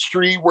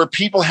industry where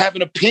people have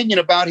an opinion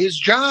about his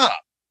job.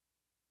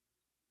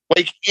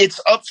 Like, it's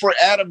up for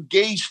Adam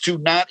Gase to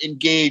not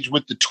engage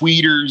with the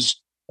tweeters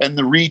and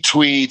the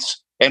retweets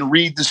and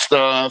read the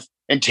stuff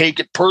and take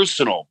it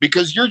personal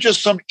because you're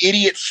just some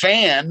idiot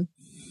fan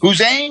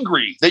who's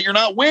angry that you're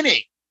not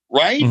winning,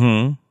 right?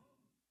 Mm-hmm.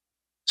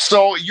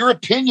 So your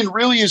opinion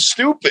really is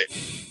stupid.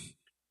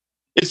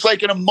 It's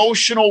like an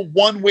emotional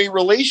one-way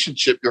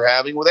relationship you're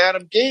having with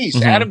Adam Gase.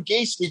 Mm-hmm. Adam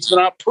Gase needs to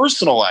not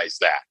personalize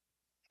that.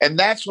 And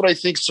that's what I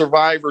think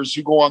survivors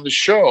who go on the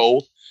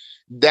show,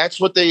 that's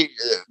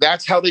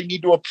how they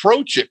need to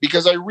approach it.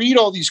 Because I read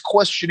all these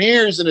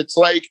questionnaires and it's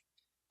like,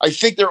 I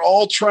think they're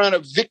all trying to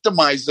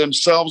victimize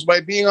themselves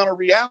by being on a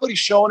reality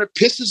show, and it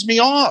pisses me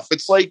off.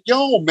 It's like,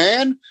 yo,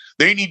 man,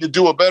 they need to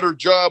do a better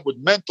job with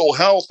mental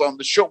health on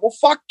the show. Well,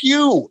 fuck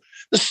you.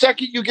 The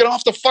second you get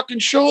off the fucking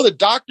show, the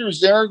doctor's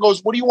there and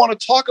goes, what do you want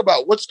to talk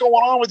about? What's going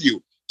on with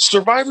you?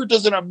 Survivor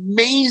does an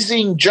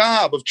amazing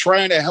job of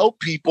trying to help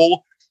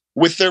people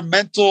with their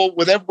mental,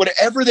 with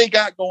whatever they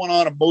got going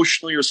on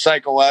emotionally or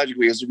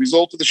psychologically as a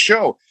result of the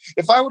show.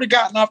 If I would have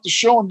gotten off the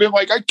show and been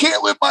like, I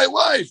can't live my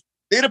life,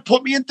 they'd have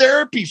put me in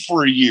therapy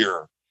for a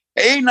year.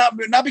 Hey,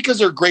 not because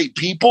they're great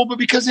people, but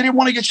because they didn't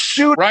want to get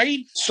sued, right?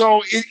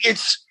 So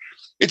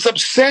it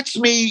upsets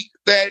me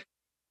that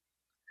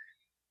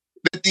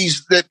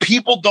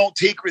people don't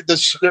take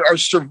this. There are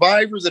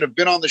survivors that have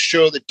been on the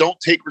show that don't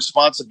take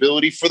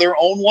responsibility for their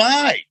own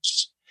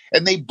lives,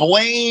 and they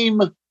blame.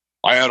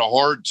 I had a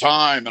hard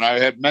time and I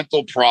had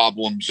mental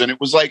problems, and it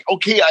was like,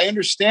 okay, I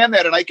understand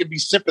that, and I can be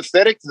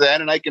sympathetic to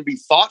that, and I can be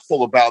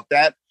thoughtful about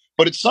that.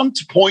 But at some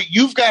point,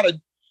 you've got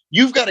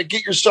to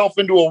get yourself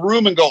into a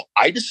room and go,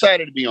 I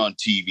decided to be on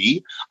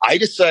TV. I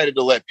decided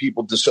to let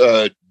people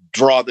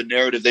draw the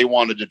narrative they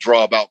wanted to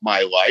draw about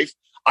my life.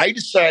 I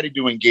decided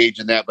to engage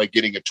in that by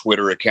getting a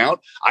Twitter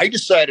account. I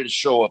decided to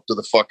show up to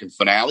the fucking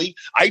finale.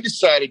 I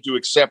decided to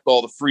accept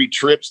all the free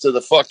trips to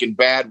the fucking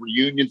bad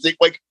reunion thing.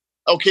 Like,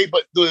 okay,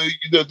 but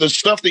the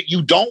stuff that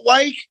you don't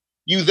like,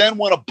 you then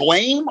want to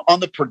blame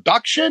on the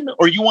production,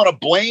 or you want to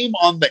blame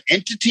on the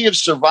entity of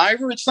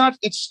Survivor. It's not,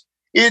 it's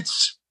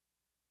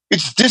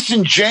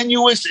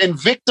disingenuous and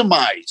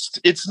victimized.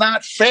 It's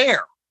not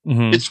fair.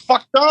 Mm-hmm. It's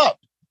fucked up.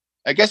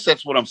 I guess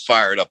that's what I'm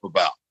fired up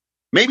about.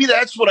 Maybe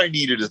that's what I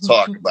needed to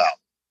talk about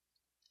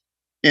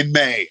in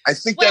May. I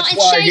think that's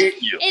why I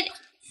hate you.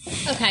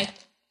 Okay.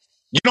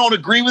 You don't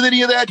agree with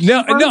any of that?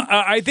 No,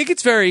 I think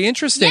it's very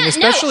interesting,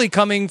 especially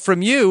coming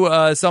from you,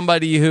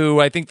 somebody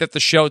who I think that the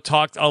show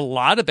talked a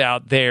lot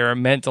about their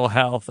mental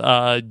health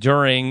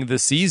during the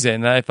season.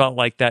 And I felt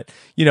like that,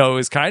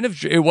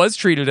 it was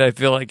treated, I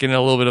feel like, in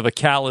a little bit of a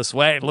callous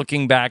way,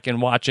 looking back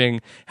and watching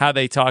how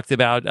they talked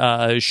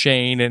about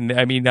Shane. And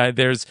I mean,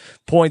 there's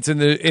points in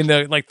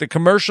the like the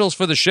commercials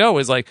for the show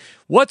is like,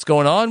 what's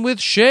going on with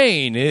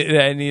Shane?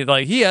 And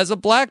he has a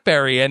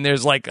BlackBerry, and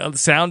there's like a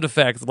sound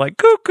effects like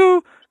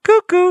cuckoo.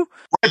 Cuckoo.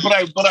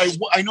 Right, but I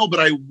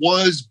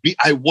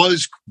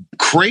was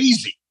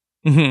crazy.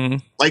 Mm-hmm.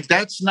 Like,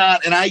 that's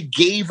not, and I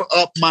gave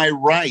up my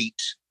right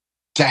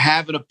to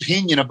have an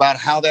opinion about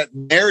how that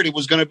narrative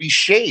was going to be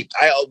shaped.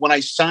 When I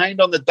signed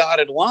on the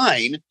dotted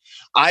line,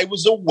 I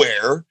was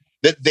aware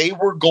that they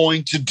were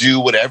going to do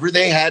whatever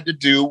they had to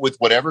do with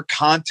whatever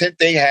content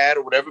they had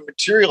or whatever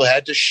material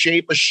had to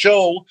shape a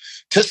show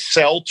to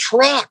sell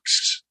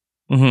trucks.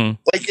 Mm-hmm.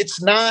 Like,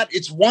 it's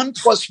 1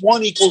 +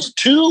 1 =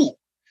 2.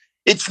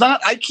 It's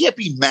not, I can't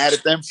be mad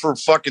at them for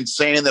fucking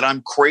saying that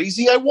I'm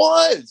crazy. I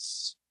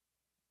was.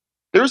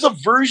 There's a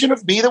version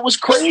of me that was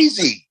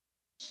crazy.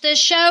 The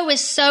show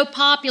is so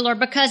popular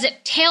because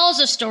it tells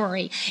a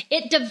story.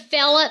 It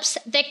develops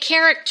the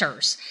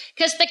characters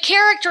because the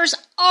characters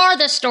are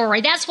the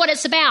story. That's what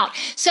it's about.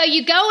 So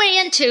you go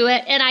into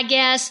it, and I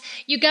guess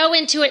you go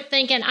into it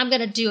thinking, I'm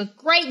going to do a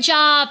great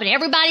job and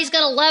everybody's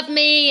going to love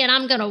me and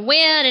I'm going to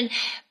win.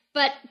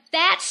 But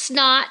that's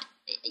not,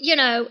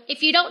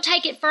 if you don't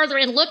take it further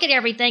and look at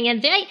everything,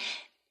 and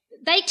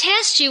they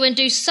test you and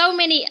do so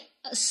many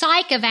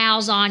psych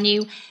evals on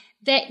you,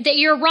 that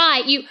you're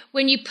right.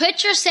 When you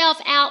put yourself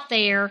out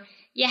there,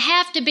 you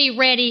have to be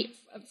ready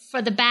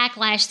for the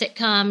backlash that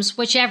comes,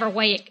 whichever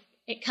way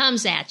it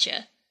comes at you.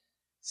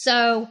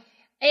 So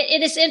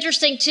it is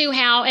interesting too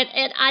how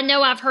I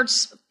know I've heard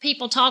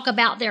people talk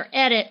about their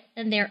edit,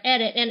 and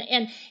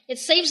it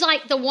seems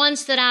like the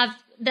ones that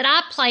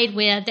I played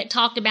with that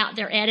talked about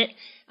their edit,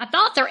 I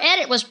thought their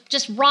edit was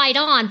just right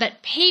on,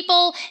 but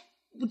people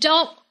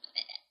don't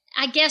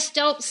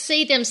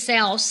see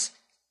themselves,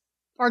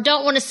 or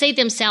don't want to see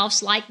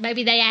themselves like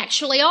maybe they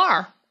actually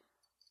are.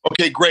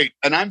 Okay, great.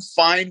 And I'm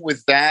fine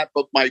with that.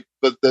 But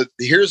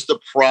here's the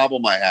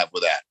problem I have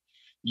with that.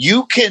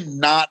 You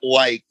cannot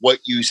like what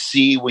you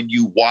see when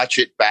you watch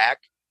it back.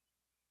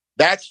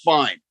 That's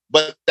fine.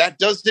 But that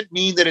doesn't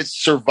mean that it's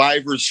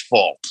Survivor's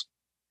fault.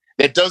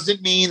 That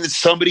doesn't mean that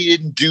somebody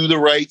didn't do the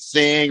right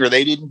thing or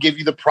they didn't give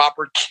you the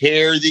proper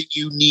care that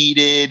you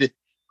needed.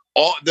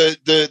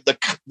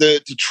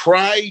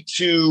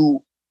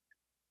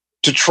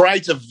 To try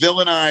to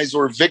villainize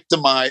or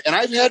victimize. And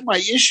I've had my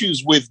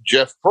issues with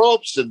Jeff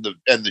Probst and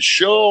the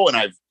show, and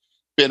I've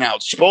been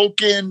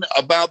outspoken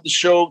about the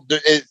show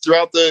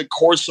throughout the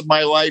course of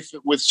my life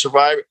with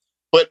Survivor.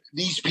 But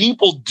these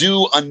people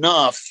do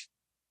enough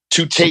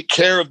to take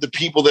care of the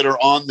people that are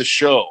on the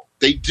show.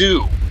 They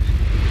do.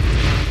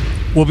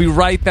 We'll be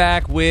right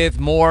back with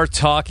more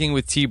Talking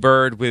with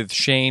T-Bird with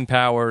Shane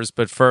Powers.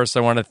 But first, I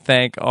want to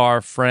thank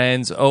our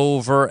friends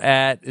over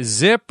at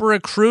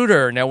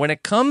ZipRecruiter. Now, when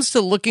it comes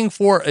to looking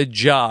for a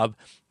job,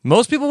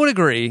 most people would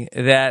agree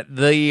that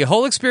the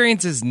whole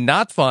experience is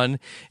not fun.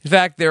 In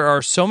fact, there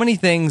are so many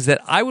things that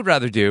I would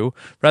rather do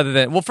rather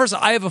than, well, first,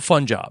 I have a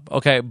fun job,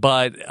 okay?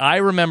 But I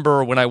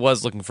remember when I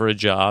was looking for a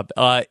job,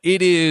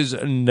 it is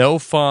no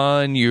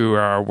fun. You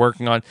are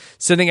working on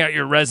sending out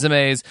your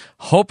resumes,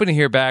 hoping to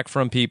hear back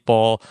from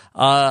people.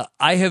 I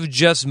have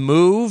just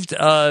moved.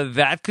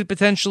 That could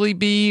potentially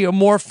be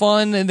more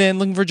fun than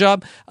looking for a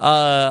job.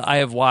 I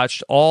have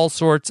watched all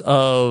sorts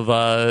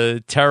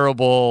of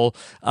terrible,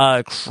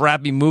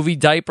 crappy movie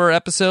diaper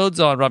episodes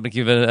on Rob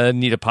McKee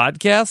Anita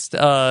podcast.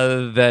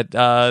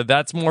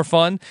 That's more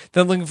fun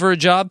than looking for a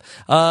job.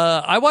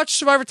 I watched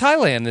Survivor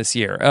Thailand this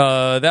year.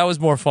 That was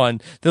more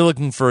fun than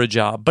looking for a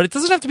job. But it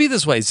doesn't have to be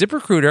this way.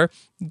 ZipRecruiter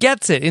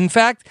gets it. In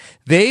fact,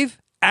 they've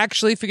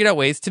actually figured out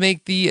ways to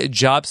make the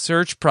job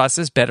search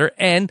process better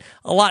and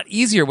a lot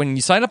easier. When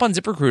you sign up on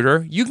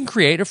ZipRecruiter, you can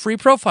create a free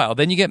profile.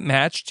 Then you get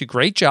matched to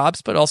great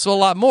jobs, but also a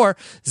lot more.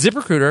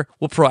 ZipRecruiter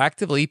will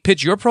proactively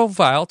pitch your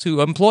profile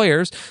to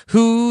employers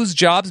whose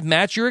jobs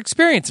match your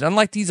experience. And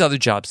unlike these other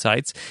job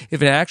sites,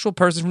 if an actual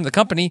person from the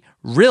company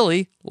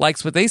really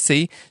likes what they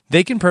see,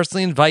 they can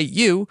personally invite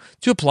you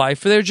to apply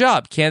for their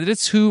job.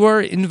 Candidates who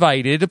are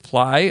invited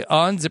apply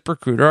on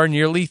ZipRecruiter are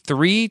nearly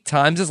 3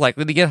 times as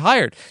likely to get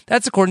hired.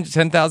 That's according to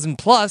 10,000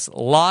 plus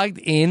logged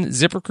in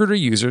ZipRecruiter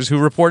users who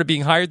reported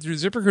being hired through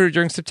ZipRecruiter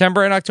during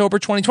September and October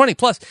 2020.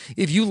 Plus,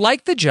 if you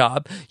like the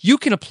job, you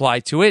can apply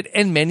to it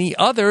and many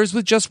others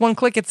with just one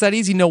click. It's that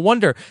easy. No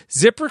wonder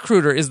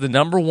ZipRecruiter is the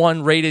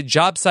 #1 rated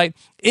job site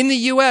in the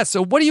U.S.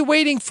 So what are you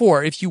waiting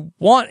for? If you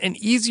want an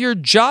easier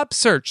job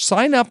search,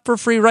 sign up for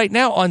free right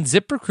now on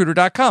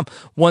ZipRecruiter.com.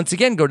 Once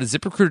again, go to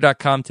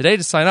ZipRecruiter.com today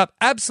to sign up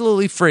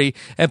absolutely free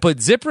and put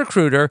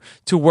ZipRecruiter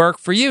to work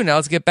for you. Now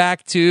let's get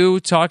back to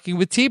Talking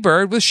with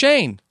T-Bird with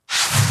Shane.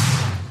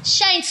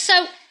 Shane,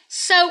 so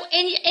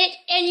in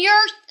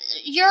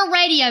your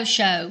radio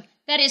show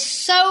that is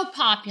so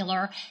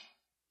popular,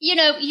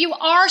 you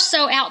are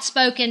so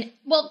outspoken.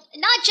 Well,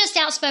 not just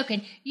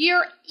outspoken.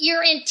 You're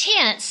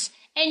intense.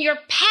 And you're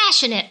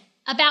passionate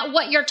about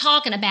what you're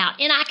talking about.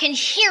 And I can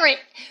hear it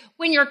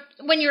when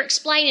you're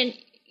explaining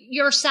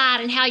your side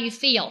and how you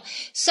feel.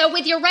 So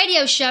with your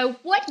radio show,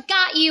 what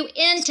got you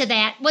into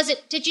that? Was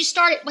it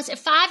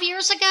 5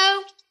 years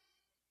ago?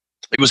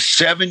 It was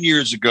 7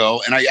 years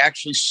ago, and I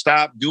actually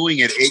stopped doing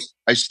it.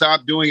 I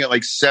stopped doing it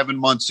like 7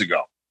 months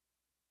ago.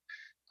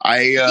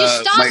 You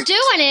stopped doing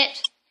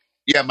it?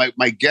 Yeah,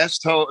 my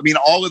guest host,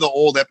 all of the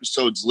old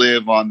episodes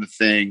live on the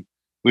thing.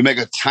 We make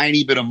a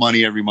tiny bit of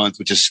money every month,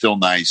 which is still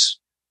nice.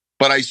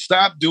 But I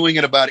stopped doing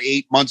it about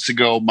 8 months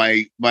ago.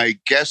 My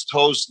guest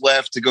host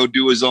left to go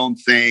do his own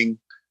thing.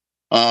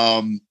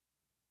 And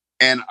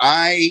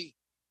I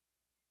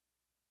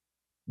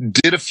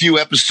did a few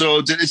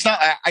episodes, and it's not,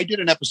 I did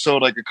an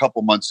episode like a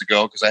couple months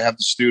ago because I have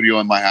the studio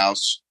in my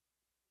house,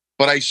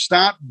 but I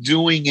stopped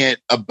doing it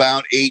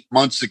about 8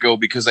 months ago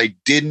because I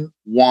didn't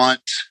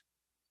want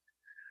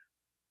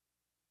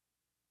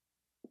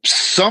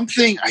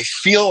something. I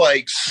feel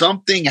like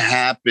something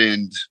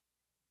happened.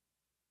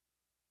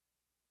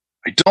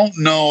 I don't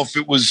know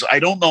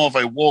if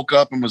I woke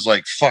up and was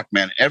like, fuck,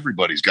 man,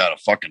 everybody's got a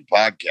fucking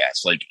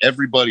podcast. Like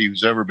everybody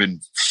who's ever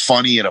been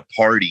funny at a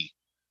party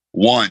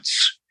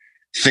once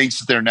thinks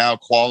that they're now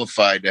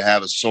qualified to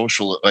have a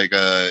social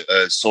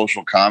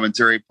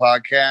commentary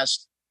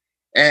podcast.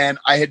 And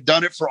I had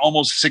done it for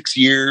almost 6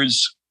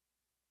 years.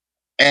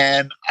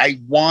 And I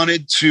got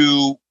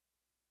into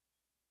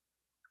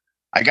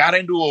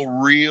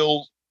a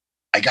real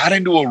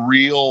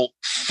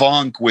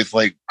funk with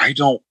like,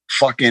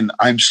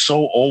 I'm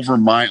so over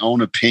my own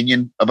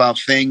opinion about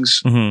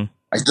things. Mm-hmm.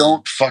 I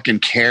don't fucking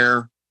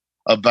care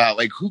about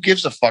like, who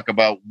gives a fuck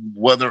about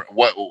what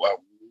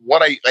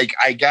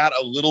I got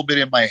a little bit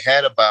in my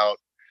head about,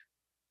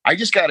 I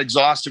just got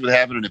exhausted with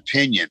having an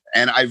opinion.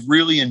 And I've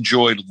really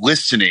enjoyed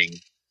listening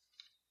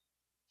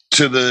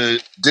to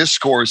the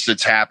discourse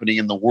that's happening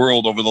in the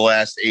world over the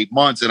last 8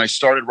 months. And I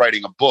started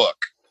writing a book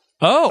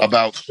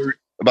about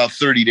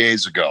 30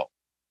 days ago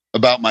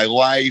about my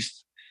life.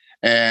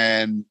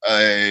 And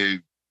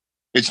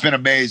it's been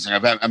amazing.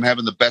 I'm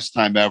having the best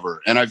time ever.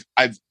 And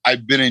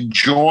I've been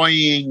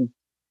enjoying,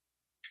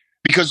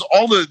 because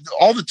all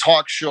the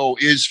talk show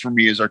is for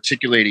me is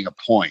articulating a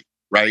point,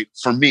 right?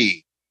 For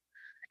me,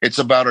 it's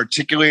about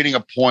articulating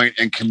a point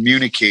and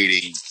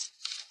communicating.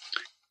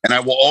 And I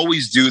will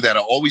always do that. I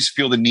always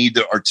feel the need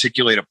to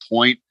articulate a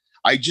point.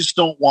 I just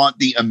don't want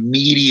the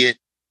immediate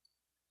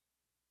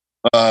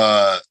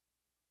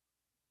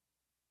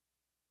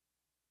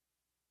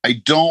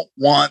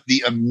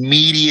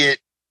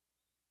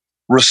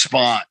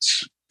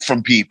response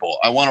from people.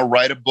 I want to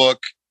write a book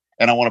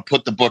and I want to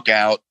put the book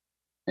out.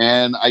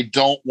 And I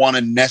don't want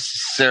to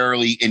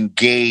necessarily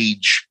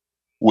engage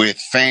with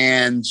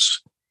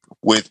fans,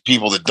 with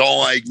people that don't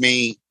like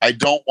me. I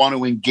don't want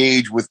to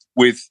engage with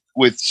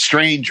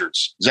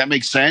strangers. Does that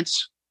make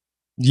sense?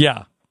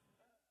 Yeah.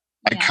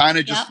 I kind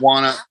of just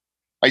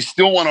I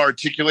still want to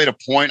articulate a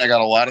point. I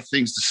got a lot of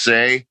things to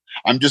say.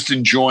 I'm just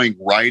enjoying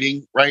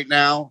writing right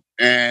now.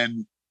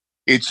 And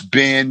it's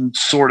been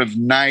sort of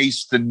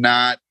nice to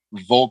not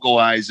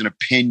vocalize an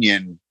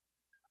opinion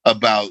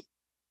about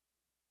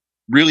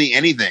really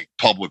anything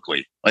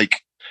publicly.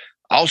 Like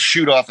I'll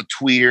shoot off a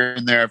tweet here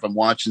and there if I'm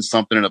watching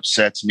something that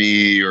upsets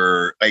me,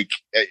 or like,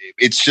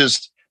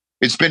 it's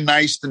been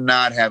nice to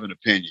not have an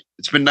opinion.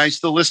 It's been nice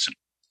to listen.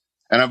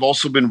 And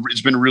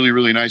it's been really,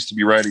 really nice to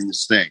be writing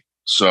this thing.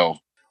 So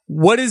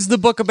what is the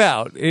book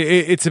about?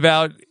 Is it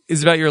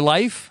about your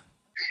life?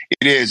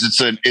 It is.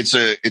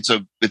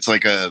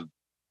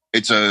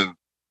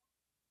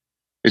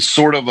 It's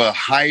sort of a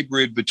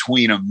hybrid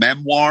between a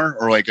memoir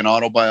or like an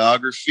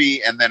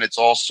autobiography. And then it's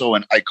also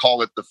I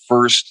call it the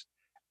first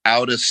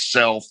out of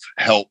self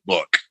help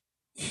book.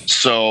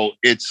 So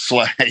it's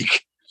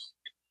like,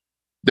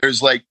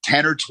 there's like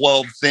 10 or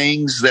 12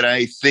 things that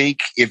I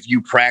think if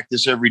you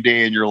practice every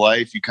day in your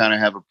life, you kind of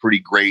have a pretty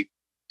great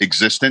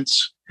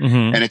existence.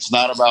 Mm-hmm. And it's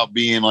not about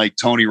being like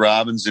Tony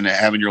Robbins and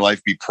having your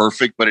life be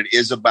perfect, but it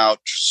is about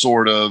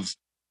sort of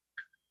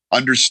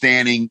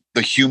understanding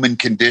the human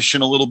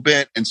condition a little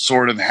bit and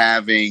sort of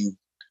having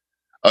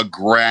a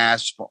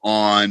grasp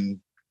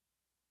on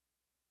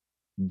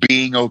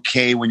being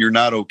okay when you're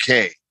not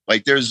okay.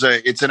 Like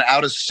it's an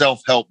out of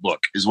self-help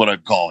book is what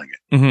I'm calling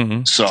it.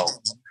 Mm-hmm. So,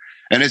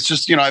 and it's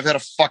just, I've had a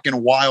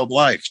fucking wild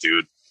life,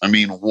 dude. I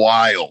mean,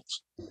 wild.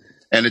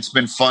 And it's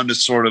been fun to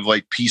sort of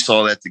like piece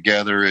all that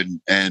together.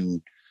 And I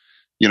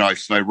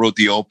wrote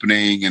the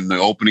opening, and the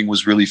opening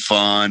was really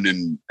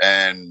fun.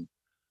 And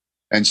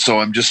so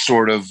I'm just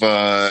sort of,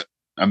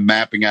 I'm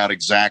mapping out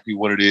exactly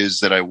what it is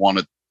that I want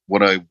to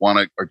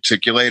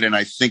articulate. And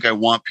I think I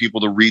want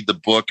people to read the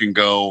book and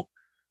go,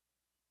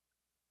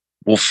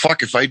 well,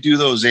 fuck, if I do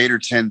those 8 or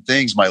 10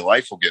 things, my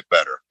life will get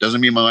better.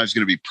 Doesn't mean my life's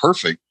going to be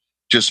perfect.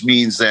 Just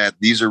means that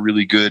these are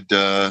really good.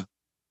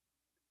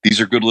 These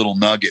are good little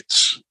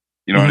nuggets.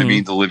 You know what I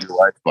mean? To live your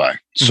life by.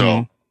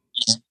 So,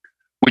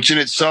 which in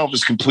itself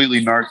is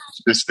completely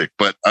narcissistic,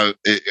 but I'm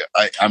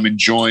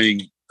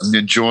enjoying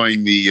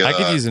the. I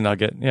could use a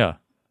nugget. Yeah,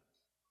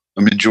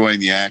 I'm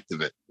enjoying the act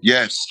of it.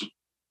 Yes,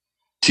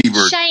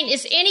 T-Bird. Shane,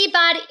 is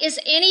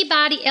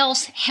anybody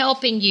else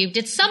helping you?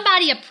 Did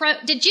somebody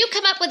did you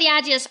come up with the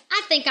ideas?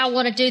 I think I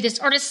want to do this,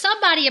 or did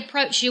somebody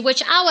approach you,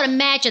 which I would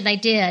imagine they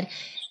did,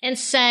 and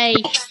say,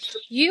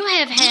 "You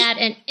have had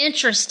an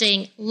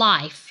interesting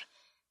life.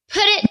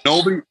 Put it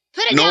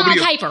down on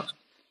paper."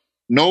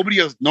 Nobody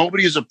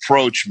has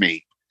approached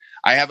me.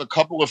 I have a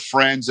couple of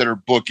friends that are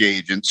book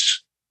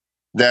agents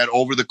that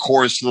over the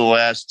course of the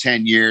last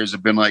 10 years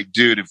have been like,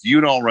 dude, if you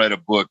don't write a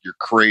book, you're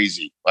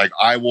crazy. Like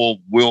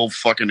we'll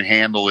fucking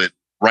handle it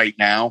right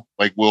now.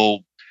 Like we'll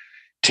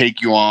take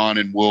you on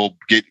and we'll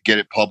get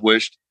it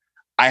published.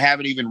 I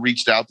haven't even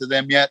reached out to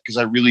them yet because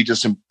I really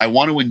I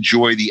want to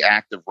enjoy the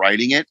act of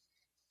writing it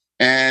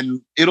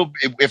And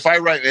if I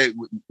write it,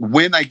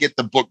 when I get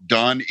the book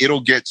done,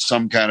 it'll get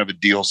some kind of a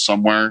deal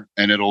somewhere,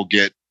 and it'll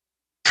get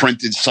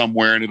printed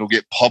somewhere, and it'll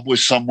get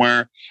published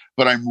somewhere.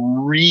 But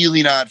I'm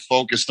really not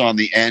focused on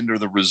the end or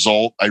the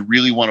result. I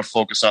really want to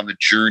focus on the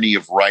journey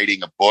of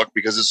writing a book,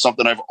 because it's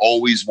something I've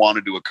always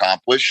wanted to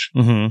accomplish.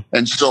 Mm-hmm.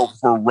 And so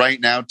for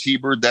right now,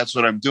 T-Bird, that's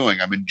what I'm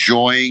doing. I'm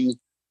enjoying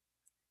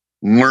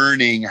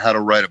learning how to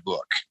write a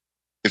book,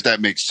 if that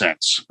makes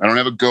sense. I don't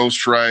have a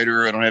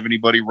ghostwriter. I don't have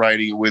anybody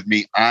writing it with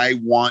me. I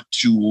want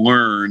to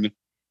learn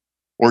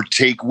or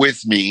take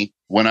with me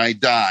when I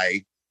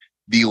die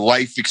the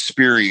life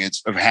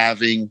experience of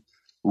having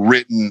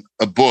written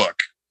a book,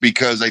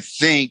 because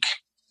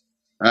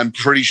I'm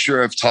pretty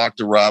sure I've talked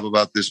to Rob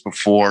about this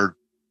before.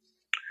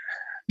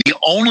 The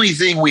only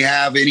thing we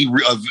have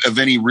of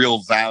any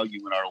real value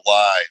in our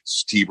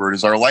lives, T-Bird,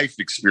 is our life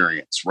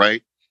experience,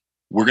 right?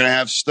 We're going to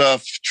have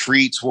stuff,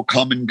 treats will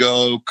come and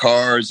go,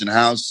 cars and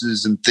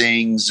houses and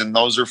things, and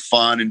those are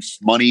fun, and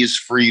money is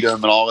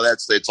freedom and all of that.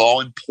 It's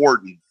all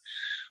important.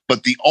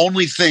 But the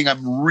only thing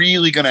I'm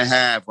really going to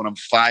have when I'm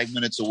 5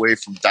 minutes away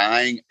from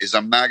dying is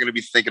I'm not going to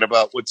be thinking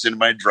about what's in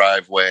my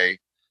driveway.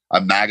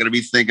 I'm not going to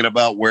be thinking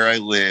about where I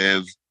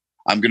live.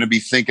 I'm going to be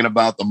thinking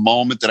about the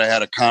moment that I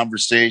had a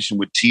conversation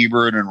with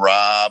T-Bird and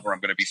Rob, or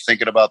I'm going to be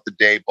thinking about the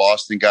day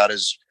Boston got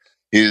his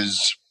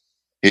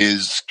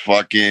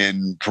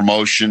fucking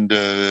promotion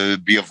to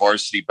be a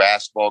varsity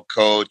basketball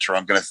coach, or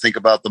I'm going to think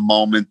about the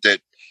moment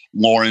that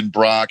Lauren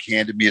Brock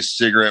handed me a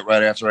cigarette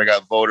right after I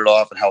got voted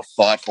off and how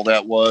thoughtful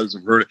that was.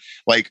 I've heard it.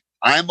 Like,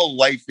 I'm a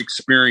life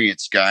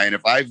experience guy. And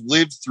if I've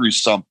lived through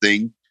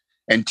something,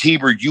 and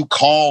T-Bird, you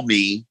call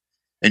me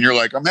and you're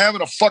like, I'm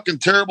having a fucking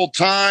terrible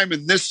time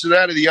and this,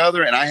 that, or the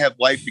other, and I have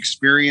life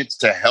experience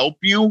to help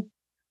you,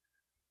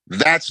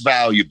 that's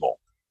valuable.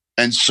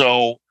 And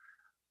so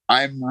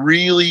I'm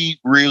really,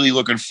 really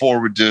looking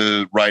forward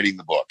to writing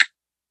the book.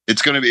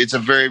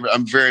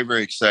 I'm very,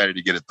 very excited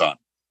to get it done.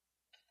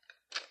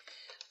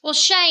 Well,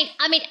 Shane,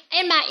 I mean,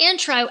 in my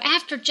intro,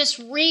 after just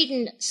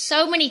reading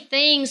so many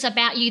things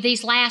about you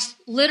these last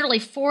literally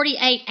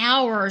 48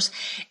 hours,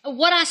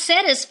 what I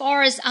said as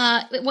far as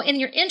in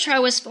your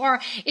intro, as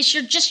far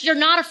as you're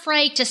not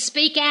afraid to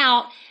speak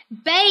out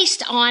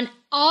based on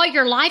all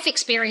your life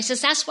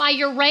experiences. That's why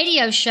your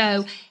radio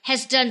show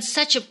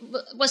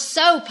was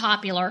so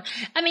popular.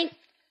 I mean,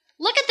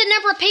 look at the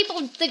number of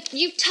people that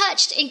you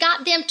touched and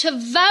got them to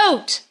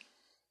vote.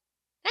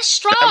 That's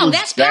strong.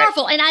 That's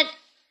powerful.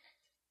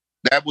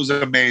 That was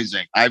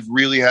amazing. I've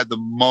really had the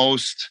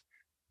most.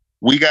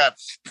 We got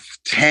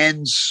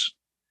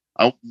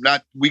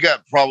we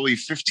got probably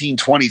 15,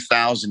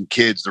 20,000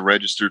 kids to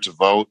register to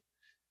vote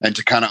and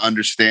to kind of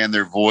understand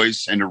their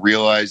voice and to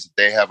realize that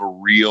they have a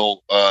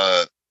real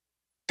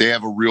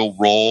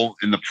role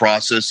in the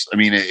process. I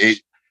mean,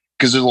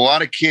 because there's a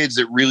lot of kids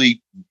that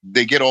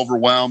they get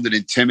overwhelmed and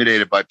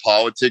intimidated by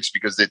politics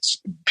because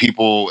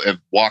people have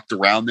walked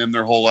around them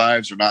their whole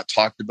lives or not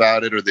talked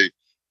about it, or they've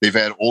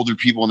had older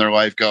people in their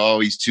life go, oh,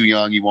 he's too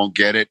young, he won't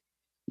get it.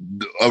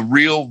 A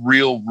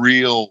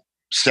real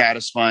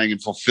satisfying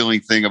and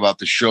fulfilling thing about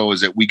the show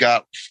is that we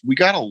got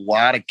a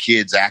lot of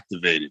kids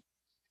activated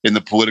in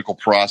the political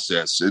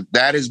process.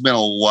 That has been a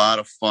lot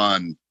of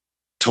fun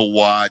to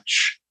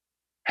watch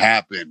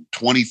happen.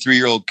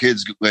 23-year-old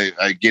kids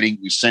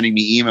sending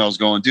me emails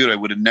going, dude, I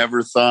would have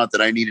never thought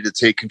that I needed to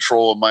take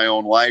control of my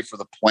own life or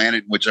the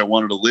planet in which I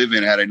wanted to live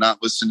in had I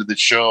not listened to the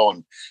show,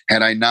 and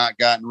had I not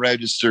gotten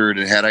registered,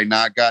 and had I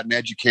not gotten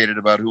educated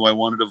about who I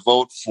wanted to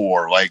vote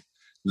for. Like,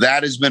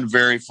 that has been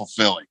very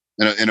fulfilling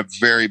in a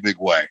very big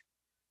way,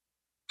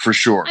 for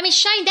sure. I mean,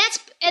 Shane,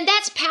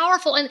 that's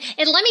powerful. And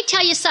let me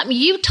tell you something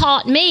you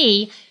taught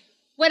me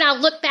when I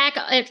look back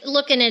at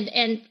looking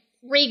and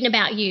reading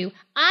about you.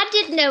 I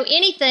didn't know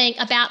anything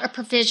about a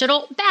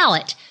provisional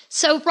ballot.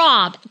 So,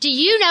 Rob, do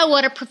you know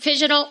what a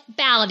provisional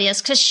ballot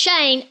is? Because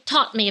Shane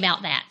taught me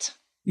about that.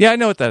 Yeah, I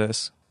know what that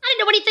is. I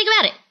didn't know anything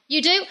about it.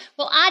 You do?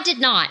 Well, I did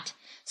not.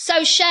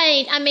 So,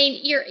 Shane, I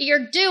mean,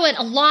 you're doing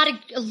a lot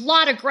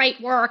of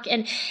great work,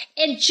 and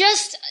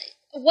just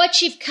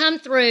what you've come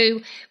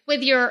through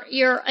with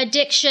your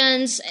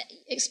addictions,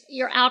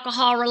 your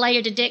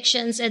alcohol-related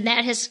addictions, and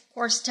that has, of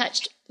course,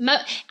 touched.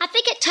 I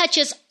think it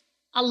touches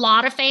a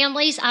lot of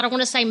families. I don't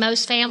want to say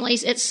most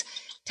families. It's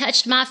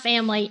touched my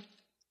family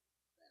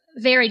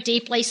very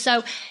deeply.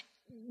 So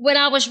when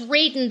I was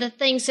reading the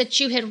things that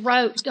you had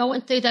wrote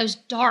going through those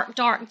dark,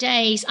 dark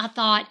days, I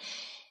thought,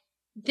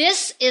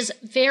 this is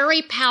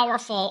very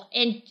powerful,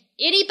 and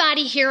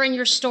anybody hearing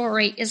your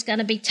story is going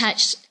to be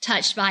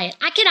touched by it.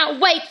 I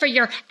cannot wait for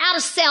your Out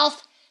of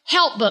Self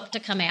help book to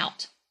come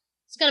out.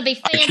 It's going to be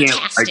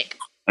fantastic.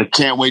 I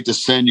can't wait to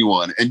send you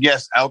one. And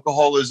yes,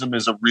 alcoholism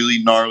is a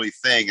really gnarly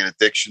thing, and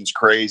addiction's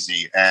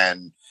crazy,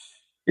 and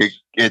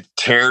it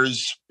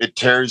tears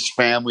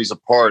families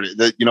apart.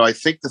 I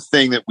think the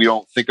thing that we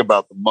don't think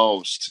about the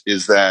most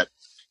is that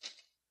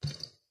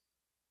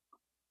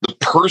the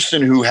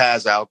person who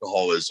has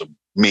alcoholism,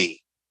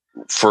 me,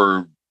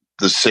 for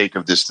the sake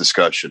of this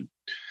discussion,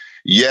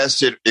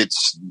 yes,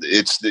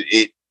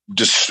 it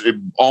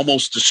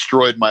almost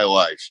destroyed my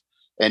life.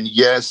 And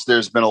yes,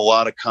 there's been a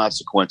lot of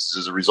consequences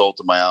as a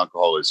result of my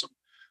alcoholism.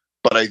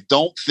 But I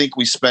don't think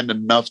we spend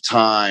enough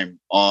time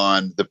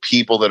on the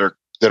people that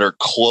are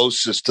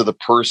closest to the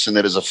person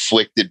that is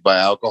afflicted by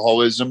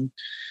alcoholism,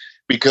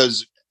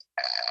 because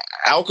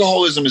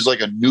alcoholism is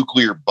like a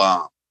nuclear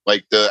bomb.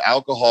 Like the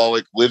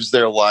alcoholic lives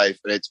their life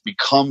and it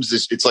becomes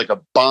this, it's like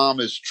a bomb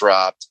is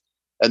dropped,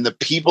 and the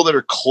people that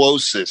are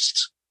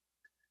closest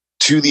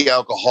to the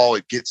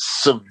alcoholic get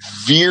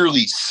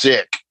severely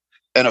sick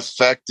and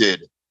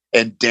affected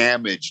and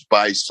damaged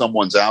by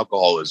someone's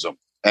alcoholism.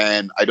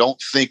 And I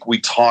don't think we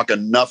talk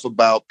enough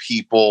about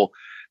people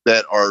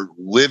that are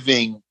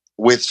living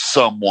with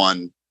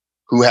someone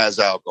who has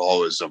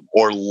alcoholism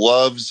or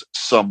loves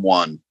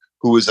someone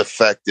who is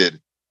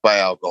affected by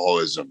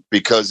alcoholism,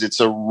 because it's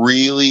a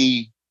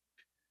really,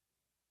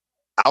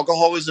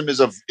 alcoholism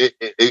is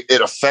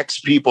it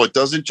affects people. It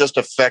doesn't just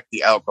affect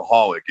the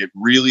alcoholic. It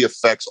really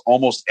affects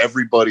almost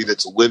everybody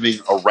that's living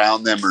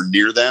around them or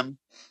near them.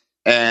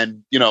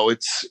 And, you know,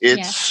 it's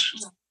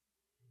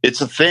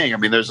a thing. I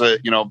mean, there's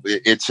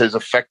it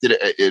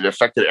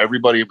affected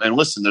everybody. And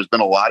listen, there's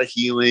been a lot of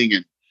healing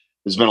and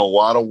there's been a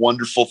lot of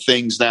wonderful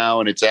things now.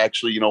 And it's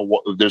actually,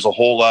 there's a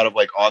whole lot of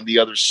like on the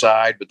other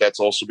side, but that's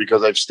also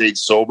because I've stayed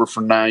sober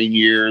for 9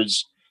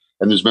 years,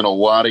 and there's been a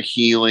lot of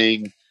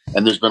healing,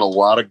 and there's been a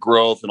lot of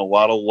growth and a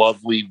lot of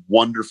lovely,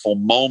 wonderful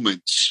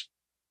moments.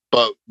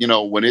 But,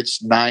 when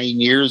it's 9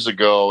 years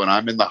ago and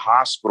I'm in the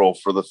hospital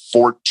for the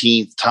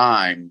 14th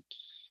time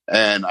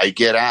and I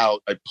get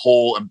out, I'm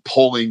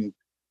pulling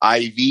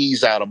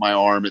IVs out of my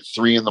arm at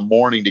 3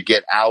 a.m. to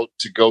get out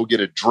to go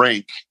get a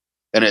drink,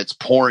 and it's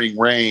pouring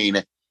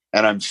rain,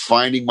 and I'm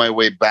finding my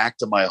way back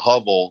to my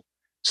hovel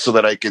so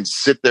that I can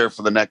sit there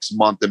for the next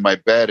month in my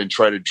bed and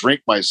try to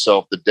drink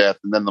myself to death.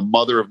 And then the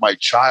mother of my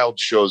child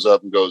shows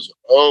up and goes,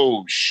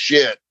 "Oh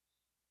shit,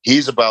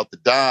 he's about to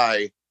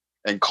die,"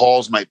 and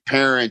calls my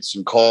parents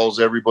and calls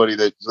everybody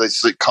that they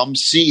say, "Come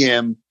see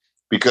him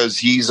because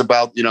he's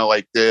about,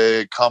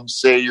 come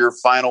say your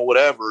final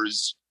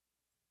whatevers."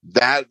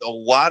 That a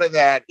lot of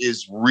that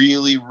is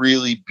really,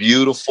 really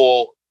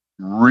beautiful,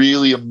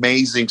 really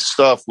amazing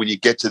stuff when you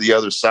get to the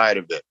other side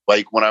of it.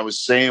 Like when I was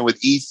saying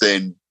with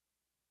Ethan,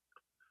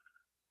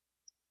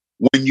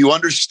 when you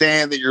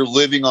understand that you're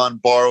living on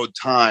borrowed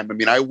time, I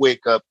mean, I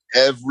wake up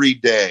every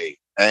day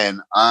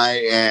and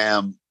I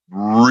am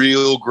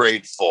real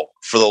grateful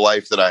for the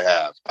life that I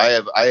have.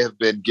 I have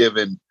been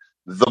given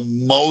the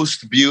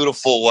most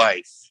beautiful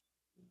life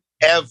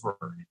ever.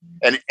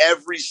 And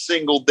every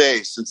single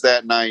day since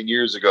that 9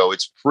 years ago,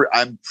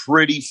 I'm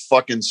pretty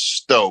fucking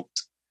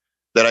stoked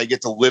that I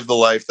get to live the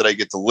life that I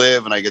get to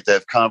live, and I get to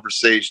have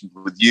conversations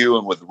with you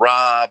and with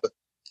Rob.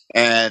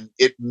 And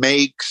it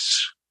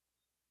makes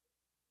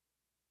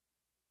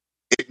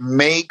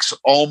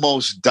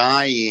almost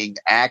dying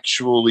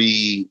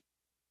actually,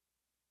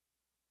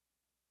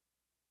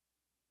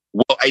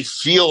 well, I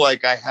feel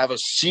like I have a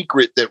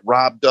secret that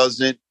Rob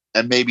doesn't,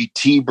 and maybe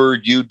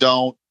T-Bird, you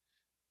don't,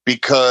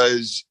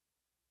 because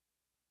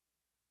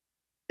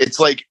it's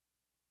like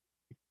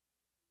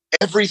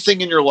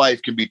everything in your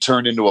life can be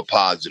turned into a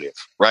positive,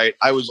 right?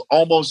 I was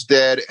almost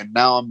dead and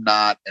now I'm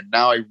not. And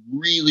now I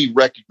really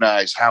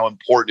recognize how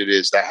important it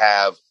is to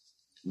have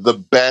the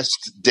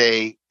best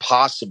day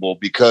possible,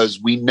 because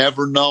we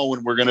never know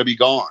when we're going to be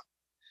gone.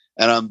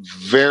 And I'm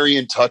very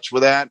in touch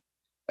with that.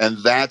 And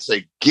that's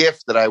a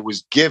gift that I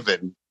was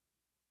given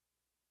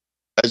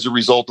as a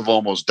result of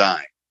almost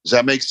dying. Does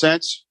that make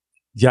sense?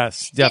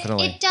 Yes,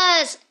 definitely. It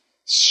does.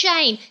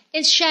 Shane,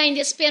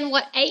 it's been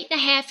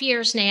 8.5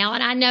 years now,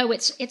 and I know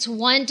it's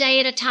one day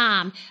at a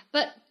time.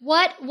 But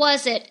what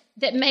was it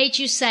that made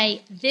you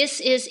say, "This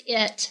is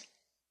it,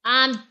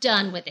 I'm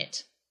done with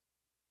it,"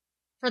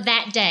 for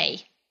that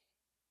day?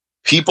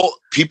 People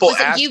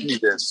ask me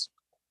this.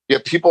 Yeah,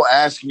 people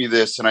ask me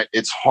this, and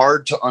it's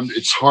hard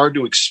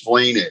to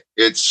explain it.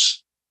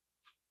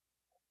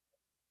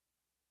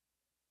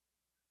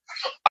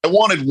 I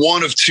wanted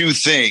one of two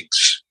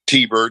things,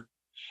 T-Bird.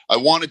 I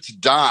wanted to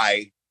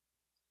die,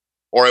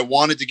 or I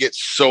wanted to get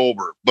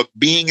sober, but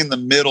being in the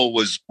middle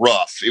was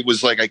rough. It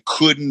was like I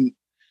couldn't.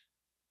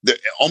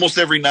 Almost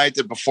every night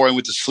that before I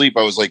went to sleep,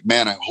 I was like,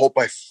 man, I hope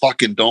I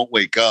fucking don't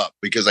wake up,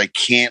 because I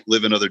can't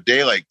live another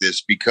day like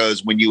this.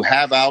 Because when you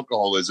have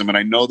alcoholism, and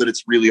I know that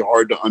it's really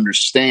hard to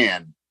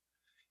understand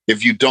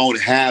if you don't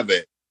have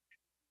it,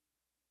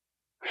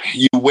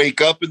 you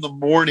wake up in the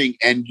morning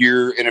and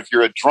if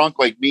you're a drunk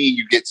like me,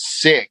 you get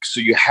sick. So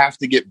you have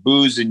to get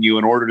booze in you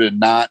in order to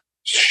not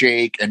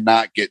shake and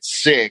not get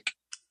sick.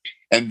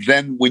 And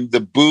then when the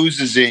booze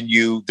is in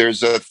you,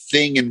 there's a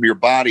thing in your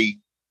body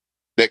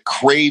that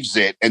craves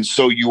it. And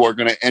so you are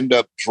going to end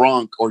up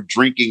drunk or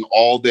drinking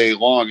all day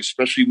long,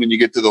 especially when you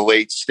get to the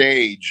late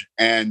stage.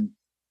 And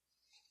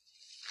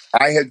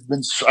I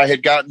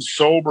had gotten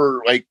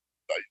sober like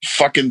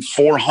fucking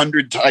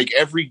 400, like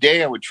every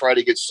day I would try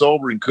to get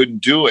sober and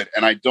couldn't do it.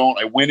 And I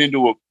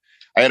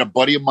had a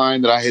buddy of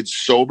mine that I had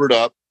sobered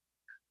up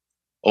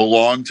a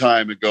long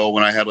time ago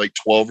when I had like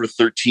 12 or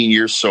 13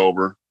 years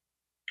sober.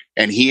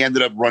 And he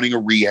ended up running a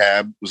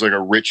rehab. It was like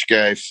a rich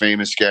guy,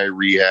 famous guy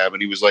rehab.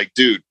 And he was like,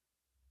 dude,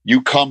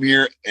 you come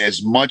here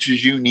as much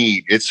as you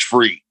need. It's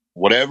free.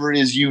 Whatever it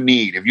is you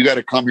need. If you got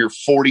to come here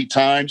 40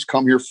 times,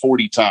 come here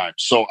 40 times.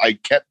 So I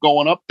kept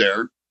going up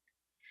there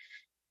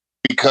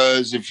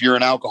because if you're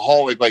an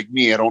alcoholic like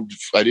me, I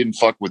didn't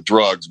fuck with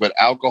drugs, but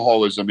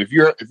alcoholism, if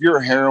you're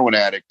a heroin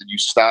addict and you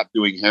stop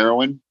doing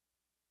heroin,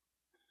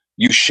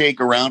 you shake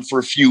around for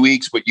a few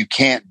weeks, but you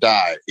can't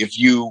die. If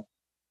you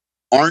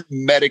aren't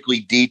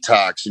medically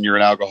detoxed and you're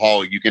an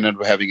alcoholic, you can end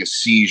up having a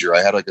seizure.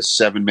 I had like a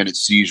 7-minute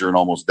seizure and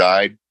almost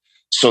died.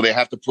 So they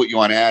have to put you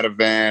on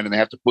Ativan and they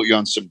have to put you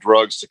on some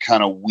drugs to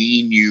kind of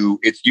wean you.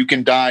 You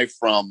can die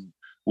from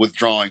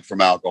withdrawing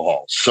from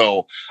alcohol.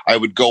 So I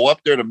would go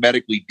up there to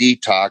medically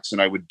detox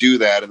and I would do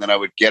that. And then I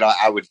would get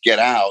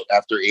out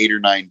after 8 or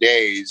 9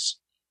 days.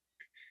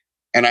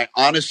 And I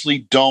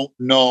honestly don't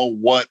know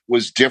what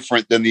was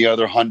different than the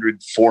other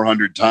 100,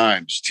 400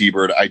 times,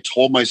 T-Bird. I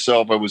told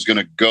myself I was going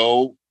to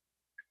go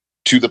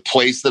to the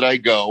place that I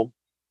go,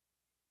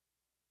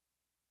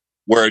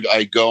 where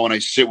I go and I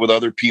sit with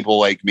other people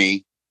like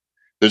me.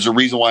 There's a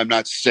reason why I'm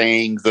not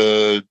saying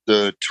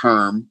the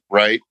term,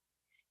 right?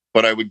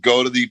 But I would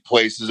go to the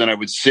places and I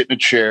would sit in a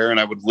chair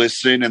and I would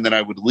listen and then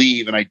I would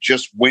leave. And I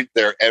just went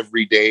there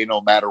every day,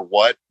 no matter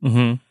what.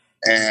 Mm-hmm.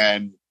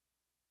 And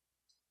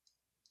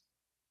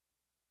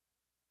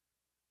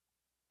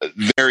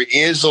there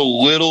is a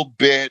little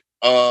bit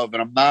of,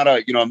 and I'm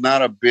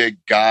not a big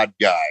God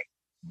guy,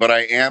 but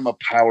I am a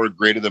power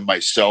greater than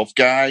myself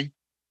guy.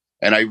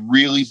 And I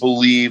really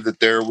believe that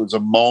there was a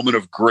moment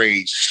of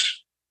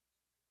grace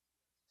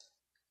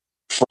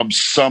from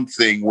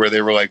something where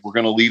they were like, we're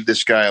going to leave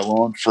this guy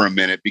alone for a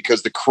minute,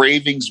 because the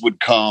cravings would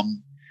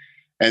come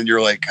and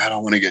you're like, I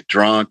don't want to get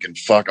drunk and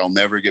fuck, I'll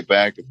never get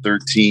back to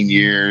 13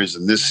 years.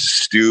 And this is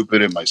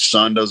stupid. And my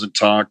son doesn't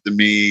talk to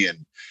me.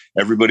 And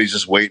everybody's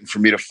just waiting for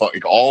me to fuck.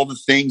 Like, all the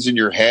things in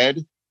your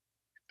head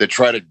that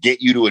try to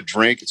get you to a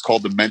drink. It's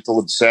called the mental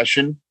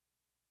obsession.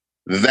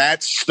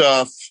 That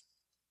stuff,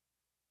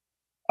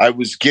 I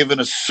was given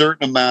a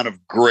certain amount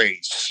of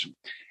grace.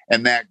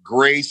 And that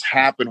grace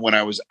happened when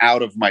I was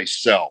out of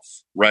myself,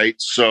 right?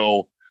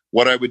 So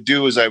what I would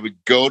do is I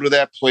would go to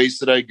that place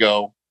that I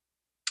go,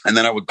 and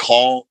then I would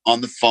call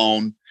on the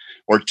phone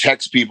or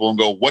text people and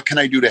go, what can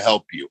I do to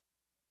help you?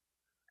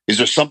 Is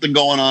there something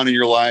going on in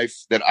your life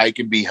that I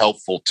can be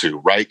helpful to,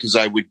 right? Because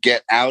I would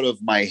get out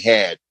of my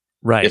head.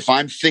 Right. If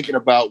I'm thinking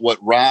about what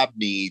Rob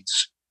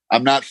needs,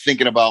 I'm not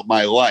thinking about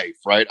my life,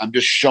 right? I'm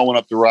just showing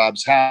up to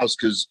Rob's house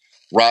because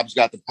Rob's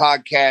got the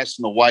podcast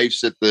and the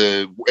wife's at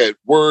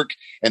work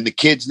and the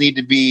kids need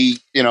to be,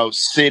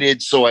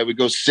 seated. So I would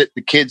go sit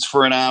the kids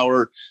for an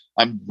hour.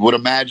 I would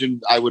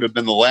imagine I would have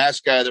been the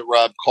last guy that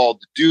Rob called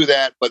to do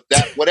that, but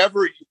that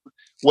whatever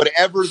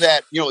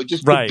that,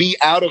 just right. to be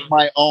out of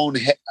my own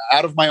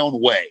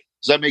way.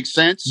 Does that make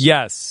sense?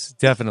 Yes,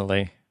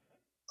 definitely.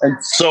 And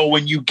so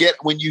when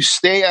you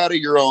stay out of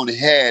your own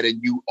head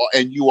and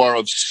you are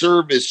of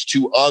service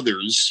to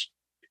others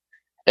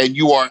and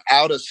you are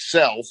out of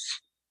self,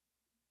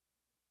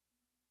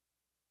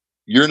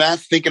 you're not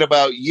thinking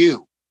about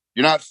you.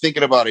 You're not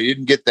thinking about, I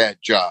didn't get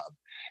that job.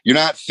 You're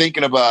not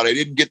thinking about,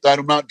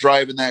 I'm not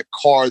driving that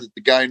car that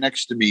the guy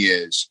next to me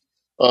is.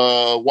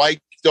 Why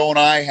don't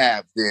I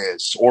have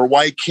this? Or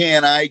why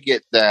can't I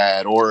get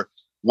that? Or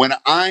when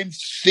I'm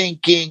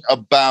thinking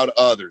about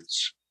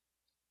others,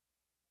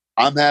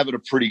 I'm having a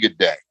pretty good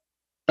day.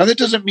 Now that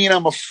doesn't mean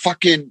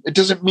it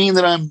doesn't mean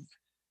that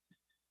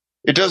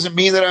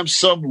I'm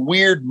some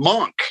weird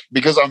monk,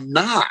 because I'm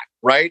not.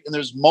 Right. And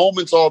there's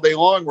moments all day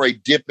long where I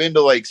dip into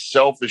like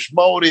selfish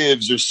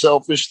motives or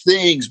selfish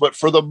things. But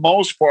for the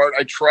most part,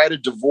 I try to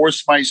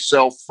divorce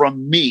myself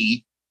from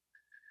me.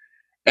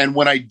 And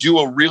when I do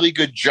a really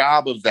good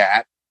job of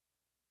that,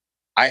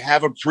 I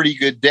have a pretty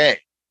good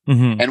day.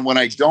 Mm-hmm. And when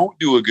I don't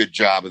do a good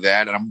job of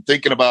that, and I'm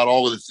thinking about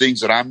all of the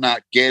things that I'm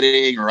not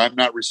getting or I'm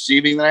not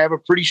receiving, then I have a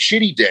pretty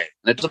shitty day.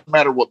 And it doesn't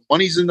matter what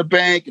money's in the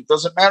bank. It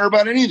doesn't matter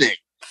about anything.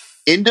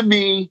 Into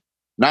me,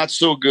 not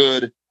so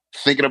good.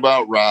 Thinking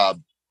about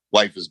Rob.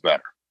 Life is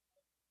better.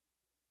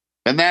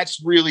 And that's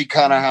really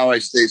kind of how I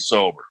stay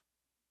sober.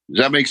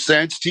 Does that make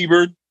sense,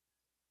 T-Bird?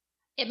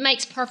 It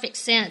makes perfect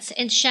sense.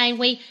 And Shane,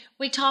 we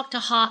talked to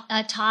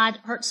Todd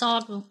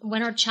Herzog,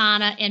 Winter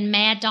China, and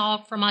Mad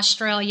Dog from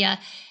Australia,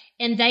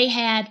 and they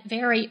had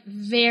very,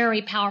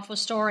 very powerful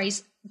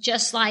stories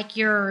just like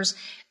yours.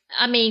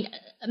 I mean,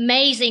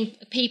 amazing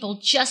people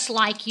just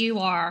like you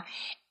are.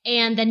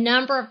 And the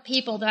number of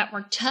people that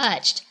were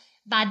touched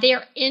by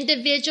their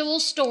individual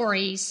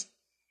stories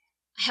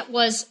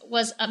was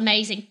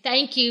amazing.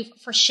 Thank you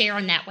for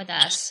sharing that with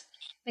us,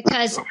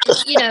 because I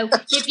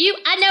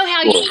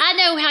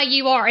know how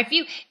you are. If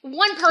you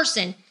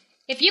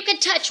can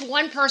touch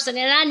one person,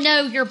 and I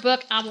know your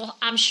book,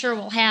 I'm sure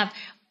will have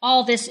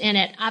all this in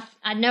it.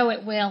 I know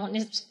it will, and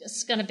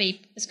it's going to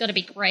be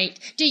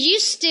great. Do you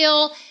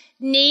still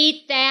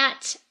need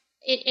that?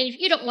 And if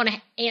you don't want to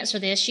answer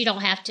this, you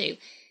don't have to.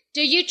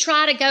 Do you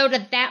try to go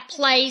to that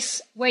place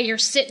where you're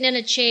sitting in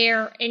a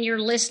chair and you're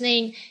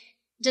listening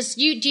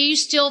do you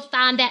still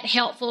find that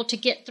helpful to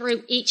get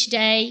through each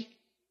day?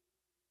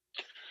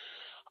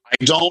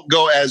 I don't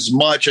go as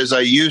much as I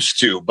used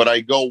to, but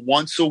I go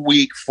once a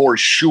week for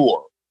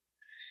sure.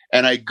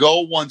 And I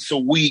go once a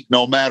week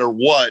no matter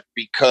what,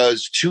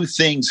 because two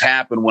things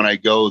happen when I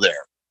go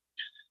there.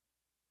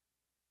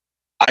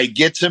 I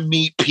get to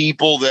meet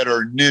people that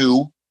are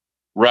new,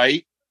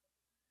 right?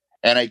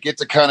 And I get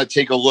to kind of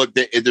take a look.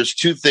 There's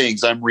two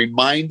things. I'm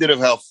reminded of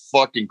how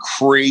fucking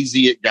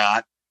crazy it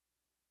got.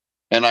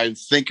 And I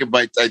think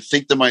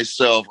to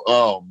myself,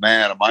 oh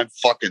man, am I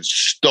fucking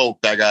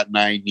stoked I got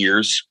 9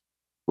 years,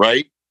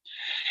 right?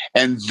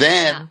 And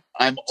then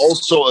I'm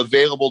also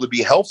available to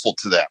be helpful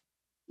to them,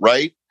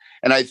 right?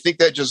 And I think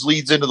that just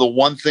leads into the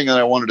one thing that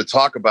I wanted to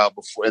talk about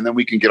before, and then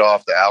we can get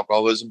off the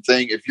alcoholism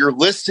thing. If you're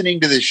listening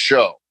to this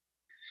show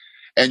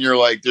and you're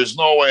like, there's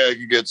no way I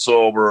could get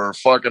sober, or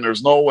fucking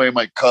there's no way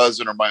my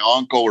cousin or my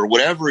uncle or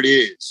whatever it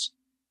is,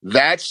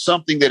 that's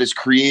something that is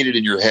created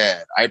in your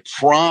head. I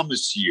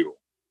promise you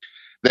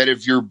that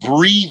if you're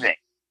breathing,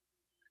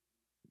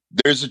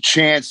 there's a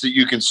chance that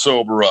you can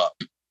sober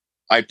up.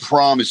 I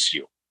promise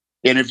you.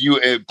 And if you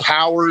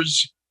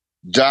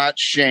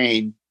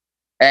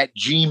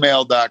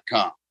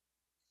powers.shane@gmail.com.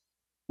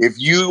 If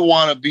you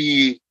want to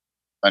be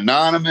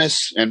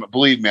anonymous, and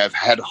believe me, I've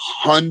had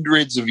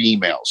hundreds of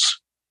emails.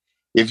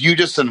 If you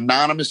just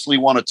anonymously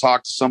want to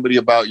talk to somebody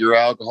about your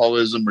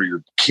alcoholism or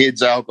your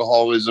kid's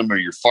alcoholism or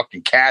your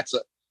fucking cat's,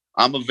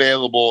 I'm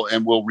available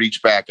and we'll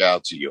reach back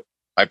out to you.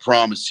 I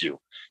promise you.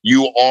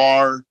 You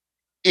are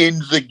in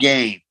the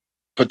game,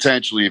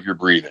 potentially, if you're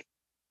breathing.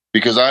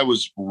 Because I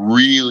was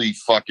really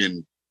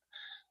fucking...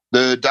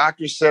 The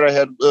doctor said I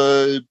had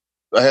the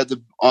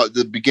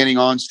beginning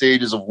on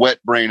stages of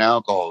wet brain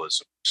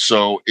alcoholism.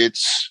 So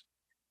it's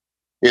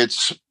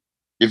if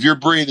you're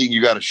breathing,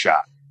 you got a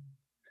shot.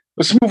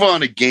 Let's move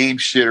on to game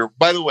shitter.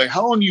 By the way,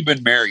 how long have you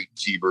been married,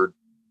 T-Bird?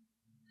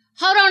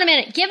 Hold on a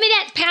minute. Give me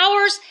that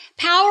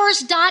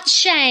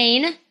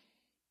powers.shane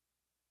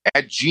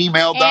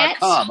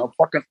 @gmail.com.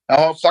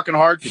 How fucking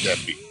hard could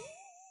that be?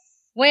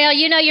 Well,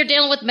 you know you're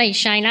dealing with me,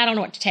 Shane. I don't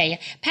know what to tell you.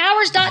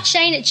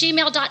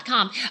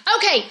 Powers.shane@gmail.com.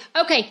 Okay.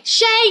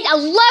 Shane, I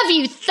love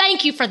you.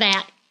 Thank you for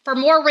that. For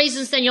more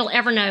reasons than you'll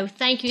ever know.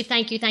 Thank you. Oh,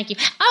 how long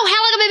have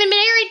I been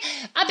married?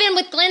 I've been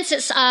with Glenn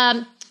since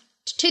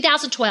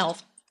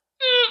 2012.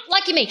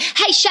 Lucky me.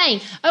 Hey,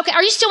 Shane. Okay,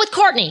 are you still with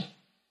Courtney?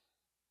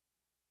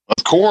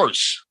 Of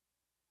course.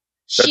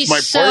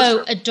 She's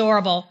so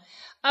adorable.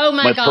 Oh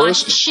my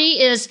gosh.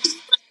 Person.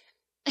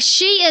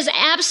 She is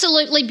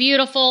absolutely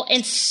beautiful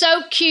and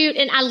so cute,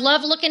 and I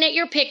love looking at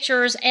your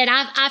pictures, and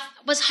I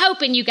was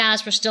hoping you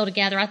guys were still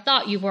together. I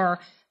thought you were.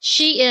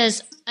 She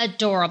is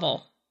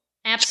adorable.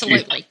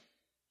 Absolutely.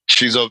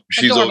 She's an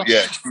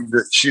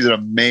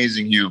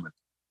amazing human.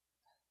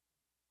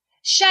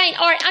 Shane,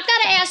 all right, I've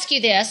got to ask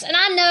you this, and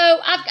I know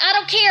I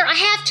don't care. I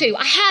have to.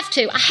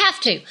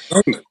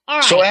 All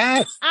right. So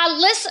ask.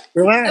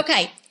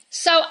 Okay.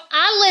 So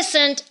I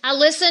listened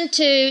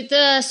to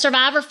the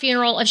Survivor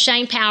funeral of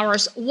Shane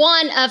Powers,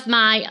 one of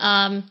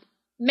my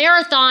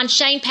marathon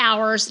Shane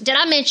Powers. Did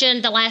I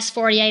mention the last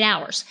 48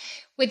 hours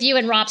with you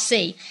and Rob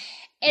C?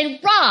 And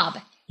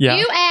Rob,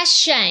 you asked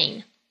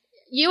Shane,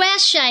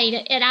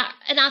 and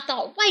I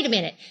thought, wait a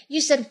minute. You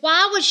said,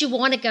 why would you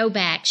want to go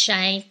back,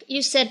 Shane?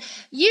 You said,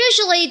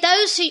 usually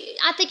those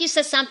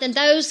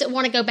that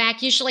want to go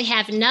back usually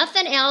have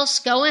nothing else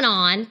going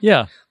on.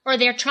 Yeah. Or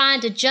they're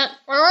trying to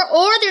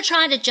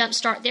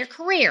jumpstart their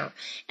career.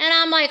 And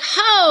I'm like,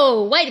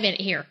 wait a minute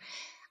here.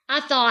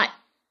 I thought,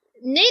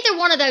 neither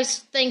one of those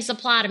things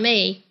apply to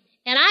me.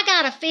 And I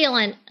got a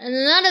feeling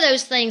none of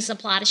those things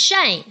apply to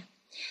Shane.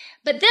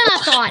 But then I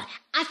thought,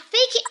 I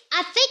think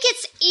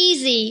it's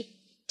easy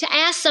to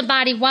ask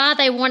somebody why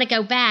they want to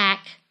go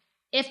back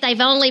if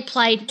they've already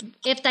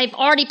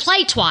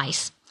played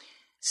twice.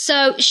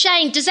 So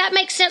Shane, does that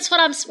make sense what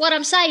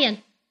I'm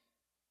saying?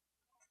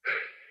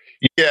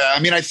 Yeah, I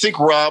mean, I think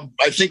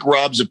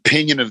Rob's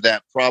opinion of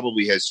that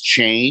probably has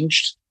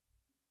changed.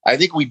 I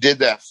think we did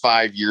that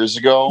 5 years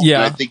ago. Yeah.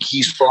 And I think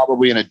he's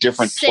probably in a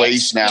different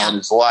place now in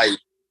his life,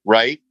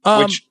 right?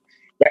 Do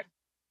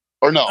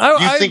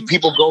you think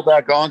people go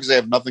back on because they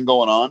have nothing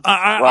going on?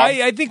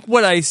 I think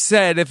what I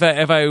said, if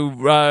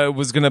I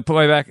was going to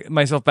put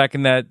myself back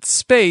in that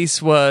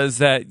space, was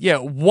that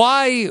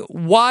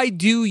why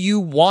do you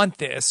want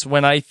this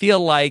when I feel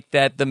like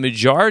that the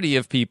majority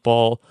of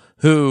people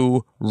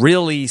who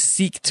really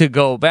seek to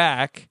go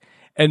back,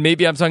 and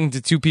maybe I'm talking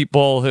to two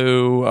people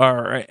who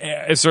are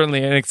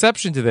certainly an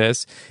exception to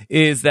this,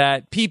 is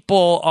that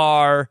people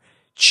are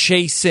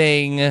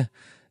chasing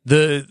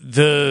they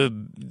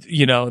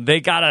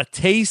got a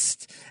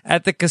taste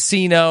at the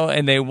casino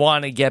and they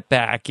want to get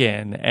back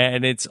in.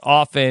 And it's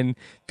often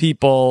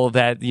people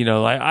that,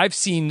 I've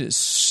seen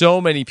so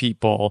many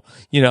people,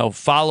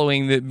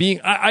 following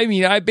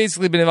I've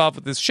basically been involved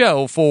with this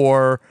show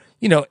for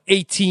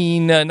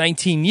 18,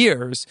 19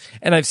 years.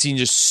 And I've seen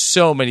just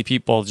so many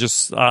people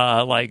just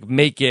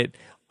make it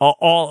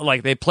all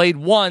like they played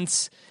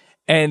once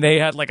and they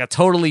had like a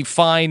totally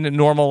fine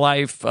normal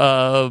life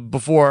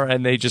before,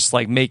 and they just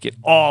like make it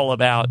all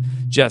about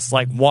just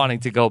like wanting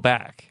to go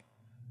back.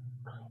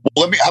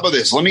 Well, how about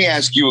this? Let me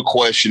ask you a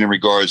question in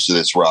regards to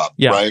this, Rob.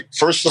 Yeah. Right.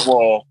 First of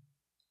all,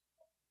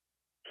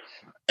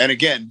 and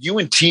again, you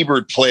and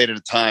T-Bird played at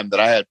a time that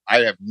I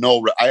have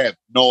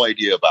no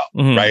idea about.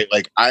 Mhm. Right.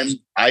 Like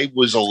I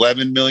was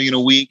 11 million a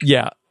week.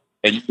 Yeah.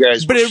 And you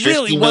guys, but were it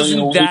really 50 million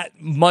a wasn't week? that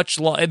much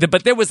long.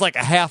 But there was like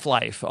a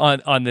half-life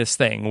on this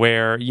thing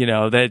where,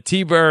 that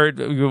T-Bird,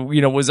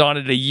 was on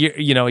it a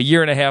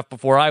year and a half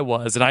before I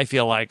was. And I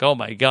feel like, oh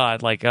my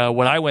God, like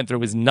what I went through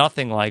was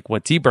nothing like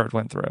what T-Bird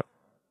went through.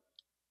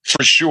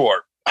 For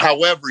sure.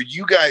 However,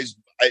 you guys,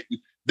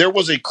 there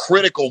was a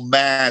critical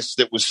mass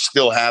that was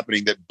still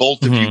happening that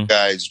both of you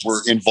guys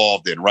were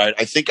involved in, right?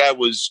 I think I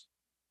was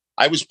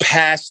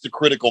past the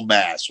critical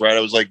mass, right?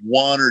 I was like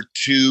one or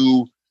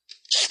two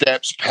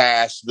steps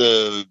past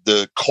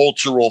the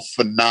cultural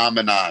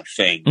phenomenon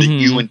thing that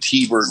you and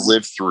T-Bird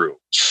lived through.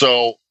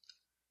 So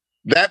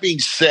that being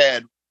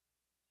said,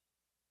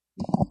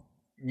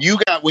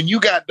 when you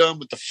got done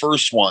with the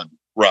first one,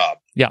 Rob,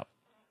 yeah,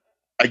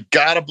 I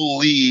gotta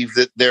believe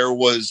that there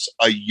was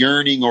a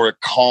yearning or a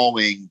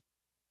calling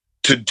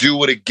to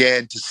do it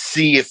again, to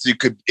see if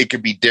it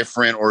could be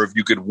different or if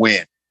you could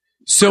win.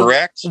 So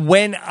correct?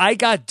 When I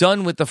got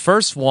done with the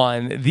first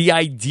one, the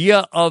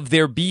idea of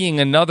there being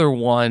another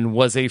one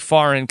was a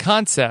foreign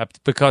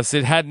concept because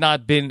it had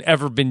not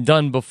ever been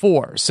done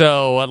before.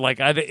 So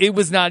it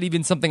was not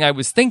even something I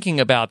was thinking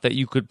about that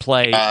you could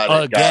play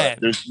again.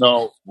 There's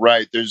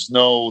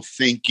no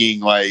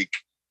thinking like,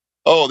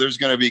 oh, there's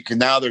going to be,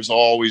 now there's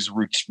always a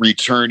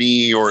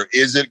returnee, or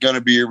is it going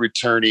to be a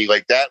returnee?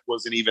 Like that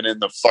wasn't even in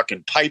the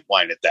fucking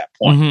pipeline at that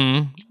point.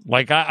 Mm-hmm.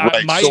 Like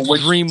my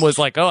dream was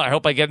like, oh, I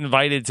hope I get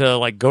invited to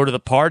like go to the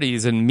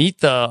parties and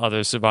meet the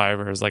other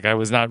survivors. Like I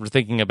was not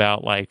thinking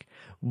about like,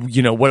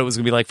 what it was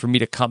going to be like for me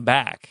to come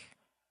back.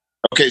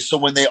 Okay. So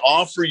when they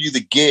offer you the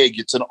gig,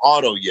 it's an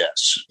auto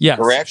yes. Yes,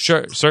 correct?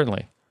 Sure.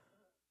 Certainly.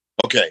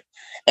 Okay.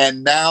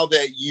 And now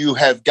that you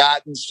have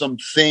gotten some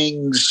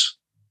things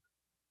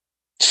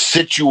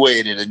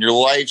situated and your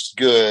life's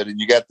good and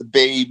you got the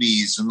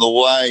babies and the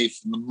wife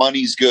and the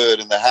money's good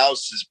and the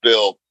house is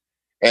built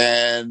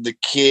and the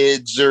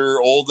kids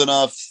are old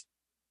enough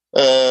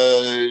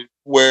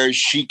where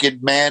she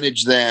could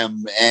manage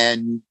them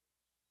and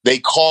they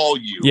call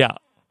you. Yeah.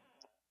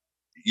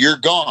 You're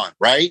gone,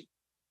 right?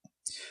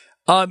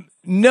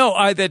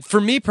 No, that for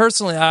me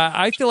personally,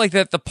 I feel like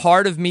that the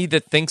part of me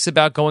that thinks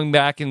about going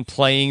back and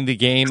playing the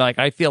game, like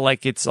I feel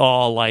like it's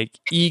all like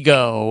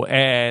ego,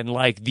 and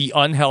like the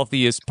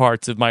unhealthiest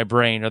parts of my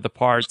brain are the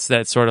parts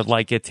that sort of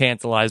like get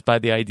tantalized by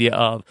the idea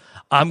of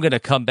I'm going to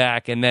come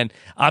back and then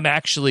I'm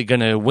actually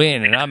going to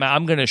win and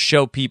I'm going to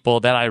show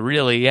people that I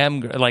really am.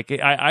 Like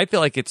I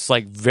feel like it's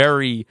like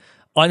very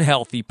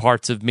unhealthy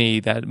parts of me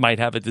that might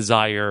have a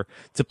desire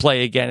to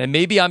play again. And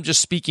maybe I'm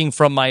just speaking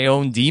from my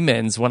own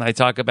demons when I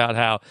talk about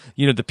how,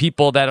 the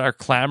people that are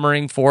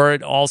clamoring for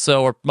it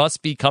also or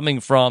must be coming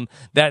from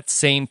that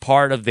same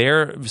part of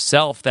their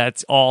self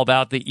that's all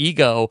about the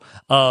ego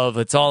of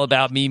it's all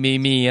about me,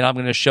 and I'm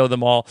going to show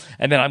them all.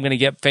 And then I'm going to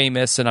get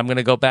famous and I'm going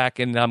to go back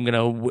and I'm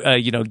going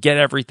to, get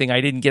everything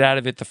I didn't get out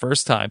of it the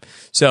first time.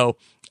 So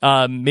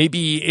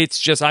maybe it's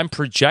just I'm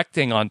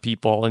projecting on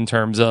people in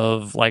terms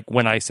of like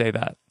when I say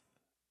that.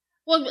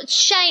 Well,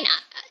 Shane,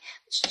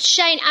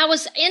 I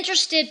was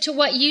interested to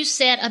what you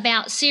said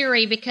about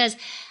Siri because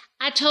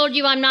I told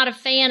you I'm not a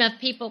fan of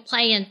people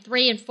playing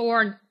 3 and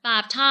 4 and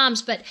 5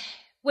 times. But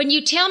when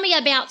you tell me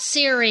about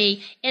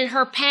Siri and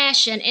her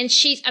passion, and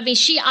she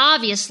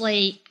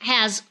obviously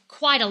has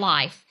quite a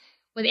life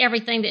with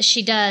everything that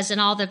she does and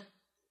all the,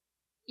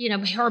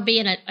 her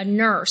being a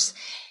nurse.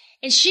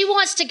 And she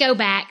wants to go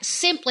back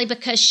simply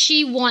because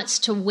she wants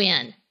to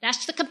win.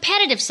 That's the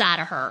competitive side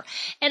of her.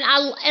 And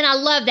I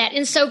love that.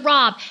 And so,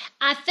 Rob,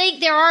 I think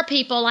there are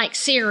people like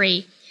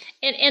Siri,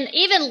 and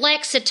even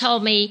Lex had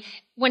told me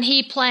when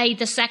he played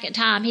the second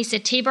time, he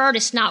said, T-Bird,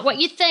 it's not what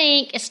you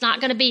think. It's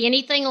not going to be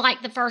anything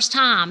like the first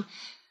time.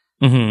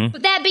 Mm-hmm.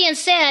 But that being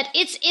said,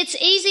 it's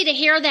easy to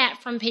hear that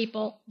from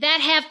people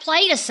that have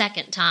played a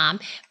second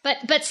time.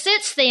 But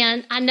since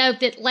then, I know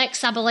that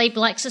I believe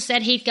Lex has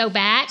said he'd go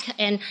back.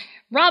 And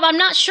Rob, I'm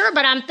not sure,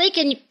 but I'm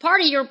thinking part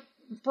of your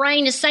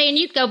brain is saying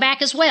you'd go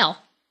back as well.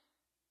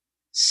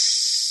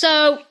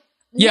 So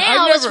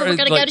now is when we're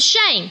going to go to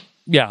Shane.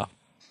 Yeah.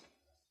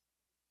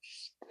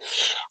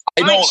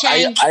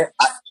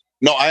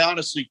 I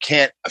honestly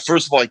can't.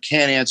 First of all, I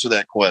can't answer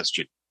that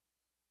question.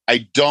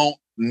 I don't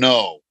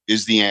know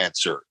is the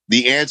answer.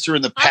 The answer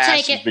in the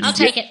past has been I'll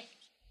take it.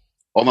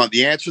 Hold on.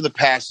 The answer in the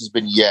past has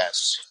been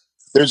yes.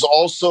 There's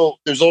also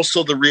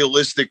the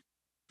realistic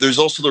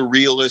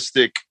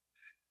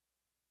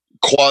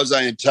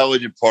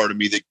quasi-intelligent part of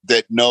me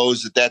that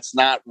knows that's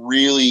not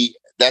really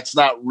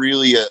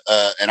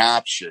an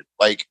option.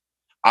 Like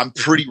I'm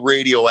pretty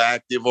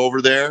radioactive over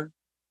there.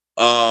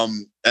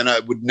 And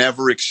I would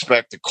never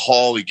expect a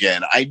call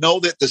again. I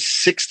know that the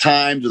 6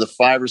 times or the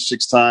 5 or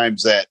 6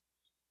 times that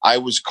I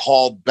was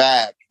called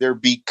back, there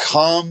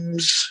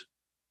becomes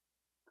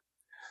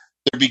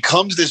there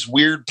becomes this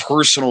weird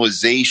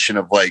personalization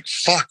of like,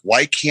 fuck,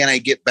 why can't I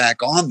get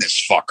back on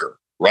this fucker?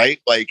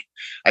 Right? Like,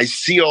 I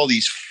see all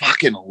these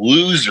fucking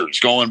losers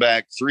going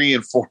back 3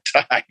 and 4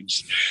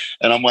 times.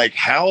 And I'm like,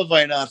 how have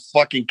I not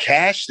fucking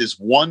cashed this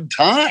one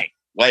time?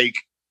 Like,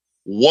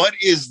 what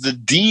is the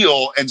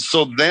deal? And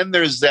so then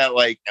there's that,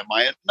 like, am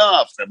I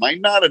enough? Am I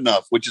not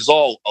enough? Which is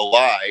all a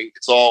lie.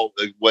 It's all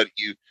what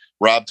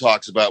Rob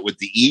talks about with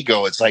the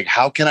ego. It's like,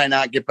 how can I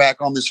not get back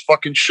on this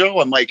fucking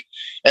show? I'm like,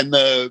 and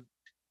the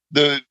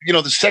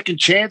second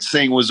chance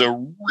thing was a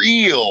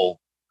real,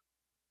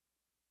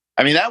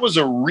 I mean, that was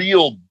a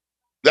real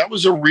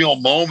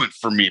moment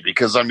for me,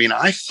 because I mean,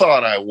 I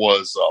thought I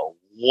was a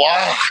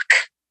lock,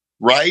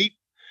 right?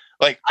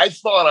 Like, I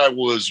thought I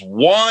was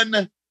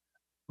 1,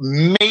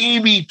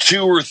 maybe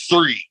 2 or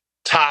 3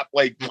 top.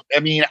 Like, I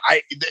mean,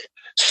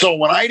 so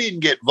when I didn't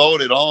get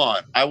voted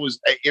on,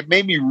 it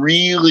made me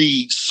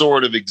really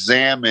sort of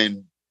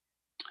examine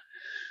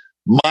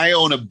my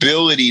own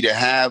ability to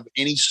have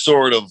any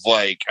sort of,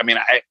 like, I mean,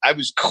 I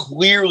was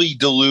clearly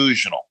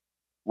delusional,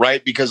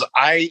 right? Because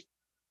I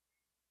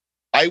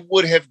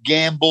would have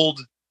gambled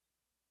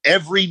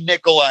every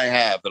nickel I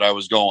have that I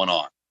was going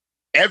on,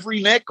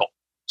 every nickel.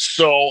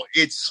 So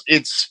it's,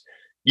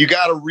 you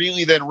got to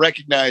really then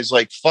recognize,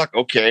 like, fuck,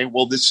 okay,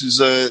 well, that's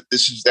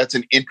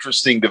an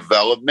interesting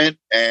development.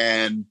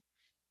 And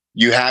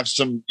you have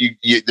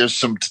there's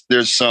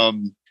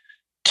some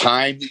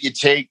time that you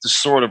take to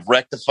sort of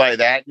rectify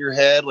that in your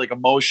head, like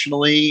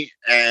emotionally.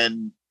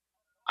 And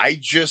I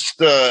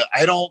just,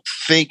 I don't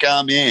think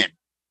I'm in,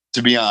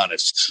 to be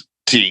honest,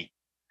 T.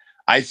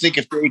 I think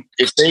if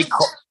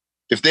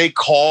they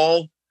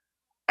call,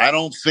 I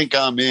don't think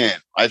I'm in.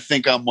 I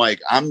think I'm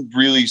like, I'm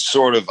really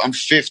sort of, I'm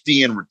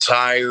 50 and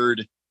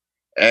retired,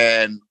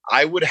 and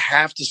I would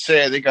have to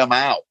say I think I'm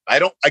out. I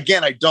don't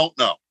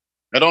know.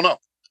 I don't know.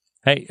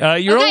 Hey,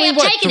 you're only,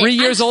 3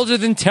 years older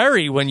than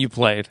Terry when you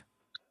played?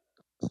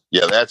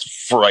 Yeah, that's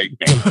frightening.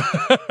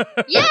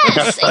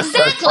 Yes,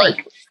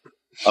 exactly.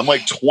 I'm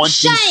like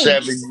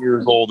 27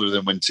 years older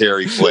than when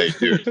Terry played,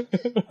 dude.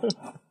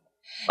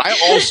 I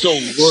also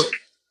look,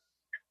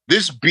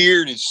 this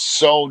beard is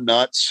so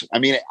nuts. I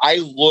mean, I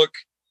look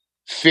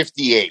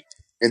 58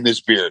 in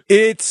this beard.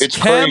 It's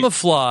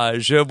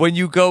camouflage. When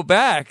you go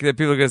back, that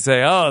people are going to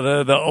say,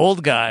 oh, the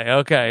old guy.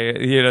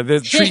 Okay. You know, they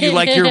treat you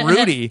like you're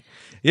Rudy.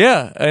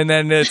 Yeah. And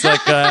then it's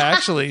like,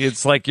 actually,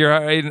 it's like you're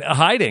in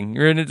hiding.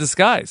 You're in a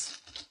disguise.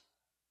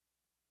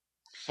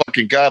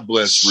 Fucking God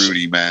bless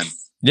Rudy, man.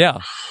 Yeah.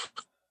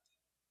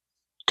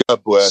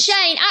 God bless.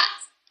 Shane,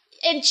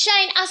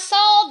 I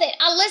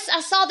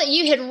saw that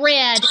you had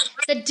read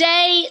the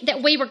day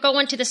that we were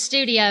going to the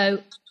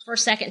studio for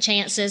Second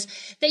Chances,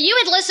 that you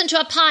had listened to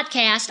a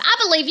podcast. I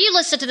believe you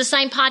listened to the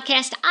same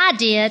podcast I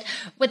did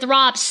with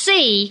Rob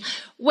C.,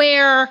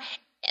 where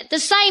the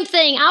same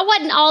thing. I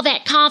wasn't all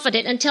that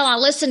confident until I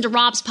listened to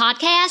Rob's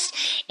podcast.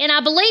 And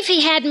I believe he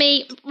had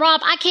me,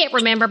 Rob, I can't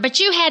remember, but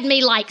you had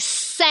me like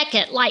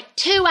second, like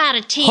 2 out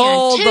of 10,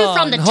 hold two on,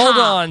 from the top. Hold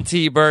on,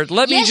 T-Bird.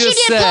 Let me just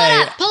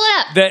say. Pull it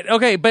up. That,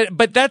 okay,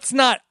 but that's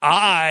not,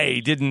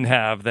 I didn't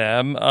have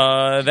them.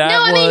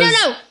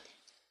 No.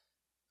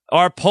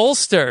 Our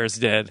pollsters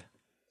did.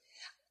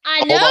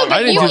 I know.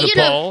 I didn't do the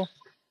poll.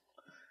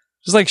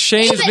 Just like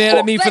Shane is mad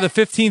at me for the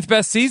 15th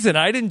best season.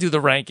 I didn't do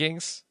the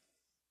rankings.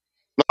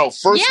 No,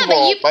 first of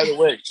all, by the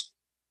way,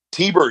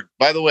 T-Bird,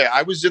 by the way,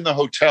 I was in the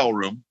hotel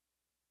room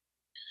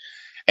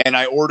and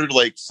I ordered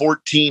like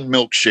 14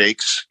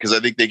 milkshakes because I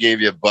think they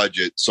gave you a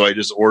budget. So I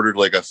just ordered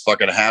like a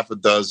fucking half a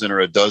dozen or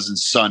a dozen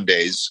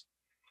sundaes.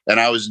 And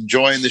I was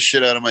enjoying the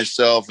shit out of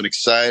myself and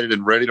excited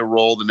and ready to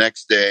roll the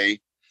next day.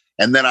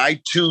 And then I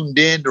tuned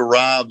in to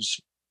Rob's.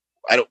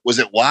 Was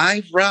it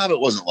live, Rob? It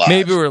wasn't live.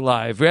 Maybe we're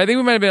live. I think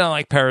we might have been on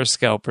like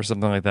Periscope or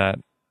something like that.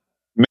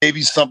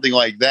 Maybe something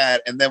like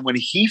that. And then when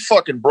he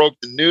fucking broke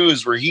the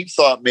news where he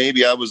thought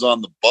maybe I was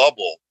on the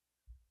bubble,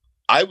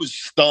 I was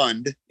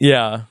stunned.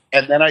 Yeah.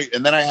 And then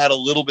I had a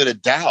little bit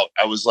of doubt.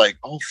 I was like,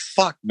 oh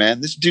fuck,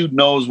 man, this dude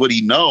knows what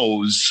he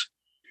knows.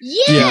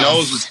 Yes. He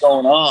knows what's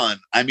going on.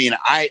 I mean,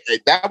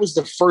 that was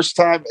the first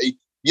time.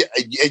 Yeah,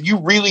 and you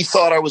really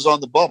thought I was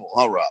on the bubble,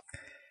 huh, Rob?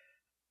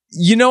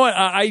 You know what?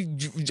 I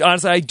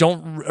honestly, I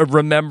don't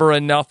remember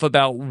enough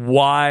about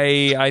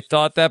why I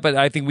thought that, but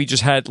I think we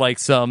just had like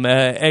some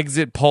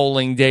exit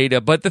polling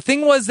data. But the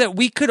thing was that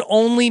we could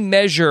only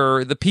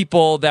measure the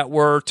people that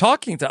were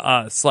talking to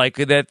us. Like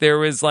that there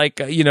was like,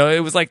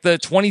 it was like the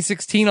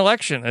 2016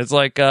 election. It's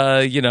like,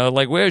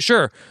 like we're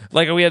sure.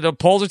 Like we had the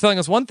polls are telling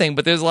us one thing,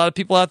 but there's a lot of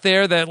people out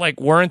there that like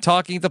weren't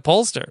talking to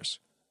pollsters.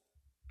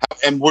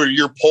 And were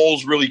your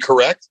polls really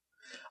correct?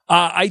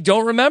 I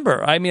don't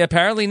remember. I mean,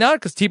 apparently not,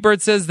 because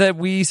T-Bird says that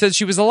we said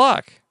she was a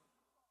lock.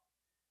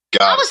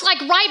 I was like,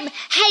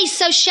 hey,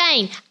 so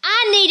Shane,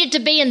 I needed to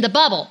be in the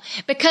bubble,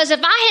 because if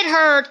I had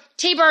heard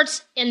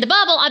T-Bird's in the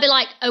bubble, I'd be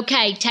like,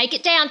 okay, take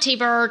it down,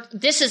 T-Bird.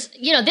 This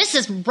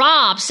is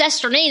Rob,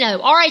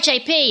 Sesternino,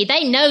 RHAP.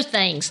 They know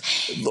things.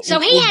 So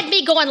he had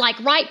me going like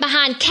right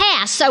behind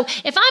Cass. So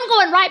if I'm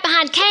going right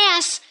behind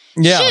Cass,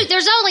 shoot,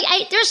 there's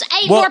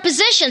 8 more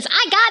positions.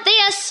 I got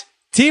this.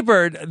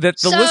 T-Bird, that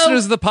the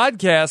listeners of the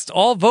podcast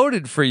all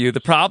voted for you. The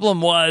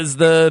problem was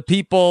the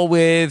people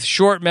with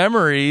short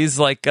memories,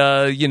 like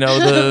the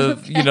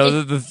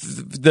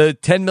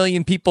 10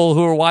 million people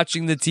who are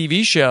watching the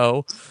TV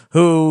show,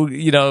 who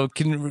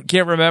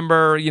can't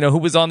remember who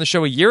was on the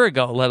show a year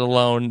ago, let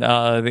alone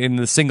in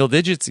the single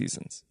digit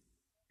seasons.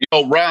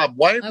 Rob,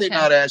 why did they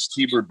not ask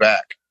T-Bird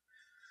back?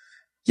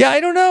 Yeah, I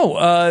don't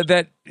know.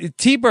 That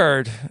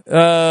T-Bird,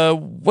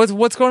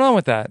 what's going on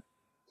with that?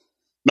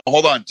 No,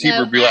 hold on,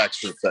 T-Bird, relax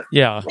for a second.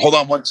 Yeah. Hold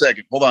on 1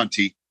 second. Hold on,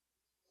 T.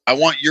 I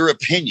want your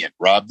opinion,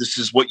 Rob. This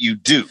is what you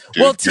do.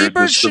 Dude. Well,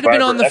 T-Bird should have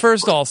been on the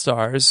first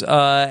All-Stars,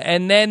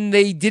 and then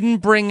they didn't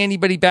bring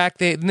anybody back.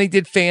 They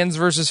did fans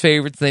versus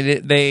favorites.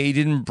 They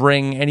didn't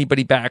bring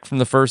anybody back from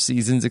the first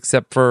seasons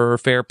except for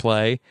Fair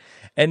Play,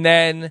 and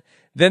then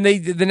the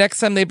next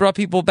time they brought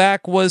people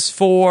back was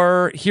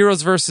for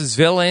Heroes versus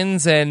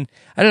Villains, and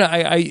I don't know.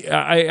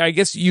 I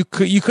guess you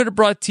could have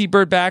brought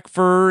T-Bird back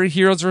for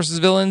Heroes versus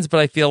Villains,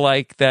 but I feel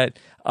like that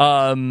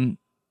with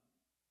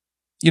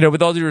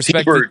all due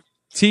respect,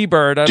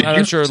 T-Bird, I'm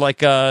not sure.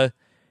 Like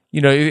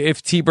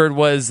if T-Bird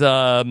was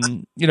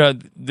shooing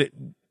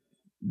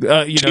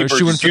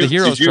for the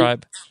Heroes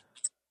tribe.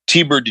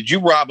 T-Bird, did you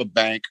rob a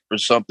bank or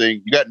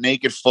something? You got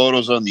naked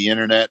photos on the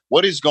internet.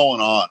 What is going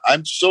on?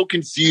 I'm so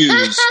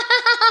confused.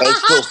 I'm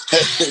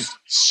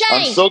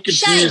so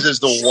confused as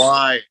to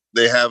why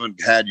they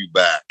haven't had you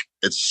back.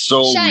 It's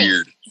so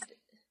weird.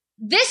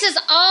 This is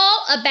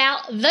all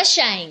about the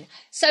Shane.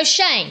 So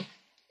Shane,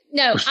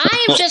 no,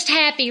 I am just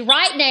happy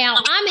right now.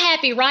 I'm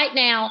happy right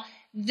now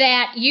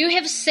that you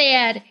have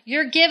said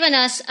you're giving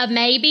us a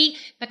maybe,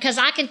 because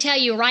I can tell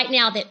you right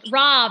now that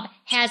Rob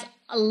has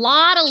a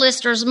lot of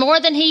listeners, more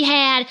than he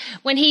had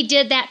when he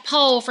did that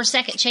poll for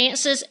Second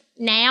Chances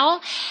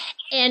now.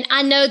 And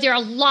I know there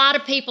are a lot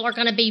of people are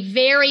going to be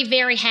very,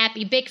 very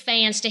happy, big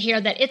fans to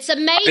hear that it's a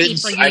maybe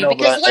for you. I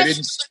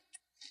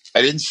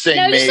didn't say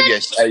maybe.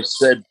 I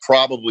said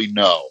probably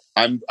no.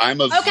 I'm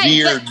a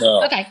veer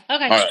no. Okay. All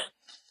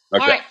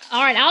right.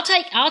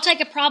 I'll take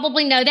a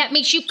probably no. That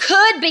means you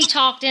could be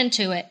talked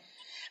into it,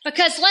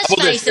 because let's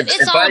face it,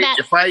 it's all about.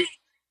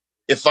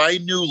 If I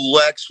knew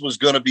Lex was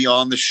going to be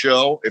on the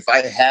show, if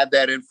I had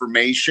that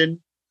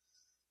information,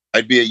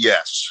 I'd be a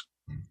yes.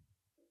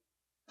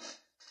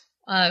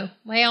 Oh,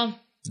 well.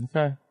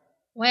 Okay.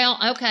 Well,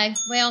 okay.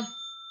 Well,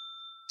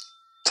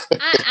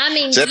 I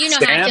mean, you know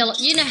Sam? How I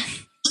feel.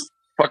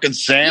 Fucking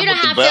Sam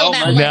with the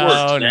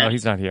bell? No,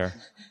 he's not here.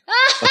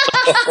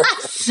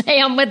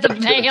 Sam with the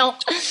bell. All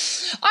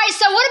right,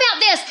 so what about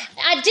this?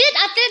 I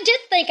did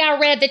think I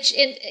read that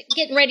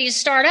getting ready to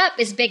start up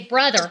is Big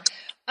Brother.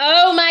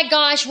 Oh my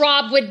gosh,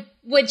 Rob,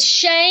 would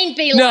Shane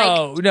be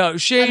no,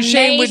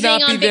 Shane would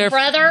not be there. Big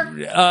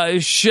Brother?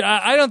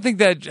 I don't think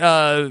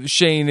that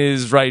Shane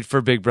is right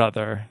for Big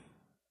Brother.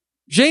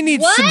 Shane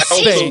needs some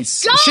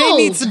space. Shane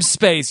needs some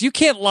space. You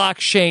can't lock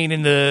Shane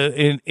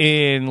that's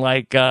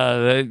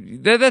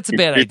a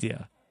bad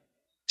idea.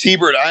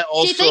 T-Bird, I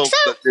also. Do you think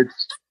so?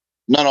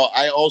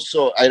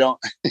 I don't.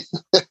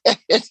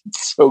 It's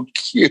so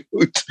cute.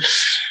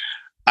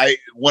 I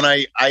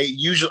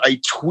used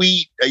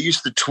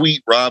to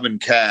tweet Robin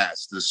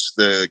Cast,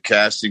 the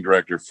casting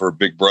director for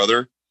Big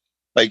Brother,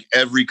 like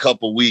every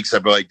couple weeks.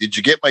 I'd be like, "Did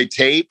you get my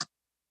tape?"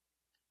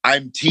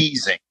 I'm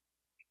teasing.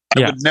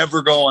 I would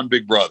never go on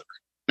Big Brother.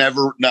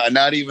 Never,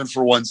 not even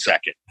for 1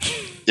 second.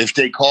 If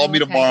they called me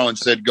tomorrow and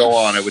said go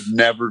on, I would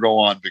never go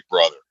on Big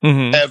Brother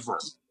ever.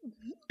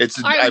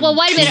 It's all right. Well,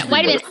 wait a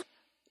minute.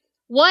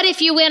 What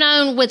if you went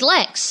on with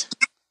Lex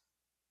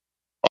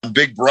on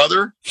Big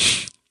Brother?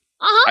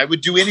 I would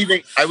do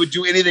anything. I would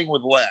do anything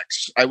with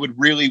Lex. I would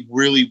really,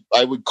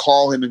 I would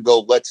call him and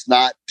go, let's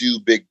not do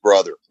Big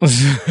Brother. But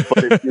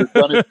if you're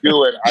going to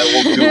do it, I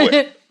will do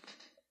it.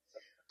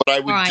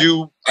 But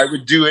I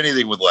would do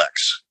anything with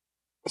Lex.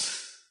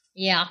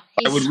 Yeah.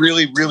 I would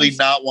really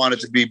not want it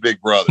to be Big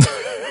Brother.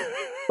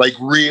 Like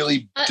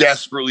really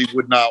desperately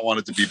would not want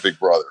it to be Big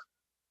Brother.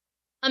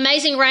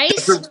 Amazing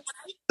Race?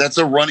 That's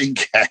a running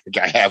gag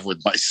I have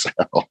with myself.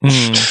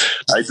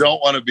 I don't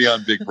want to be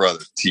on Big Brother,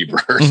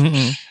 T-Bird.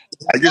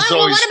 I just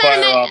always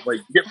fire off like,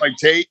 get my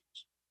tape.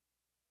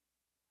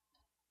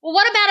 Well,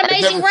 what about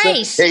Amazing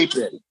Race? Tape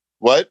in.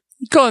 What?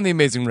 Go on The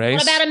Amazing Race.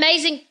 What about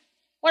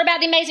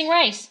The Amazing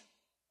Race?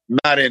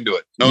 Not into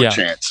it. No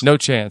chance. No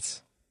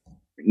chance.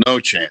 No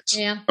chance.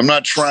 Yeah. I'm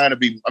not trying to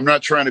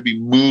be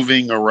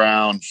moving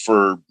around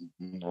for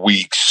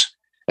weeks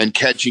and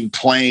catching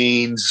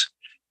planes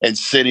and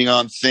sitting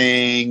on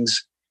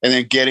things and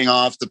then getting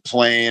off the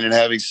plane and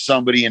having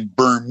somebody in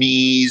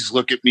Burmese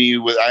look at me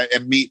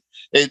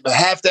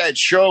half that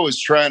show is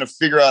trying to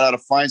figure out how to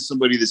find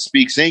somebody that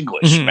speaks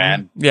English,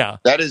 man. Yeah.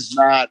 It's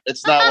not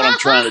what I'm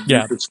trying to do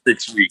for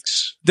 6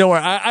 weeks. Don't worry.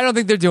 I don't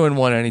think they're doing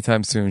one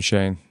anytime soon,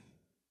 Shane.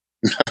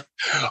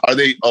 Are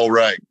they? Oh,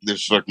 right.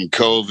 There's fucking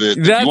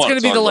COVID. That's going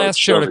to be the last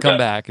show to come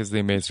back is The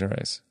Amazing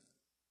Race.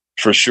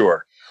 For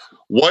sure.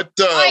 What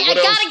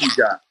else you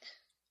got?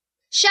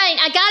 Shane,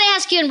 I got to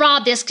ask you and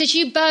Rob this because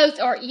you both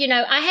are,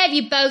 I have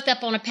you both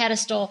up on a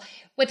pedestal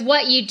with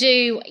what you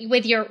do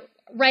with your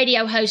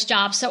radio host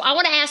jobs. So I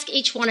want to ask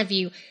each one of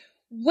you,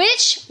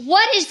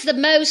 what is the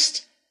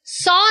most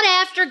sought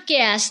after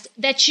guest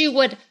that you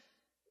would,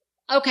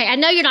 okay, I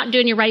know you're not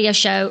doing your radio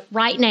show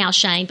right now,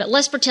 Shane, but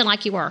let's pretend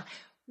like you were.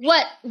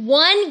 What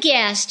one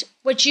guest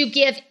would you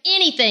give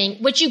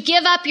anything? Would you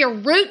give up your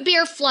root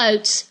beer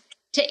floats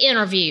to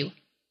interview?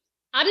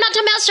 I'm not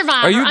talking about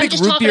Survivor. Are you a I'm big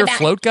just root talking beer about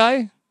float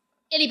guy?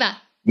 anybody.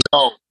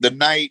 No, the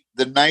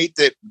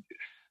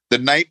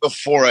night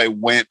before I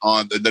went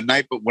on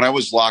when I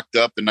was locked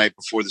up, the night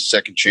before the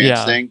second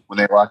chance thing, when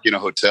they lock you in a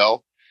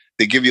hotel,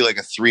 they give you like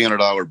a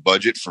 $300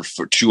 budget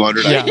for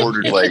 200. Yeah.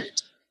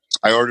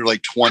 I ordered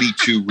like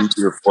 22 root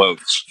beer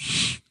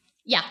floats.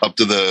 Yeah. Up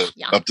to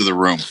the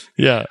room.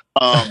 Yeah.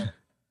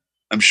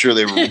 I'm sure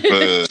they were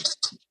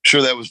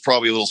sure that was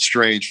probably a little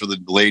strange for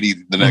the lady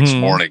the next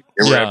morning.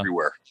 They were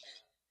everywhere.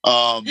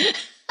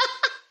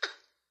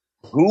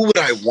 Who would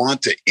I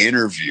want to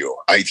interview?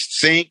 I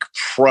think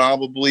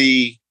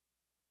probably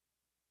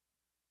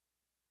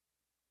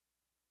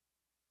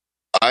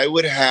I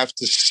would have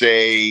to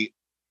say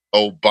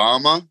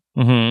Obama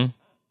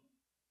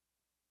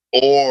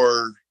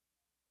or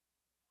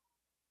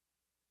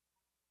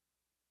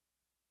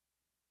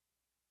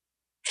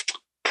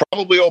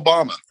probably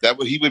Obama.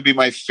 He would be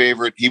my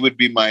favorite. He would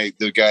be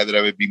the guy that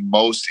I would be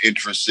most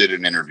interested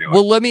in interviewing.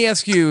 Well, let me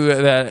ask you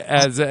that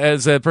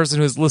as a person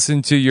who's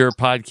listened to your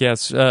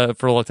podcast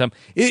for a long time,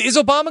 is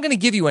Obama going to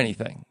give you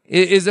anything?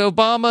 Is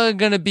Obama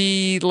going to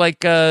be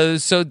like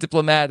so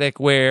diplomatic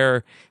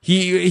where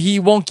he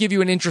won't give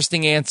you an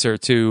interesting answer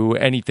to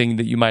anything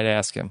that you might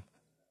ask him?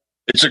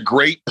 It's a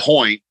great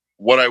point.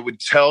 What I would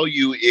tell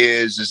you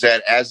is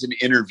that as an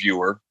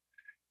interviewer,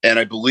 and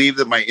I believe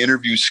that my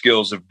interview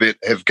skills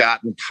have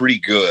gotten pretty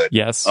good.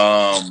 Yes.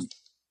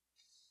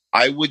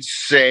 I would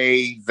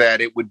say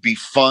that it would be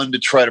fun to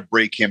try to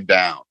break him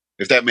down,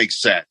 if that makes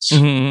sense.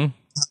 Mm-hmm.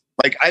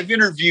 Like I've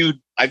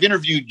interviewed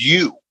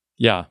you.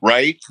 Yeah.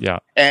 Right? Yeah.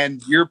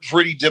 And you're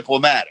pretty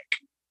diplomatic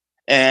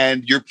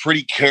and you're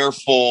pretty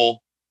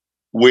careful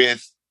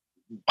with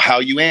how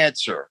you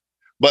answer.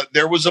 But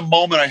there was a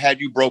moment I had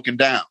you broken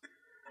down.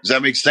 Does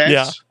that make sense?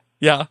 Yeah.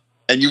 Yeah.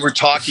 And you were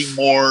talking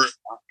more,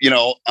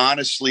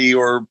 honestly,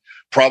 or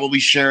probably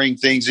sharing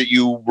things that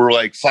you were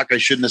like, fuck, I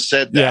shouldn't have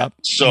said that. Yeah.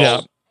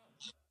 So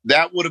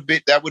that would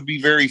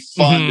be very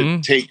fun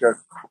to take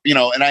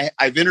and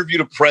I've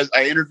interviewed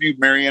I interviewed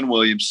Marianne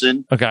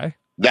Williamson. Okay.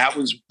 That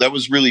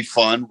was really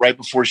fun right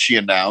before she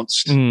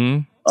announced.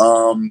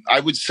 Mm-hmm. I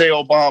would say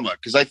Obama,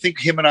 because I think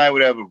him and I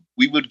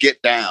we would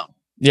get down.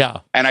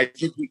 Yeah. And I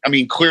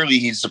think, clearly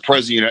he's the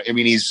president.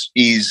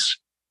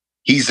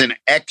 He's an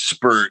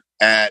expert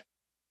at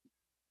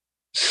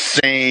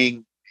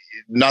saying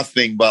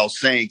nothing while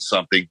saying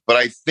something, but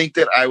I think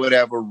that I would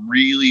have a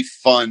really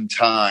fun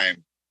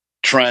time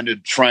trying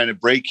to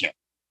break him,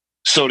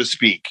 so to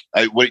speak.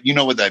 You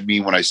know what I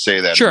mean when I say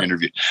that in an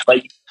interview.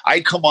 Like I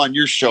come on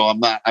your show,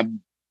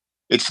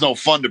 it's no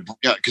fun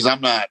because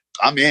I'm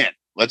in.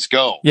 Let's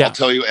go. Yeah. I'll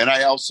tell you. And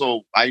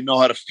I know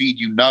how to feed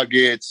you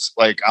nuggets.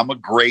 Like I'm a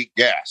great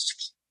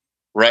guest.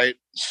 Right.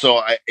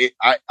 So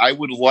I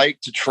would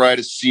like to try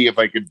to see if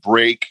I could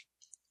break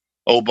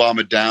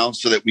Obama down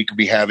so that we could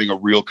be having a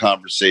real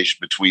conversation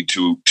between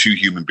two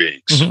human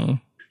beings. Mm-hmm.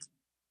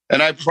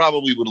 And I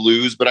probably would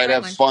lose, but I'd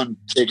have fun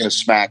taking a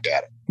smack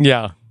at it.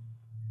 Yeah.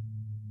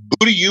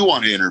 Who do you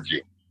want to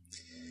interview?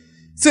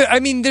 So,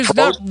 there's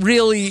not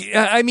really,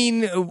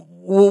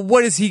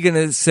 what is he going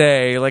to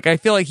say? Like, I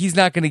feel like he's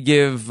not going to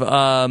give,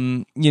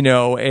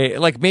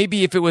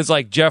 maybe if it was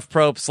like Jeff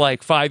Probst,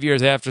 like 5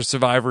 years after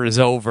Survivor is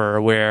over,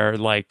 where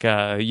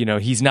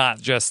he's not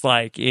just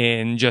like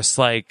spin,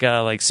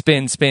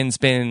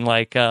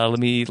 let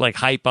me like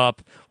hype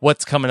up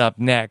what's coming up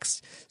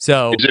next.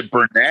 So is it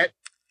Burnett?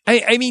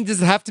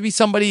 Does it have to be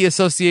somebody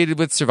associated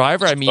with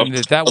Survivor?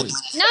 That was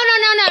No.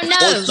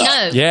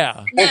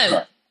 Yeah.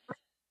 No.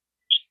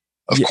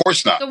 Of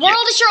course not. The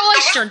world is your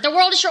oyster. The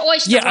world is your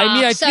oyster. Yeah,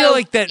 Rob. I feel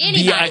like that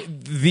anybody.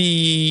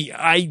 the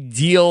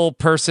ideal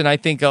person I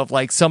think of,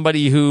 like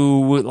somebody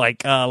who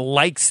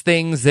likes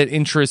things that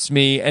interest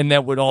me and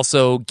that would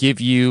also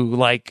give you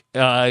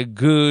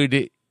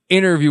good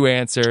interview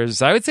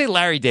answers. I would say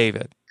Larry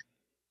David.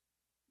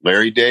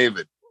 Larry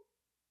David.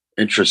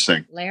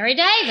 Interesting. Larry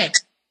David.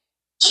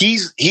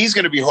 He's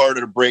going to be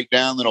harder to break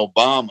down than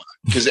Obama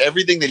because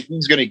everything that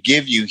he's going to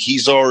give you,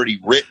 he's already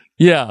written.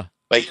 Yeah.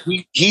 Like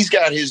he's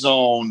got his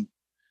own,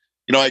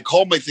 I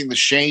call my thing the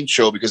Shane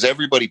Show because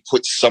everybody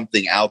puts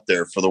something out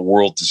there for the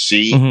world to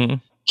see. Mm-hmm.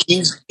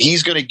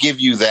 He's going to give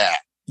you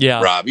that.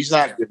 Yeah. Rob, he's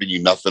not giving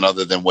you nothing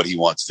other than what he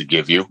wants to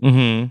give you.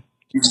 Mm-hmm.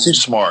 He's too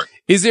smart.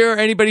 Is there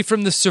anybody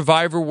from the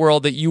Survivor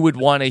world that you would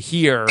want to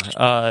hear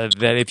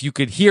that if you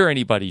could hear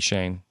anybody,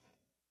 Shane?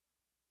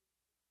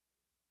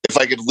 If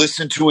I could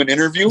listen to an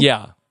interview?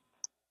 Yeah.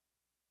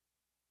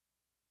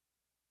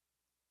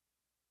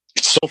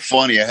 It's so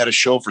funny. I had a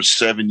show for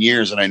 7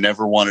 years and I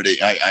never wanted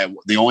to.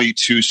 The only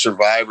two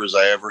survivors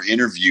I ever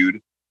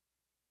interviewed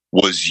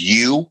was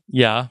you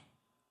and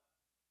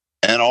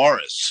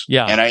Aris.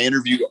 Yeah. And I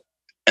interviewed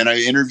and I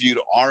interviewed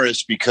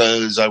Aris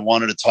because I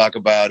wanted to talk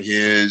about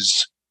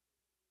his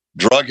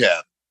drug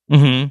habit,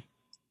 Mm-hmm.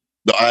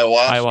 the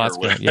ayahuasca. or Ayahuasca.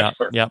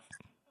 whatever. Yeah.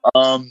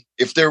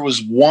 If there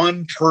was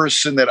one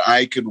person that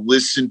I could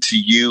listen to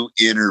you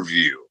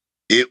interview,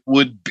 it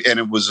would be, and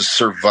it was a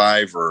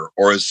survivor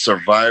or a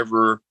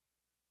survivor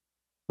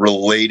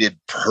related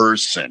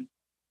person,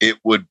 it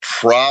would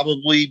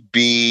probably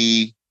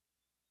be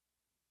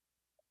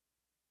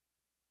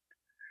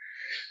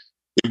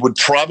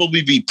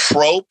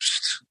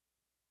Probst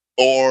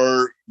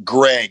or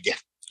Greg.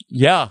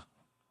 Yeah.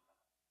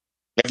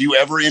 Have you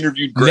ever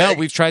interviewed Greg? No,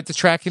 we've tried to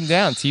track him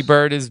down.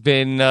 T-Bird has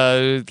been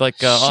on the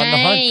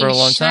hunt for a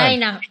long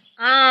time.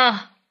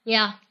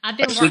 Yeah, I've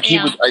been.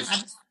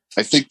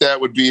 I think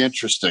that would be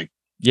interesting.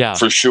 Yeah,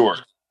 for sure.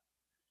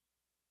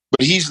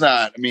 But he's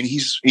not. I mean,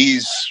 he's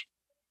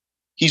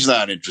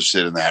not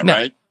interested in that, No.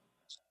 right?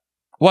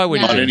 Why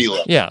would No. he? On any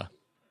level. Yeah.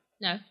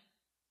 No.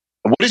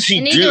 What does he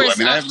And do? neither I is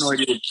mean, I us. have no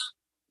idea.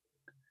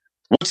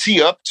 What's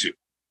he up to?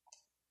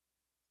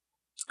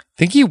 I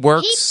think he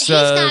works He's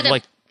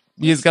got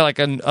he's got like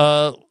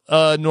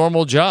a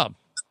normal job.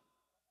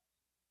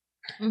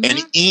 Mhm. And I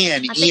think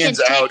Ian's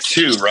in out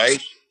Texas. too, right?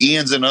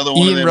 Ian's another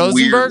one Ian of them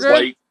weird Rosenberger?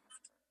 white.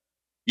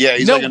 Yeah,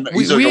 he's no, like a,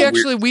 he's like we a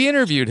actually weird. we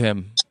interviewed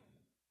him.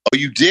 Oh,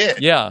 you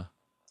did? Yeah.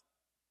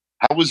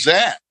 How was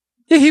that?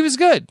 Yeah, he was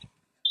good.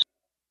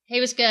 He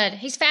was good.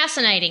 He's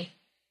fascinating,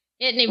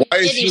 isn't he? Why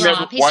is Isn't he he, never?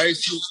 Rob?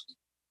 He's-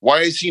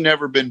 Why has he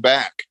never been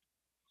back?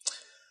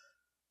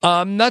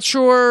 I'm not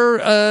sure.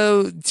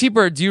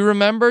 T-Bird, do you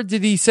remember?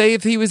 Did he say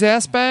if he was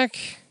asked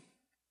back?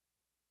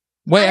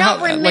 Wait, I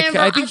don't remember.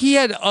 I think he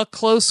had a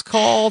close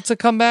call to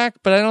come back,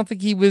 but I don't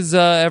think he was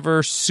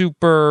ever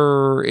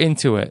super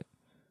into it.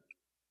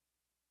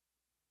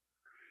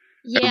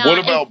 Yeah. And what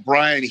about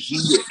Brian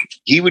Heaton?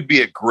 He would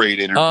be a great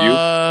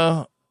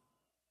interview.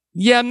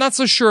 Yeah, I'm not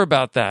so sure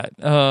about that.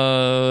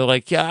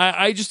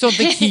 I just don't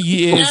think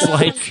he is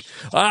like.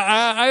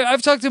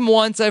 I've talked to him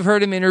once. I've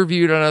heard him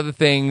interviewed on other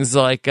things.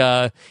 Like,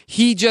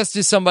 he just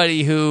is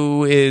somebody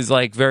who is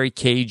like very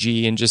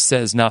cagey and just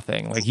says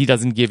nothing. Like, he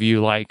doesn't give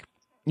you like,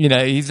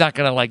 he's not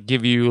gonna like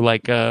give you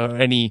like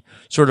any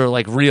sort of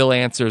like real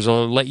answers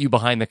or let you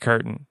behind the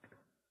curtain.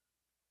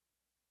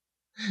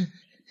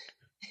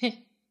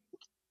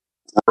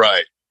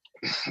 Right.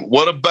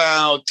 What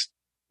about?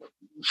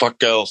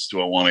 Fuck else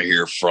do I want to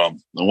hear from?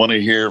 I want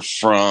to hear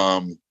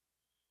from.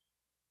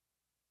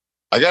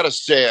 I gotta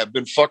say, I've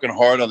been fucking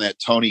hard on that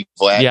Tony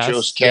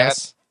Vlachos cat.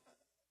 Yes.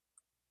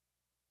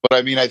 But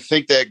I mean, I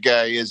think that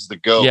guy is the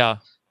GOAT. Yeah.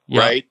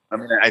 Right? I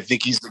mean, I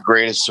think he's the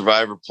greatest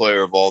Survivor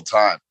player of all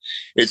time.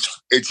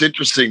 It's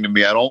interesting to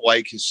me. I don't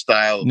like his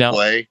style of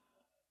play.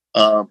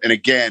 And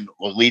again,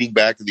 leading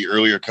back to the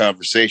earlier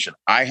conversation,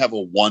 I have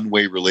a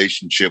one-way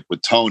relationship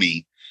with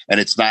Tony, and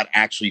it's not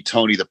actually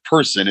Tony the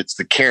person, it's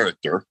the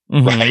character,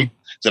 right,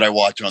 that I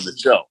watch on the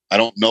show. I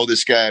don't know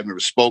this guy. I've never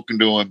spoken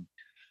to him,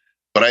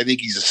 but I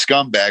think he's a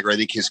scumbag, or I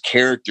think his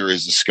character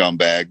is a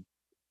scumbag.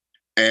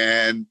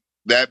 And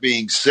that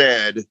being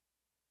said,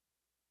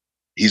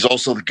 he's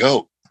also the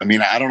GOAT. I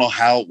mean, I don't know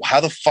how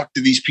the fuck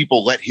do these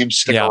people let him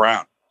stick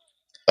around?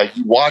 Like,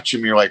 you watch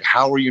him, you're like,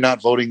 how are you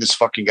not voting this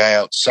fucking guy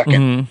out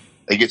second?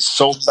 Like, it's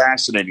so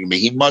fascinating to me.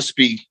 He must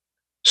be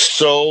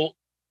so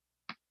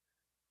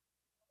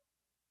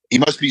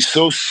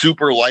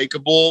super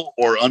likable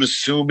or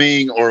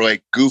unassuming or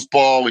like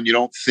goofball, and you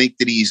don't think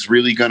that he's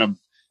really gonna,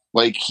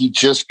 like, he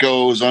just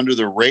goes under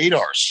the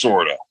radar,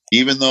 sort of,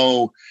 even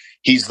though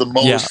he's the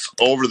most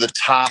over the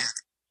top.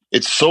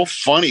 It's so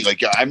funny.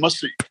 Like,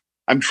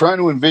 I'm trying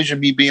to envision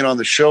me being on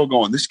the show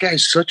going, this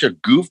guy's such a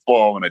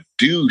goofball and a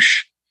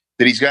douche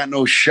that he's got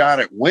no shot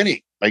at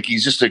winning. Like,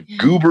 he's just a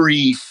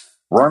goobery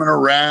running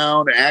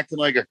around, acting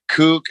like a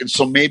kook. And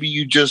so maybe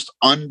you just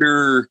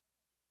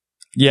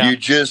you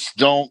just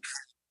don't.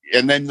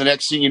 And then the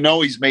next thing you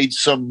know, he's made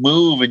some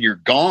move and you're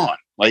gone.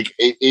 Like,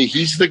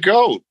 he's the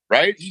GOAT,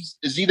 right?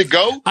 Is he the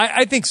GOAT?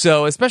 I think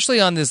so,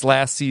 especially on this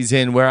last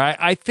season where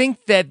I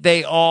think that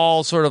they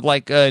all sort of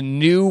like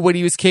knew what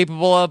he was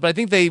capable of, but I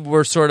think they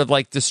were sort of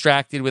like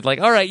distracted with like,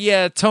 all right,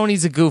 yeah,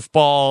 Tony's a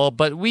goofball,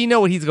 but we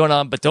know what he's going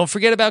on. But don't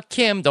forget about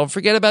Kim. Don't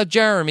forget about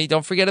Jeremy.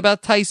 Don't forget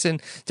about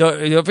Tyson.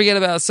 Don't forget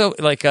about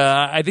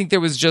I think there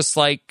was just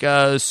like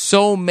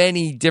so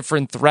many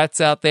different threats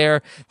out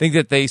there. I think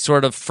that they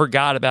sort of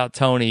forgot about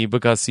Tony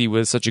because he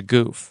was such a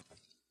goof.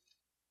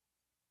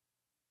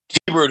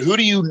 T-Bird, who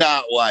do you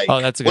not like?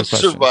 Oh, that's a good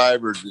question.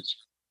 Survivor?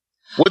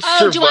 What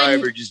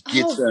Survivor just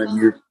gets on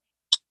your?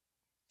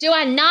 Do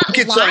I not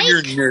gets like? on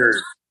your nerve?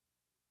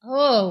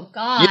 Oh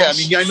gosh. Yeah, I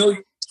mean, I know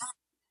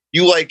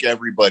you like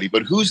everybody,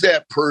 but who's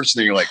that person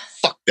that you're like,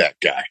 fuck that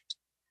guy?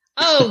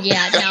 Oh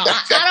yeah, no,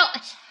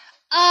 I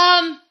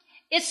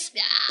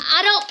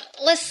don't.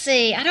 Let's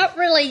see. I don't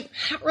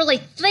really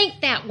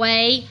think that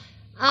way.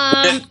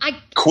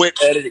 I quit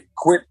editing.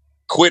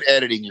 Quit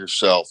editing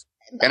yourself.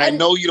 And I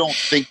know you don't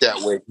think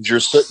that way.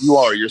 You're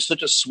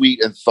such a sweet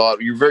and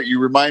thought. You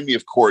remind me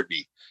of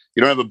Courtney.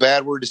 You don't have a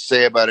bad word to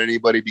say about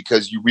anybody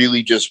because you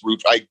really just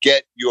root. I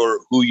get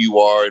who you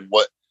are and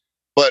what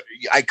But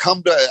I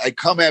come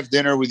have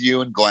dinner with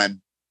you and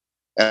Glenn,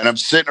 and I'm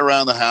sitting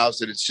around the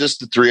house, and it's just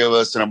the three of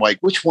us, and I'm like,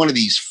 which one of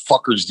these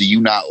fuckers do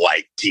you not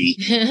like,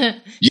 T?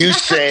 You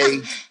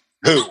say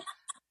who?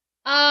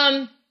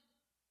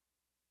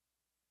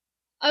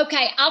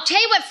 Okay, I'll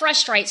tell you what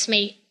frustrates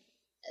me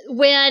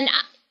when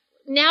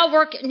now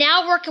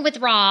working with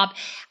Rob.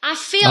 I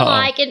feel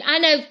like, and I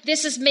know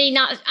this is me,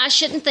 I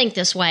shouldn't think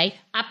this way.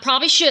 I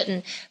probably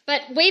shouldn't,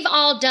 but we've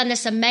all done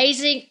this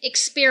amazing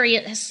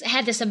experience,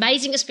 had this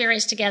amazing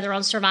experience together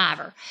on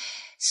Survivor.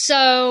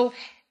 So,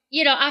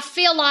 you know, I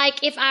feel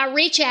like if I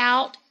reach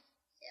out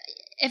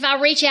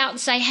and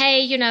say,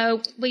 hey, you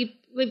know,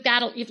 we've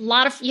got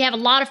you have a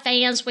lot of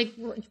fans.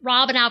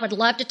 Rob and I would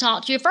love to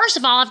talk to you. First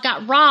of all, I've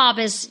got Rob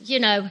as, you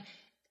know,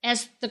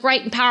 as the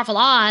great and powerful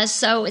Oz,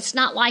 so it's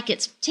not like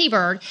it's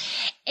T-Bird.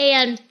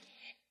 And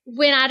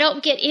when I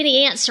don't get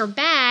any answer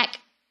back,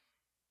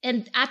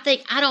 and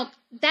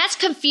that's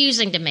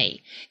confusing to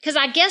me, because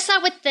I guess I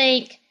would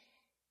think,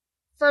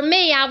 for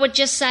me, I would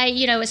just say,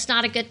 you know, it's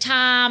not a good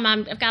time.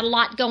 I've got a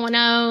lot going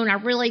on.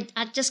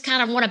 I just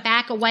kind of want to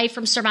back away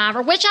from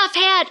Survivor, which I've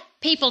had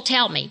people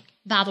tell me,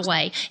 by the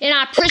way, and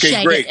I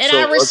appreciate it, and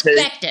I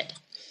respect it.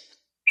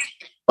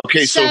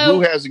 Okay, so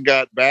who hasn't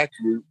gotten back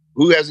to you?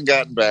 Who hasn't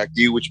gotten back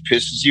to you, which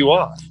pisses you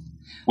off?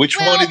 Which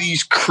one of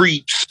these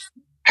creeps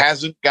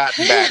hasn't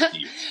gotten back to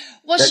you?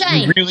 Well, that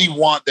Shane, you really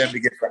want them to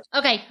get back.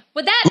 Okay,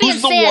 with that being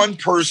said, who's the one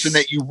person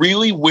that you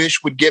really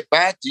wish would get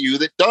back to you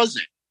that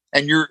doesn't,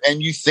 and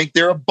you think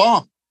they're a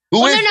bum?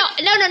 Who is? No.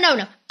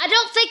 I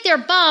don't think they're a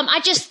bum. I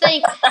just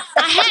think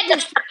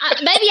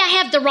maybe I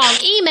have the wrong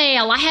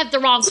email. I have the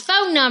wrong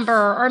phone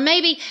number, or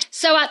maybe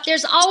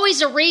there's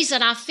always a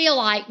reason. I feel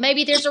like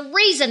maybe there's a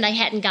reason they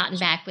hadn't gotten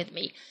back with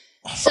me.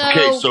 So,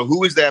 okay, so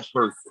who is that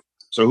person?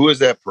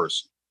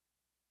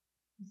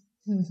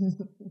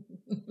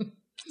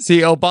 See,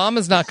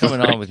 Obama's not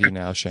coming on with you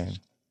now, Shane.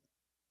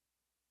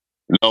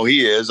 No,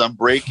 he is. I'm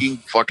breaking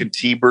fucking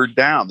T-Bird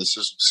down.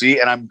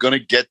 And I'm going to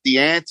get the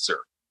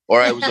answer.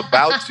 Or I was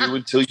about to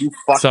until you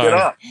fucked it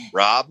up,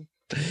 Rob.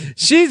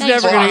 She's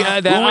never going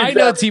to. I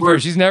know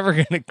T-Bird. She's never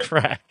going to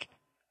crack.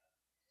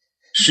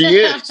 She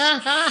is.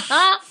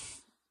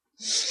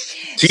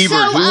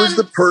 T-Bird, who is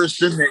the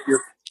person that you're...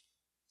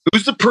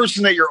 Who's the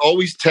person that you're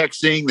always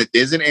texting that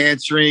isn't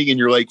answering, and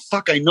you're like,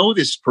 fuck, I know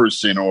this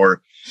person,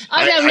 or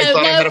I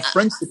thought I had a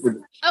friendship with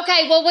them.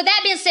 Okay, well, with that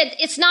being said,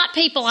 it's not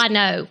people I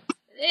know.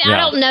 Yeah. I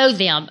don't know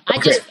them.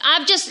 I've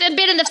just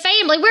been in the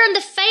family. We're in the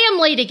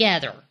family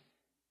together.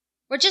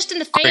 We're just in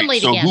the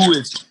family together.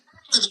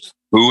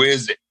 Who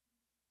is it?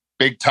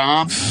 Big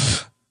Tom?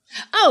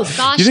 Oh,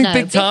 gosh, do you think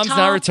Big Tom's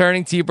not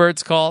returning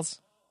T-Bird's calls?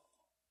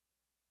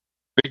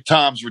 Big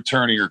Tom's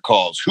returning your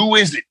calls. Who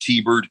is it,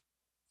 T-Bird?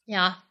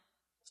 Yeah.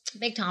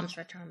 Big Tom's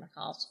returning my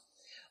calls.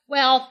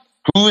 Well,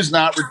 who is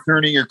not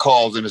returning your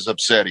calls and is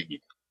upsetting you?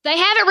 They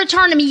haven't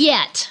returned them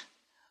yet,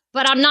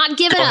 but I'm not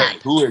giving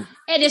up. Who is it?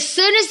 And as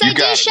soon as they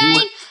do,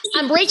 Shane,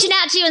 I'm reaching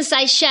out to you and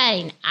say,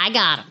 Shane, I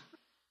got him.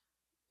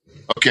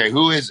 Okay,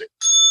 who is it?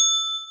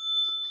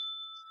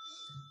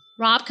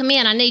 Rob, come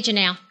in. I need you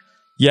now.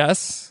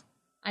 Yes.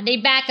 I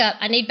need backup.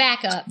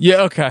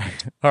 Yeah. Okay.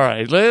 All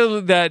right.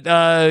 We'll get into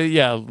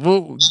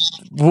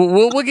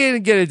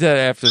that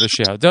after the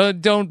show.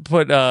 Don't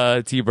put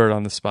T-Bird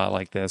on the spot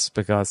like this,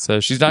 because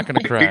she's not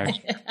going to crack.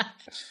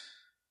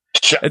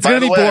 It's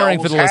going to be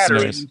boring for the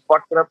listeners. You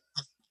fucked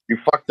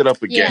it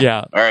up again.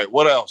 Yeah. All right.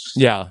 What else?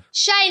 Yeah.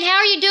 Shane, how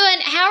are you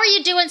doing? How are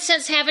you doing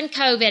since having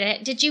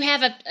COVID? Did you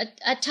have a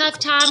tough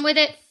time with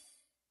it?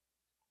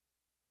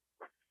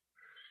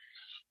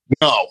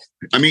 No.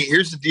 I mean,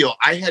 here's the deal.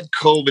 I had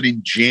COVID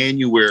in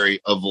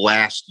January of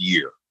last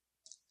year,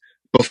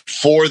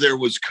 before there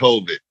was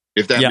COVID,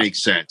 if that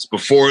makes sense,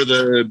 before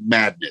the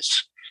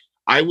madness.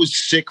 I was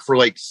sick for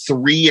like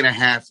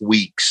 3.5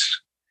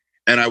 weeks,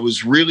 and I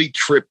was really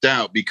tripped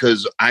out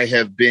because I've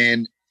lived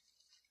in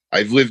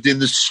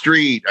the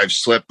street. I've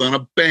slept on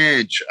a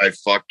bench. I've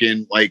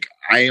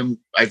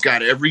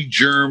got every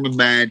germ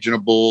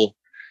imaginable.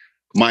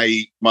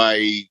 My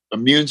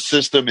immune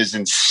system is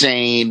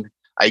insane.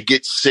 I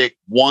get sick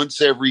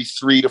once every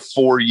 3 to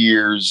 4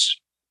 years.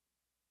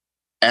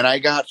 And I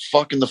got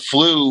fucking the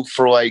flu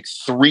for like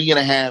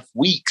 3.5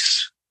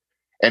 weeks.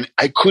 And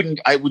I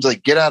would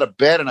like get out of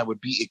bed and I would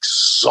be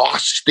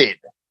exhausted.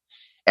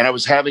 And I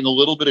was having a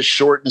little bit of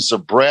shortness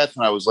of breath.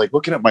 And I was like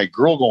looking at my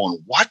girl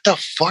going, what the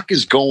fuck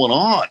is going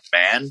on,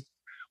 man?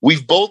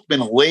 We've both been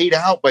laid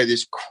out by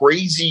this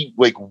crazy,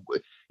 like,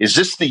 is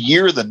this the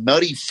year of the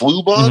nutty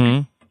flu bug?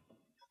 Mm-hmm.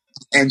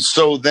 And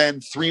so then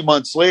 3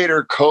 months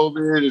later,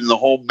 COVID and the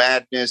whole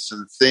madness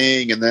and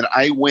thing. And then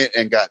I went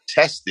and got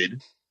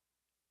tested.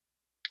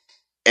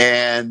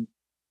 And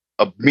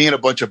me and a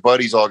bunch of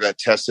buddies all got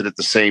tested at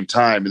the same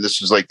time. And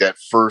this was like that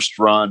first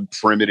run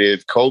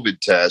primitive COVID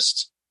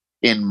test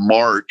in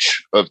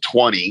March of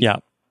 20. Yeah.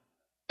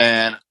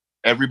 And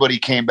everybody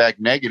came back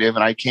negative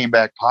and I came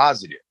back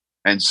positive.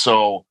 And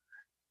so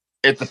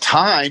at the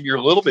time, you're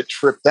a little bit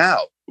tripped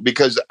out.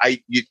 Because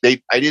I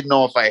didn't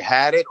know if I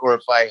had it or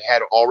if I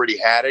had already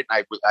had it.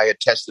 I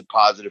had tested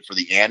positive for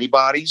the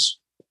antibodies.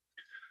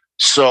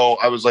 So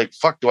I was like,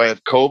 fuck, do I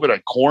have COVID?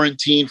 I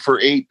quarantined for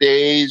 8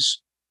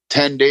 days,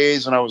 10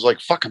 days. And I was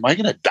like, fuck, am I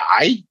going to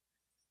die?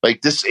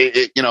 Like this,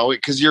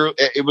 because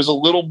it was a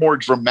little more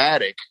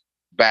dramatic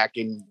back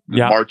in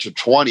March of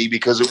 20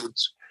 because it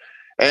was,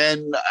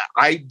 and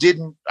I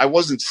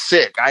wasn't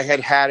sick. I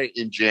had it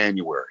in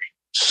January.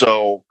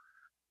 So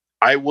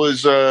I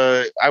was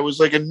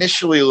like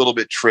initially a little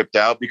bit tripped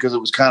out because it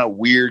was kind of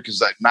weird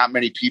because not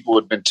many people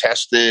had been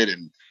tested,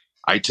 and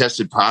I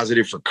tested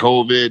positive for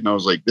COVID, and I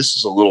was like, this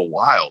is a little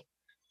wild,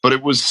 but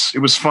it was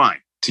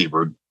fine,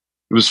 T-Bird.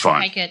 It was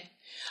fine. Okay, good.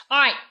 All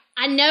right.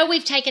 I know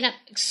we've taken up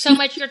so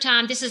much of your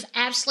time. This is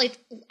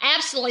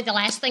absolutely the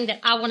last thing that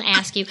I want to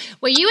ask you.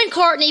 Will you and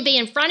Courtney be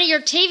in front of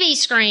your TV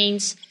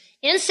screens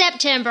in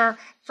September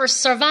for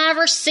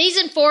Survivor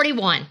Season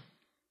 41?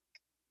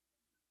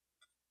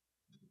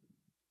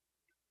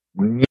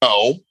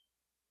 No,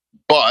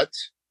 but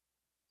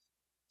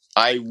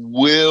I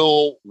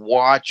will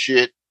watch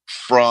it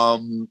I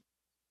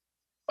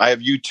have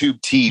YouTube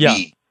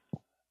TV,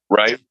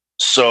 right?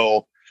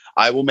 So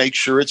I will make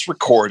sure it's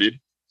recorded.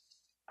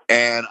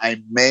 And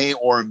I may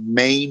or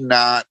may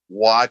not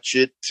watch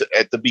it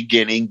at the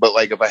beginning, but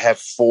like if I have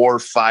 4 or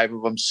 5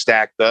 of them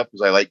stacked up,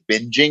 because I like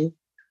binging,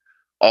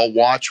 I'll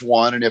watch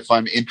one. And if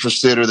I'm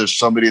interested or there's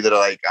somebody that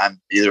I'm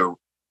either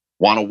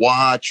want to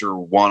watch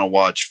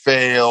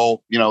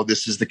fail,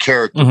 this is the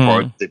character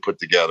part they put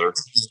together,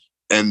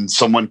 and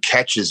someone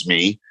catches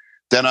me,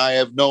 then I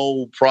have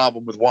no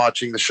problem with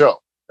watching the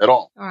show at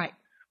all. All right.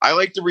 I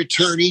like the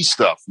returnee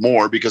stuff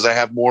more because I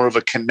have more of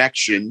a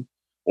connection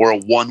or a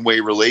one-way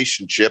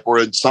relationship, or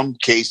in some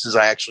cases,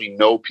 I actually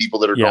know people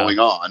that are going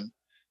on.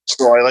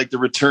 So I like the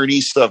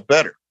returnee stuff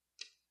better.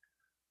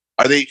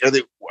 Are they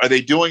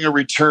doing a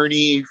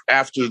returnee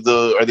after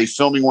are they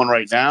filming one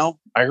right now?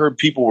 I heard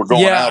people were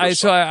going out.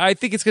 I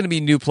think it's going to be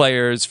new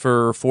players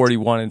for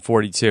 41 and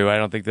 42. I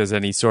don't think there's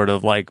any sort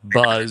of like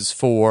buzz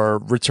for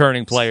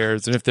returning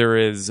players. And if there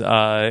is,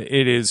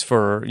 it is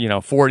for,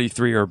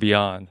 43 or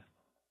beyond.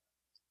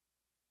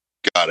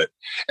 Got it.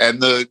 And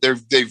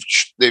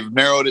they've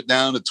narrowed it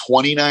down to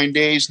 29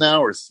 days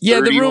now, or 30,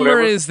 the rumor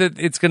whatever. is that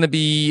it's going to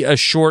be a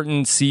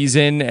shortened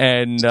season,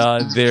 and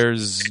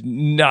there's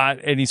not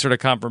any sort of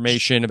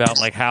confirmation about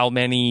like how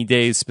many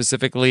days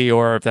specifically,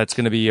 or if that's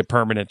going to be a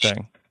permanent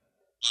thing.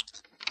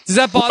 Does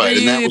that bother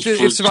you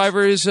if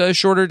Survivor is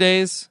shorter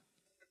days?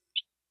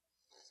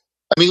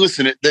 I mean,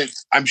 listen,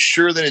 I'm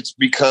sure that it's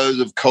because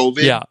of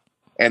COVID. Yeah.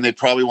 And they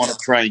probably want to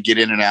try and get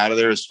in and out of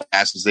there as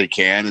fast as they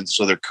can. And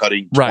so they're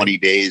cutting 20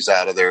 days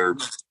out of their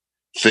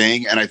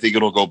thing. And I think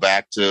it'll go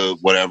back to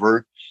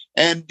whatever.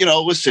 And,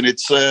 listen,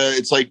 it's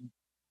like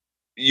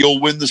you'll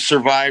win the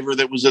Survivor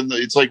that was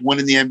it's like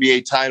winning the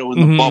NBA title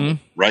in the bubble,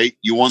 right?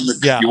 You won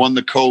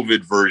the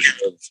COVID version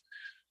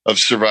of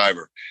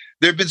Survivor.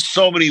 There've been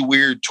so many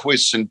weird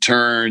twists and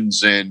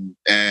turns and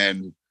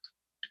the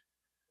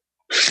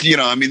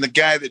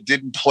guy that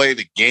didn't play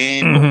the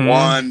game but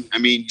won. I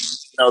mean,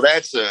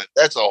 that's a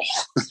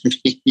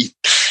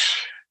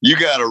you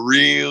got to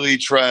really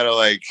try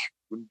to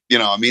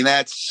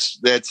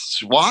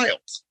that's wild.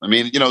 I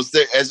mean,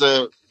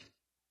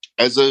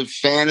 as a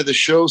fan of the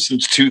show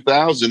since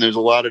 2000, there's a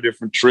lot of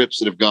different trips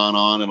that have gone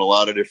on and a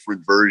lot of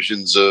different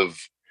versions of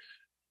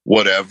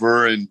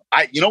whatever. And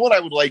what I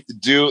would like to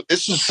do,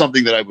 this is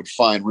something that I would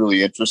find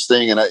really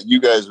interesting. And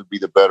you guys would be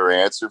the better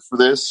answer for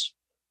this.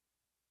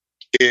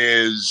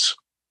 Is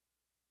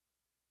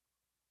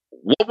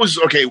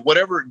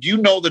whatever. Do you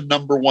know the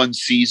number 1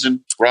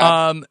 season,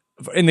 Rob?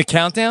 In the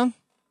countdown?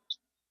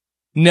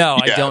 No,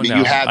 yeah, I don't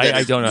know.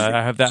 I don't know.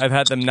 I have that. I've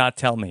had them not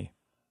tell me.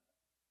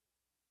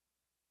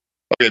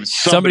 Okay,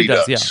 somebody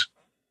does. Yeah.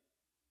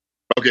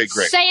 Okay,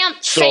 great. Sam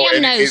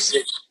knows.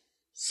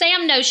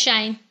 Sam knows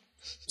Shane.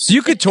 So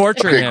you could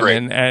torture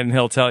him, and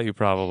he'll tell you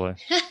probably.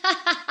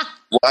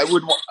 Well, I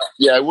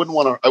wouldn't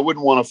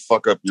want to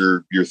fuck up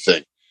your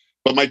thing.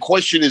 But my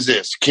question is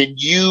this: do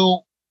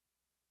you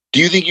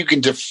think you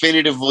can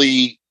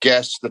definitively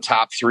guess the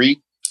top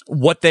 3?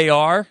 What they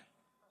are?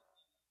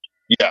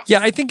 Yeah.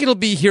 Yeah, I think it'll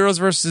be heroes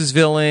versus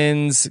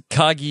villains,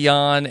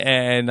 Cagayan,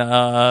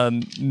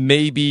 and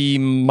maybe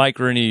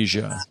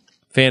Micronesia.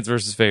 Fans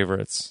versus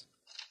favorites.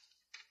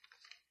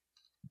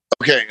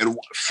 Okay, and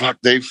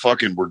they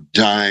fucking were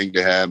dying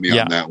to have me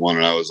on that one,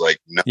 and I was like,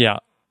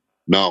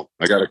 no,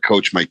 I got to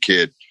coach my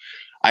kid.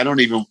 I don't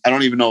even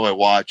know if I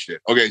watched it.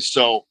 Okay,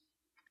 so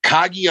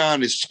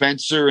Cagayan is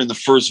Spencer in the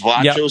first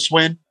Vachos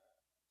win.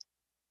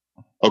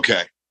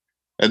 Okay.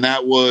 And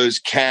that was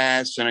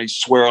Cass, and I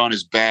swear on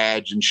his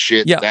badge and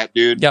shit. Yep. That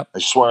dude. Yep. I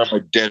swear on my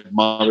dead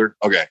mother.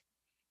 Okay.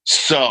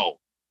 So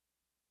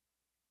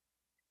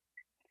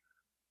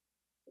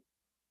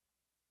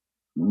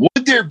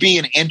would there be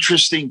an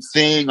interesting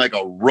thing, like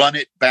a run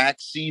it back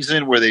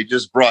season where they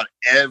just brought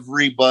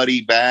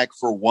everybody back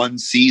for one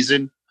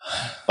season?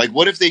 Like,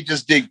 what if they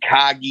just did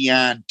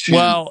Cagayan 2?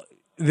 Well,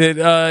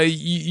 that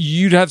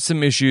you'd have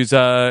some issues.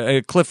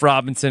 Cliff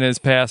Robinson has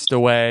passed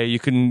away. You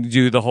couldn't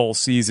do the whole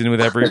season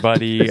with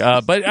everybody,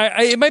 but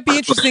it might be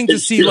interesting to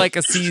see like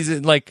a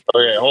season, like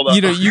Okay, hold on.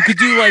 you could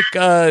do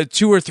like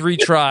 2 or 3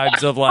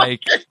 tribes of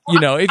like,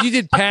 if you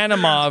did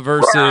Panama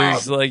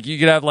versus like you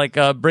could have like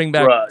bring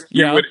back,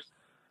 Right.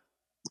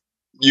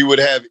 You would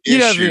have issues.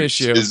 You'd have an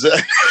issue. Is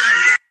that?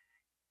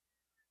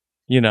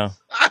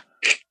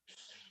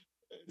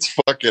 It's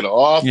fucking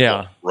awful,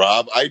 Yeah.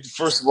 Rob. I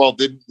first of all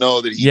didn't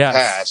know that he Yes.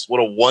 passed. What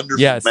a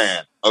wonderful Yes.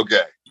 man.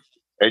 Okay.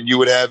 And you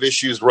would have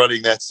issues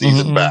running that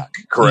season Mhm. back.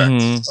 Correct.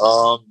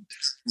 Mhm.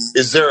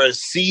 Is there a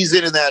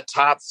season in that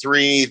top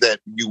 3 that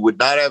you would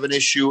not have an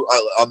issue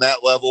on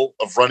that level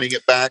of running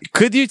it back?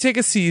 Could you take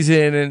a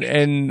season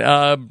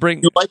and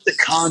bring? You like the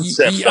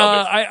concept of it.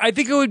 I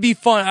think it would be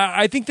fun.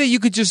 I think that you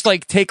could just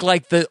like take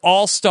like the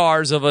all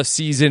stars of a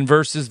season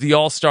versus the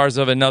all stars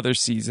of another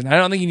season. I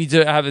don't think you need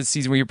to have a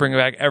season where you bring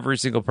back every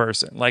single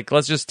person. Like,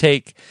 let's just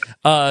take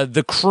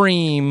the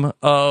cream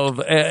of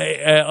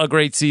a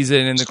great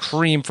season and the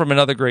cream from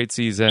another great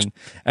season,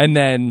 and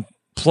then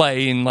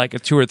play in like a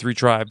 2 or 3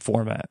 tribe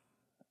format.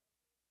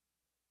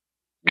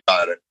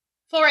 Got it.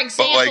 For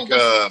example,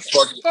 But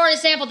for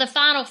example, the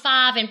final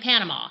 5 in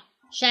Panama: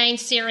 Shane,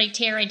 Siri,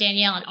 Terry,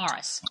 Danielle, and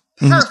Aris.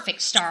 Mm-hmm.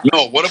 Perfect start.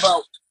 no, what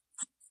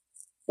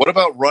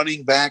about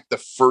running back the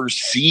first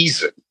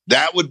season?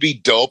 That would be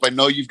dope. I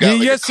know you've got You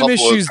like have a some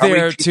couple issues of, how many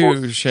there people-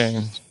 too,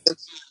 Shane.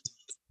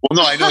 Well,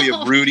 no, I know you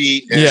have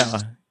Rudy and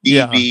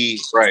Yeah. EB,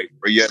 right?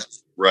 Or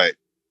yes, right.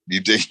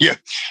 You did. Yeah,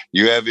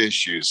 you have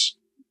issues.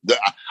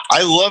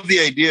 I love the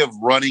idea of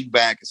running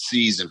back a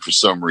season for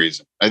some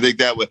reason. I think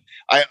that would.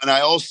 I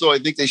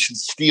think they should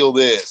steal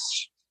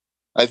this.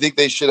 I think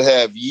they should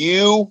have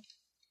you.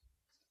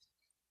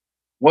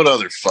 What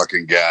other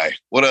fucking guy?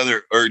 What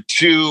other or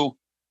 2?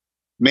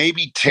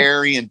 Maybe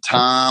Terry and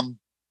Tom.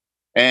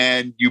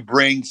 And you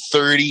bring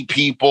 30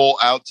 people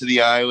out to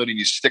the island and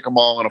you stick them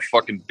all on a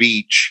fucking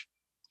beach.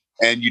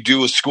 And you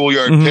do a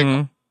schoolyard pick.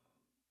 Mhm.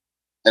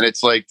 And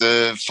it's like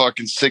the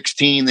fucking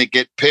 16 that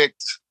get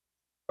picked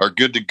are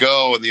good to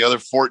go, and the other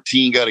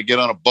 14 got to get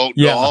on a boat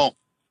and Yeah. go home.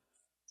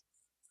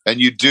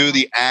 And you do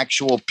the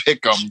actual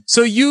pick 'em.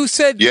 So you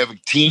said You have a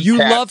team. you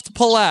captain. loved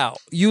Palau.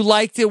 You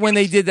liked it when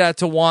they did that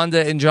to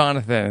Wanda and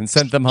Jonathan and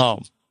sent them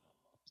home.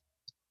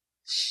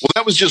 Well,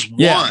 that was just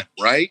Yeah. one,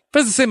 right?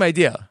 But it's the same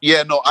idea.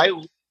 Yeah, no,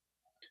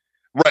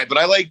 right, but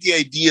I like the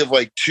idea of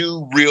like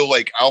 2 real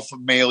like alpha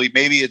male.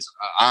 Maybe it's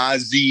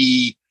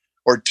Ozzy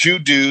or 2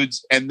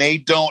 dudes, and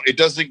it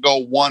doesn't go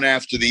one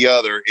after the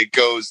other. It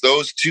goes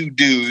those 2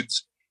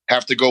 dudes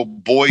have to go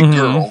boy Mhm.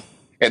 girl,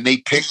 and they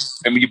pick.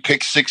 I mean, you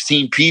pick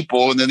 16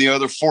 people, and then the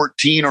other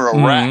 14 are a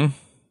rat. Mhm.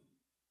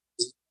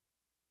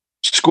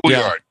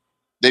 Schoolyard.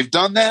 They've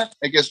done that.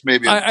 I guess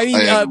maybe. I mean,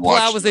 haven't Palau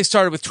watched was they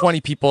started with 20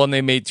 people and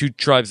they made 2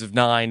 tribes of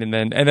 9, and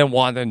then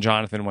Wanda and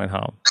Jonathan went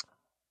home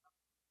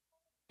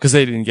because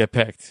they didn't get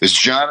picked. Is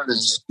Jonathan?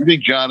 You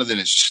think Jonathan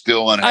is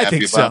still I unhappy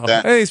think so. about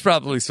that? I think he's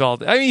probably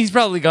salty. I mean, he's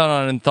probably gone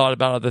on and thought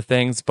about other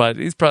things, but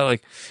he's probably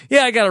like,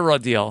 yeah, I got a raw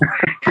deal.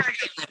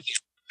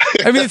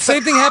 I mean, the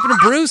same thing happened to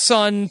Bruce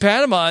on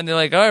Panama, and they're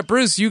like, all right,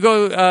 Bruce, you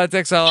go to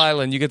Exile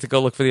Island. You get to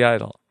go look for the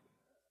idol.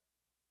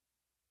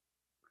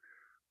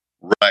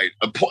 Right.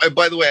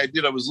 By the way,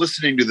 I was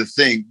listening to the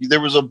thing. There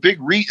was a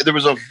there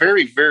was a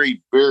very,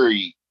 very,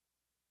 very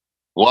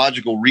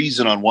logical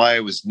reason on why I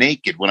was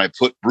naked when I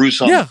put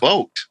Bruce on Yeah. the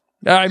boat.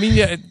 I mean,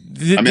 yeah,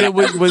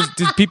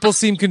 did people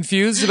seem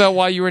confused about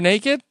why you were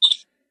naked?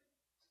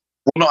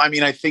 Well, no, I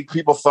mean, I think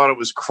people thought it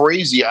was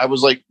crazy. I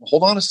was like,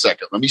 hold on a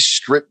second. Let me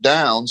strip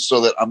down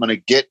so that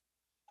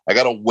I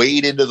got to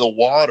wade into the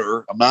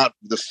water. I'm not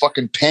the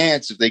fucking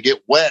pants. If they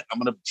get wet, I'm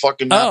going to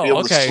fucking not be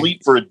able to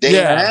sleep for a day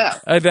and a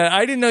half. I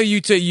didn't know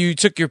you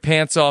took your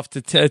pants off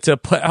to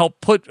help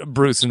put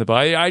Bruce in the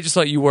boat. I just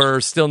thought you were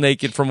still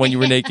naked from when you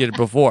were naked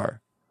before.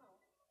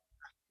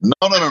 No.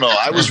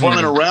 I was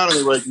running around and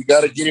they were like, you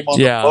got to get him on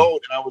the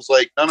boat. And I was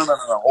like, no.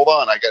 Hold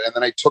on. And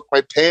then I took my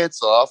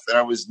pants off and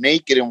I was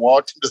naked and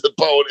walked into the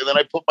boat. And then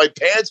I put my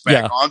pants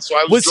back on. So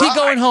I was he dry.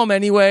 going home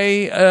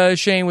anyway,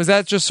 Shane? Was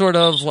that just sort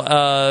of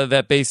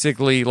that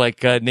basically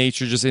like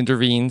nature just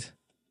intervened?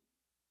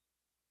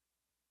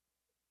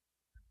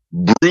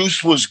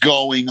 Bruce was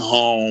going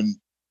home.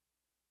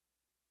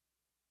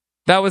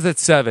 That was at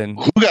 7.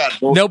 Who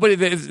got Nobody.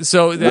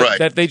 Right.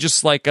 That they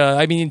just like.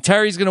 I mean,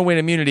 Terry's going to win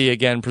immunity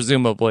again,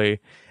 presumably,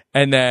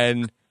 and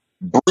then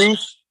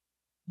Bruce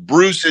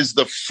is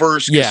the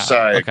first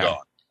Kasai gone.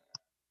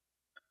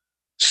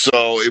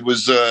 So it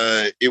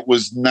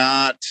was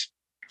not.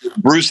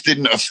 Bruce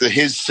didn't.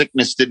 His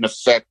sickness didn't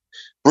affect.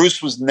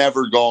 Bruce was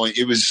never going.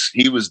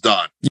 He was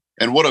done.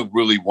 And what a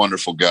really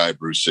wonderful guy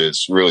Bruce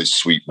is. Really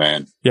sweet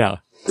man. Yeah.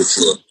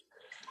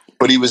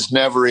 But he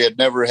had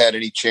never had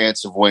any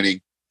chance of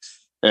winning.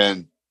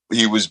 And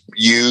he was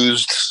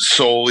used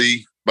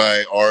solely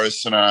by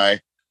Aris and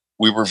I.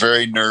 We were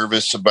very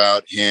nervous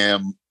about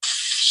him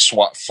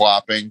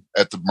flopping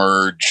at the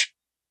merge.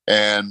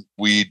 And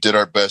we did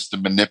our best to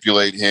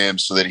manipulate him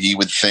so that he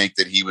would think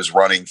that he was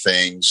running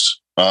things.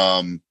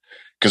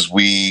 Because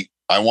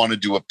I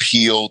wanted to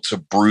appeal to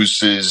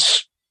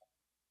Bruce's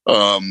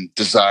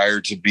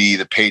desire to be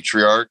the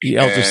patriarch, The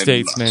elder and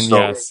statesman.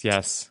 so-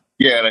 Yes.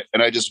 Yeah,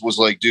 and I just was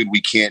like, dude,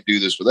 we can't do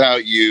this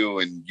without you,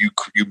 and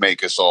you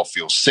make us all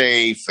feel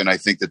safe. And I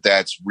think that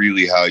that's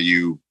really how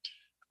you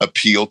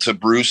appeal to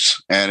Bruce,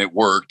 and it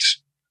worked.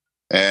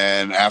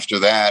 And after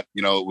that,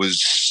 you know, it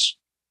was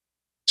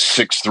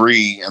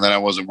 6-3, and then I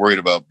wasn't worried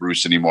about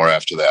Bruce anymore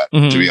after that,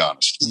 to be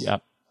honest. Yeah.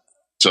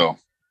 So, All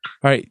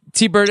right,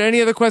 T-Bird,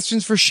 any other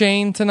questions for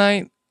Shane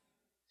tonight?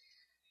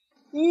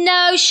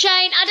 No,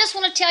 Shane, I just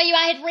want to tell you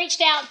I had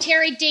reached out.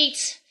 Terry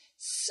Dietz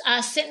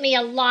sent me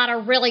a lot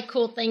of really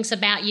cool things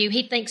about you.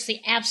 He thinks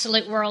the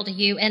absolute world of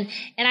you. And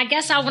I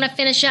guess I want to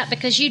finish up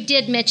because you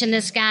did mention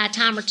this guy a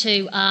time or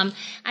two.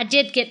 I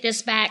did get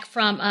this back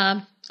from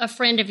a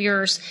friend of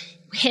yours.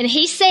 And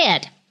he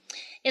said,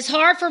 it's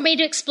hard for me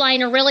to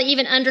explain or really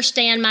even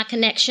understand my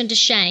connection to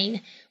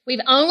Shane.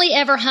 We've only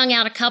ever hung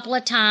out a couple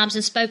of times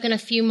and spoken a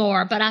few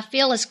more, but I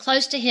feel as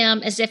close to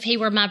him as if he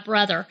were my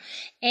brother.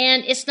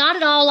 And it's not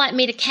at all like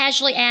me to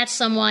casually add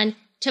someone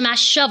to my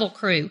shovel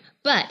crew.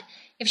 But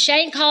if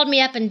Shane called me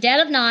up in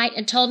dead of night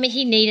and told me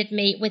he needed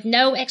me with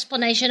no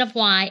explanation of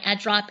why, I'd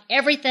drop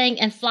everything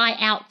and fly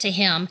out to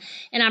him.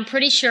 And I'm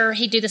pretty sure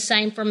he'd do the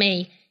same for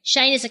me.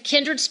 Shane is a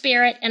kindred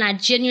spirit, and I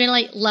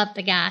genuinely love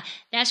the guy.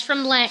 That's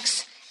from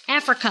Lex,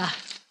 Africa.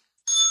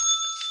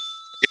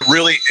 it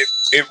really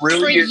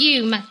For is,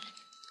 you.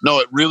 no,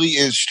 it really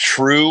is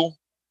true,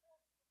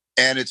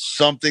 and it's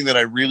something that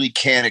I really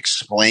can't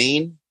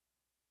explain.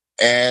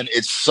 And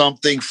it's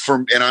something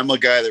and I'm a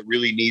guy that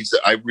really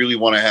I really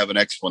want to have an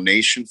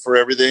explanation for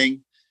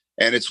everything.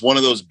 And it's one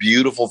of those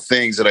beautiful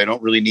things that I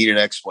don't really need an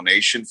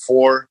explanation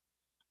for.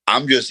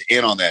 I'm just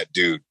in on that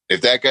dude.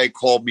 If that guy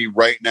called me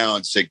right now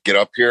and said, get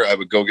up here, I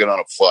would go get on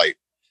a flight.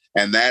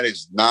 And that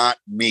is not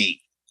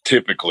me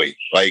typically.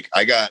 Like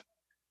I got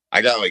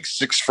like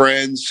 6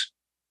 friends.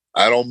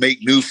 I don't make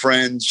new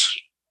friends.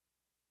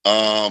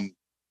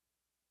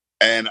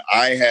 And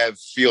I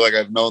feel like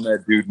I've known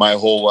that dude my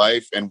whole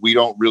life, and we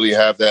don't really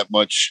have that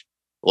much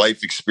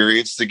life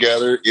experience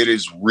together. It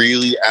is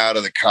really out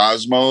of the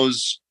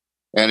cosmos,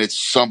 and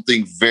it's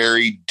something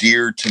very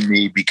dear to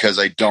me because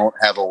I don't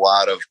have a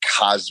lot of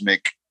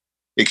cosmic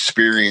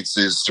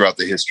experiences throughout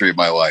the history of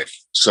my life.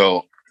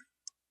 So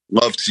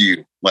love to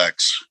you,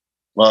 Lex.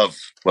 Love,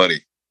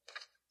 buddy.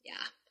 Yeah.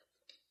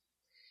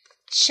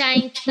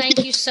 Shane,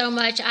 thank you so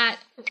much.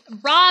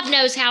 Rob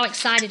knows how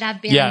excited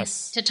I've been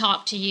to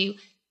talk to you.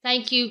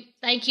 Thank you.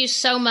 Thank you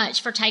so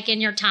much for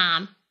taking your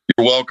time.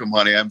 You're welcome,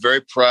 honey. I'm very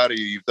proud of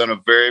you. You've done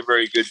a very,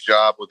 very good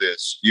job with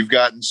this. You've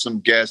gotten some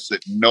guests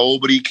that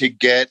nobody could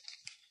get,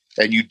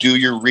 and you do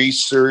your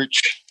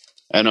research,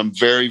 and I'm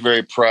very,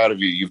 very proud of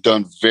you. You've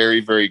done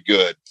very, very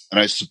good, and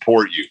I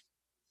support you.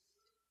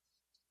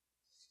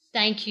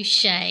 Thank you,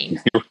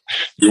 Shane.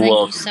 You're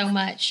welcome. Thank you so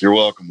much. You're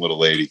welcome, little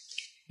lady.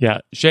 Yeah,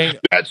 Shane.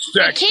 That's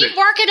sexy. Keep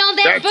working on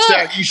that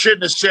book. You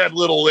shouldn't have said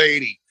little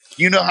lady.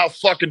 You know how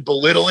fucking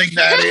belittling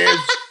that is?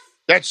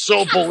 That's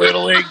so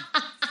belittling.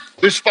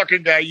 This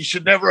fucking guy, you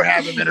should never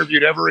have him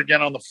interviewed ever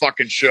again on the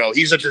fucking show.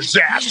 He's a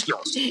disaster.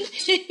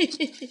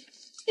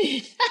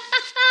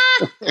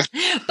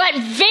 But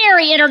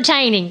very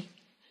entertaining.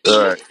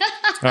 All right.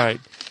 All right.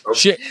 I'll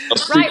speak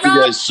to you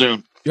guys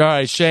soon. All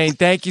right, Shane,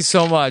 thank you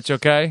so much,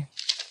 okay?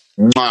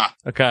 Mwah.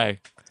 Okay.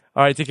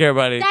 All right, take care,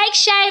 buddy. Thanks,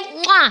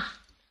 Shane. Mwah.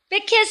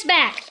 Big kiss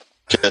back.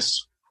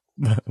 Kiss.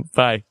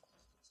 Bye.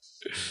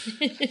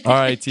 All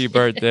right,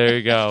 T-Bird, there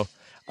you go.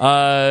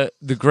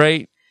 The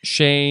great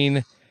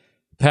Shane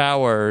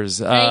Powers.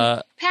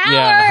 Powers.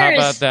 Yeah, how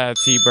about that,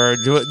 T-Bird?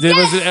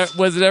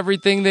 Was it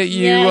everything that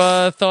you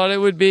thought it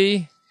would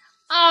be?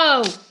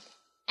 Oh,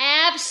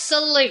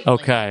 absolutely.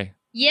 Okay.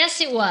 Yes,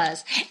 it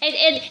was.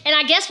 And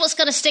I guess what's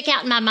going to stick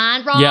out in my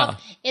mind, Rob,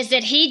 is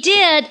that he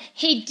did,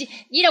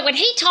 when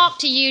he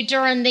talked to you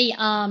during the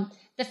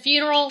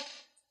funeral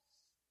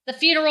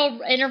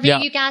interview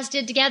you guys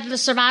did together, the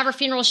Survivor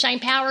funeral,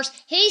 Shane Powers,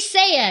 he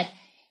said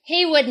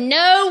he would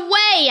no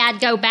way I'd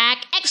go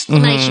back,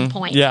 exclamation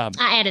point. Yeah.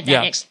 I added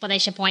that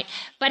exclamation point.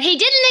 But he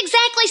didn't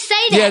exactly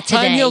say that Yeah, today.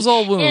 time heals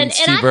all wounds,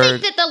 And I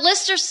T-Bird. think that the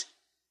listeners,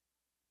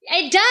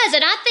 it does,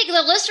 and I think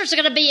the listeners are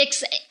going to be,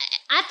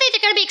 I think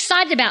they're going to be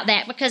excited about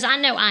that because I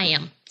know I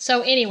am.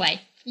 So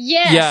anyway,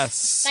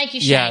 yes. Thank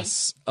you, Shane.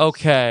 Yes.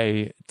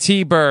 Okay.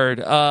 T-Bird,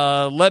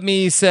 let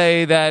me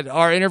say that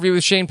our interview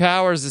with Shane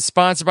Powers is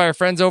sponsored by our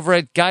friends over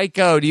at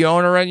Geico. Do you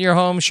own or rent your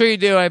home? Sure you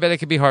do. I bet it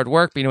could be hard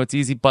work, but you know it's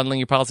easy bundling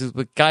your policies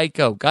with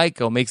Geico.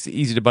 Geico makes it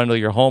easy to bundle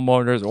your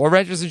homeowners or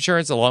renters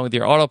insurance along with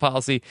your auto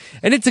policy.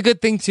 And it's a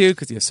good thing, too,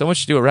 because you have so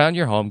much to do around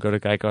your home. Go to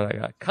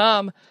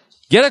geico.com.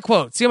 Get a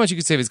quote. See how much you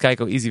can save as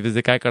Geico. Easy.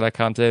 Visit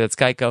geico.com today. That's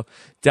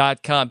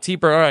geico.com.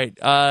 T-Bird, all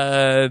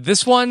right.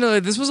 This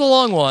was a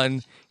long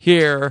one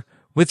here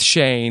with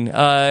Shane.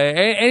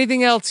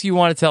 Anything else you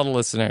want to tell the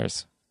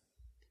listeners?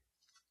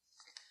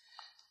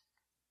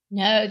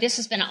 No, this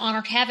has been an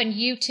honor having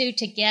you two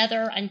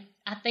together, and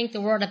I think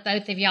the world of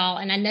both of y'all,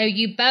 and I know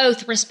you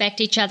both respect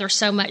each other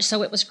so much,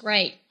 so it was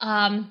great.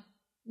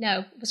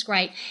 It was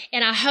great.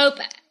 And I hope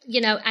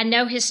I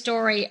know his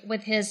story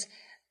with his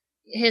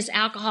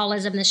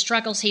alcoholism, the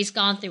struggles he's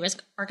gone through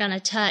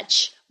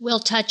will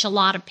touch a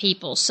lot of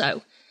people.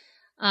 So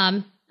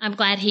I'm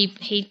glad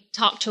he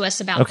talked to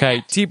us about that.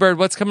 Okay, T-Bird,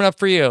 what's coming up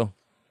for you?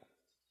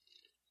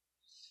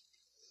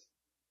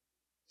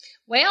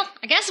 Well,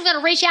 I guess I'm going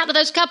to reach out to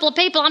those couple of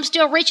people I'm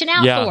still reaching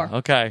out for.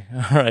 Okay.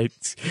 All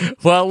right.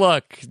 Well,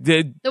 look.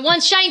 The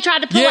ones Shane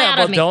tried to pull out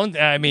of me.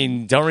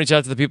 Don't reach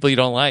out to the people you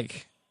don't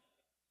like.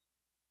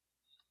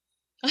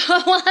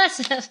 Well,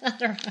 that's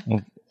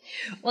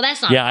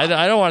not. Yeah,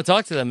 I don't want to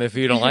talk to them if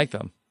you don't like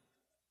them.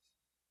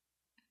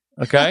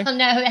 Okay? No,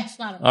 that's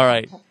not. All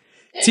right.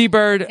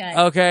 T-Bird,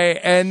 okay.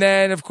 And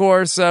then, of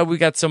course, we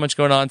got so much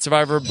going on.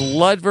 Survivor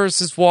Blood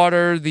versus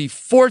Water, the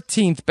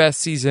 14th best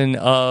season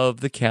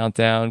of the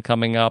countdown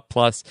coming up.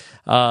 Plus,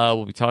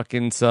 we'll be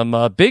talking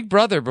some Big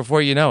Brother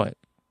before you know it.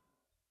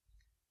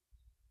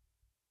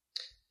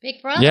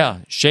 Big Brother? Yeah.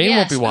 Shane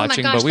won't be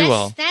watching, but we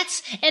will.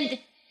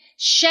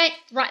 Shane,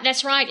 right,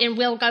 that's right. And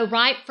we'll go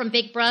right from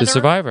Big Brother to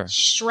Survivor.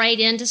 Straight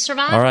into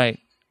Survivor. All right.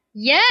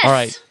 Yes. All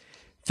right.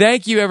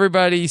 Thank you,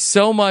 everybody,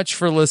 so much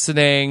for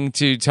listening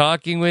to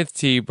Talking with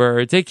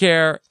T-Bird. Take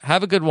care.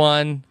 Have a good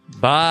one.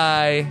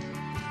 Bye.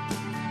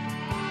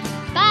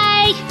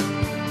 Bye.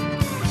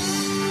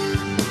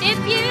 If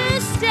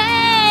you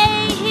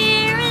stay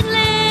here and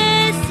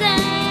listen,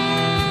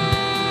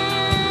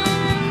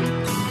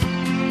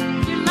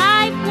 your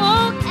life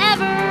won't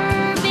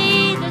ever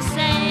be the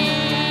same.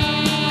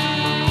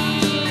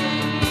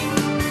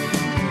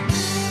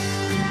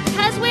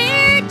 'Cause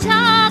we're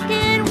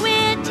talking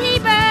with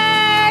T-Bird.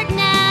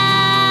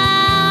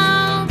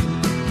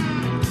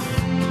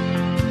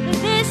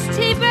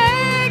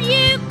 T-Bird,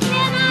 you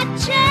cannot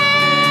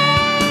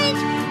change.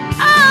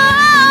 Oh,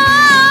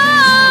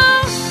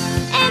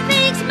 and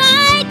things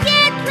might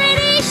get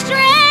pretty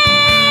strange.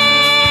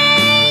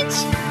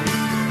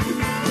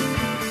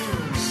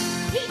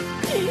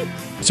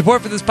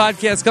 Support for this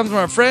podcast comes from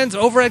our friends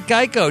over at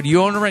Geico. Do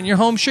you own or rent your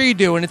home? Sure you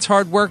do, and it's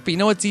hard work, but you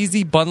know it's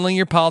easy? Bundling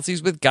your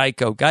policies with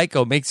Geico.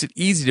 Geico makes it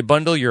easy to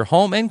bundle your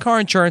home and car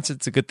insurance.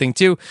 It's a good thing,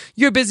 too.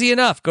 You're busy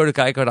enough. Go to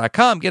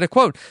geico.com, get a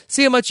quote,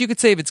 see how much you could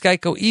save. It's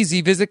Geico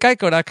easy. Visit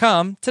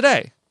geico.com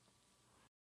today.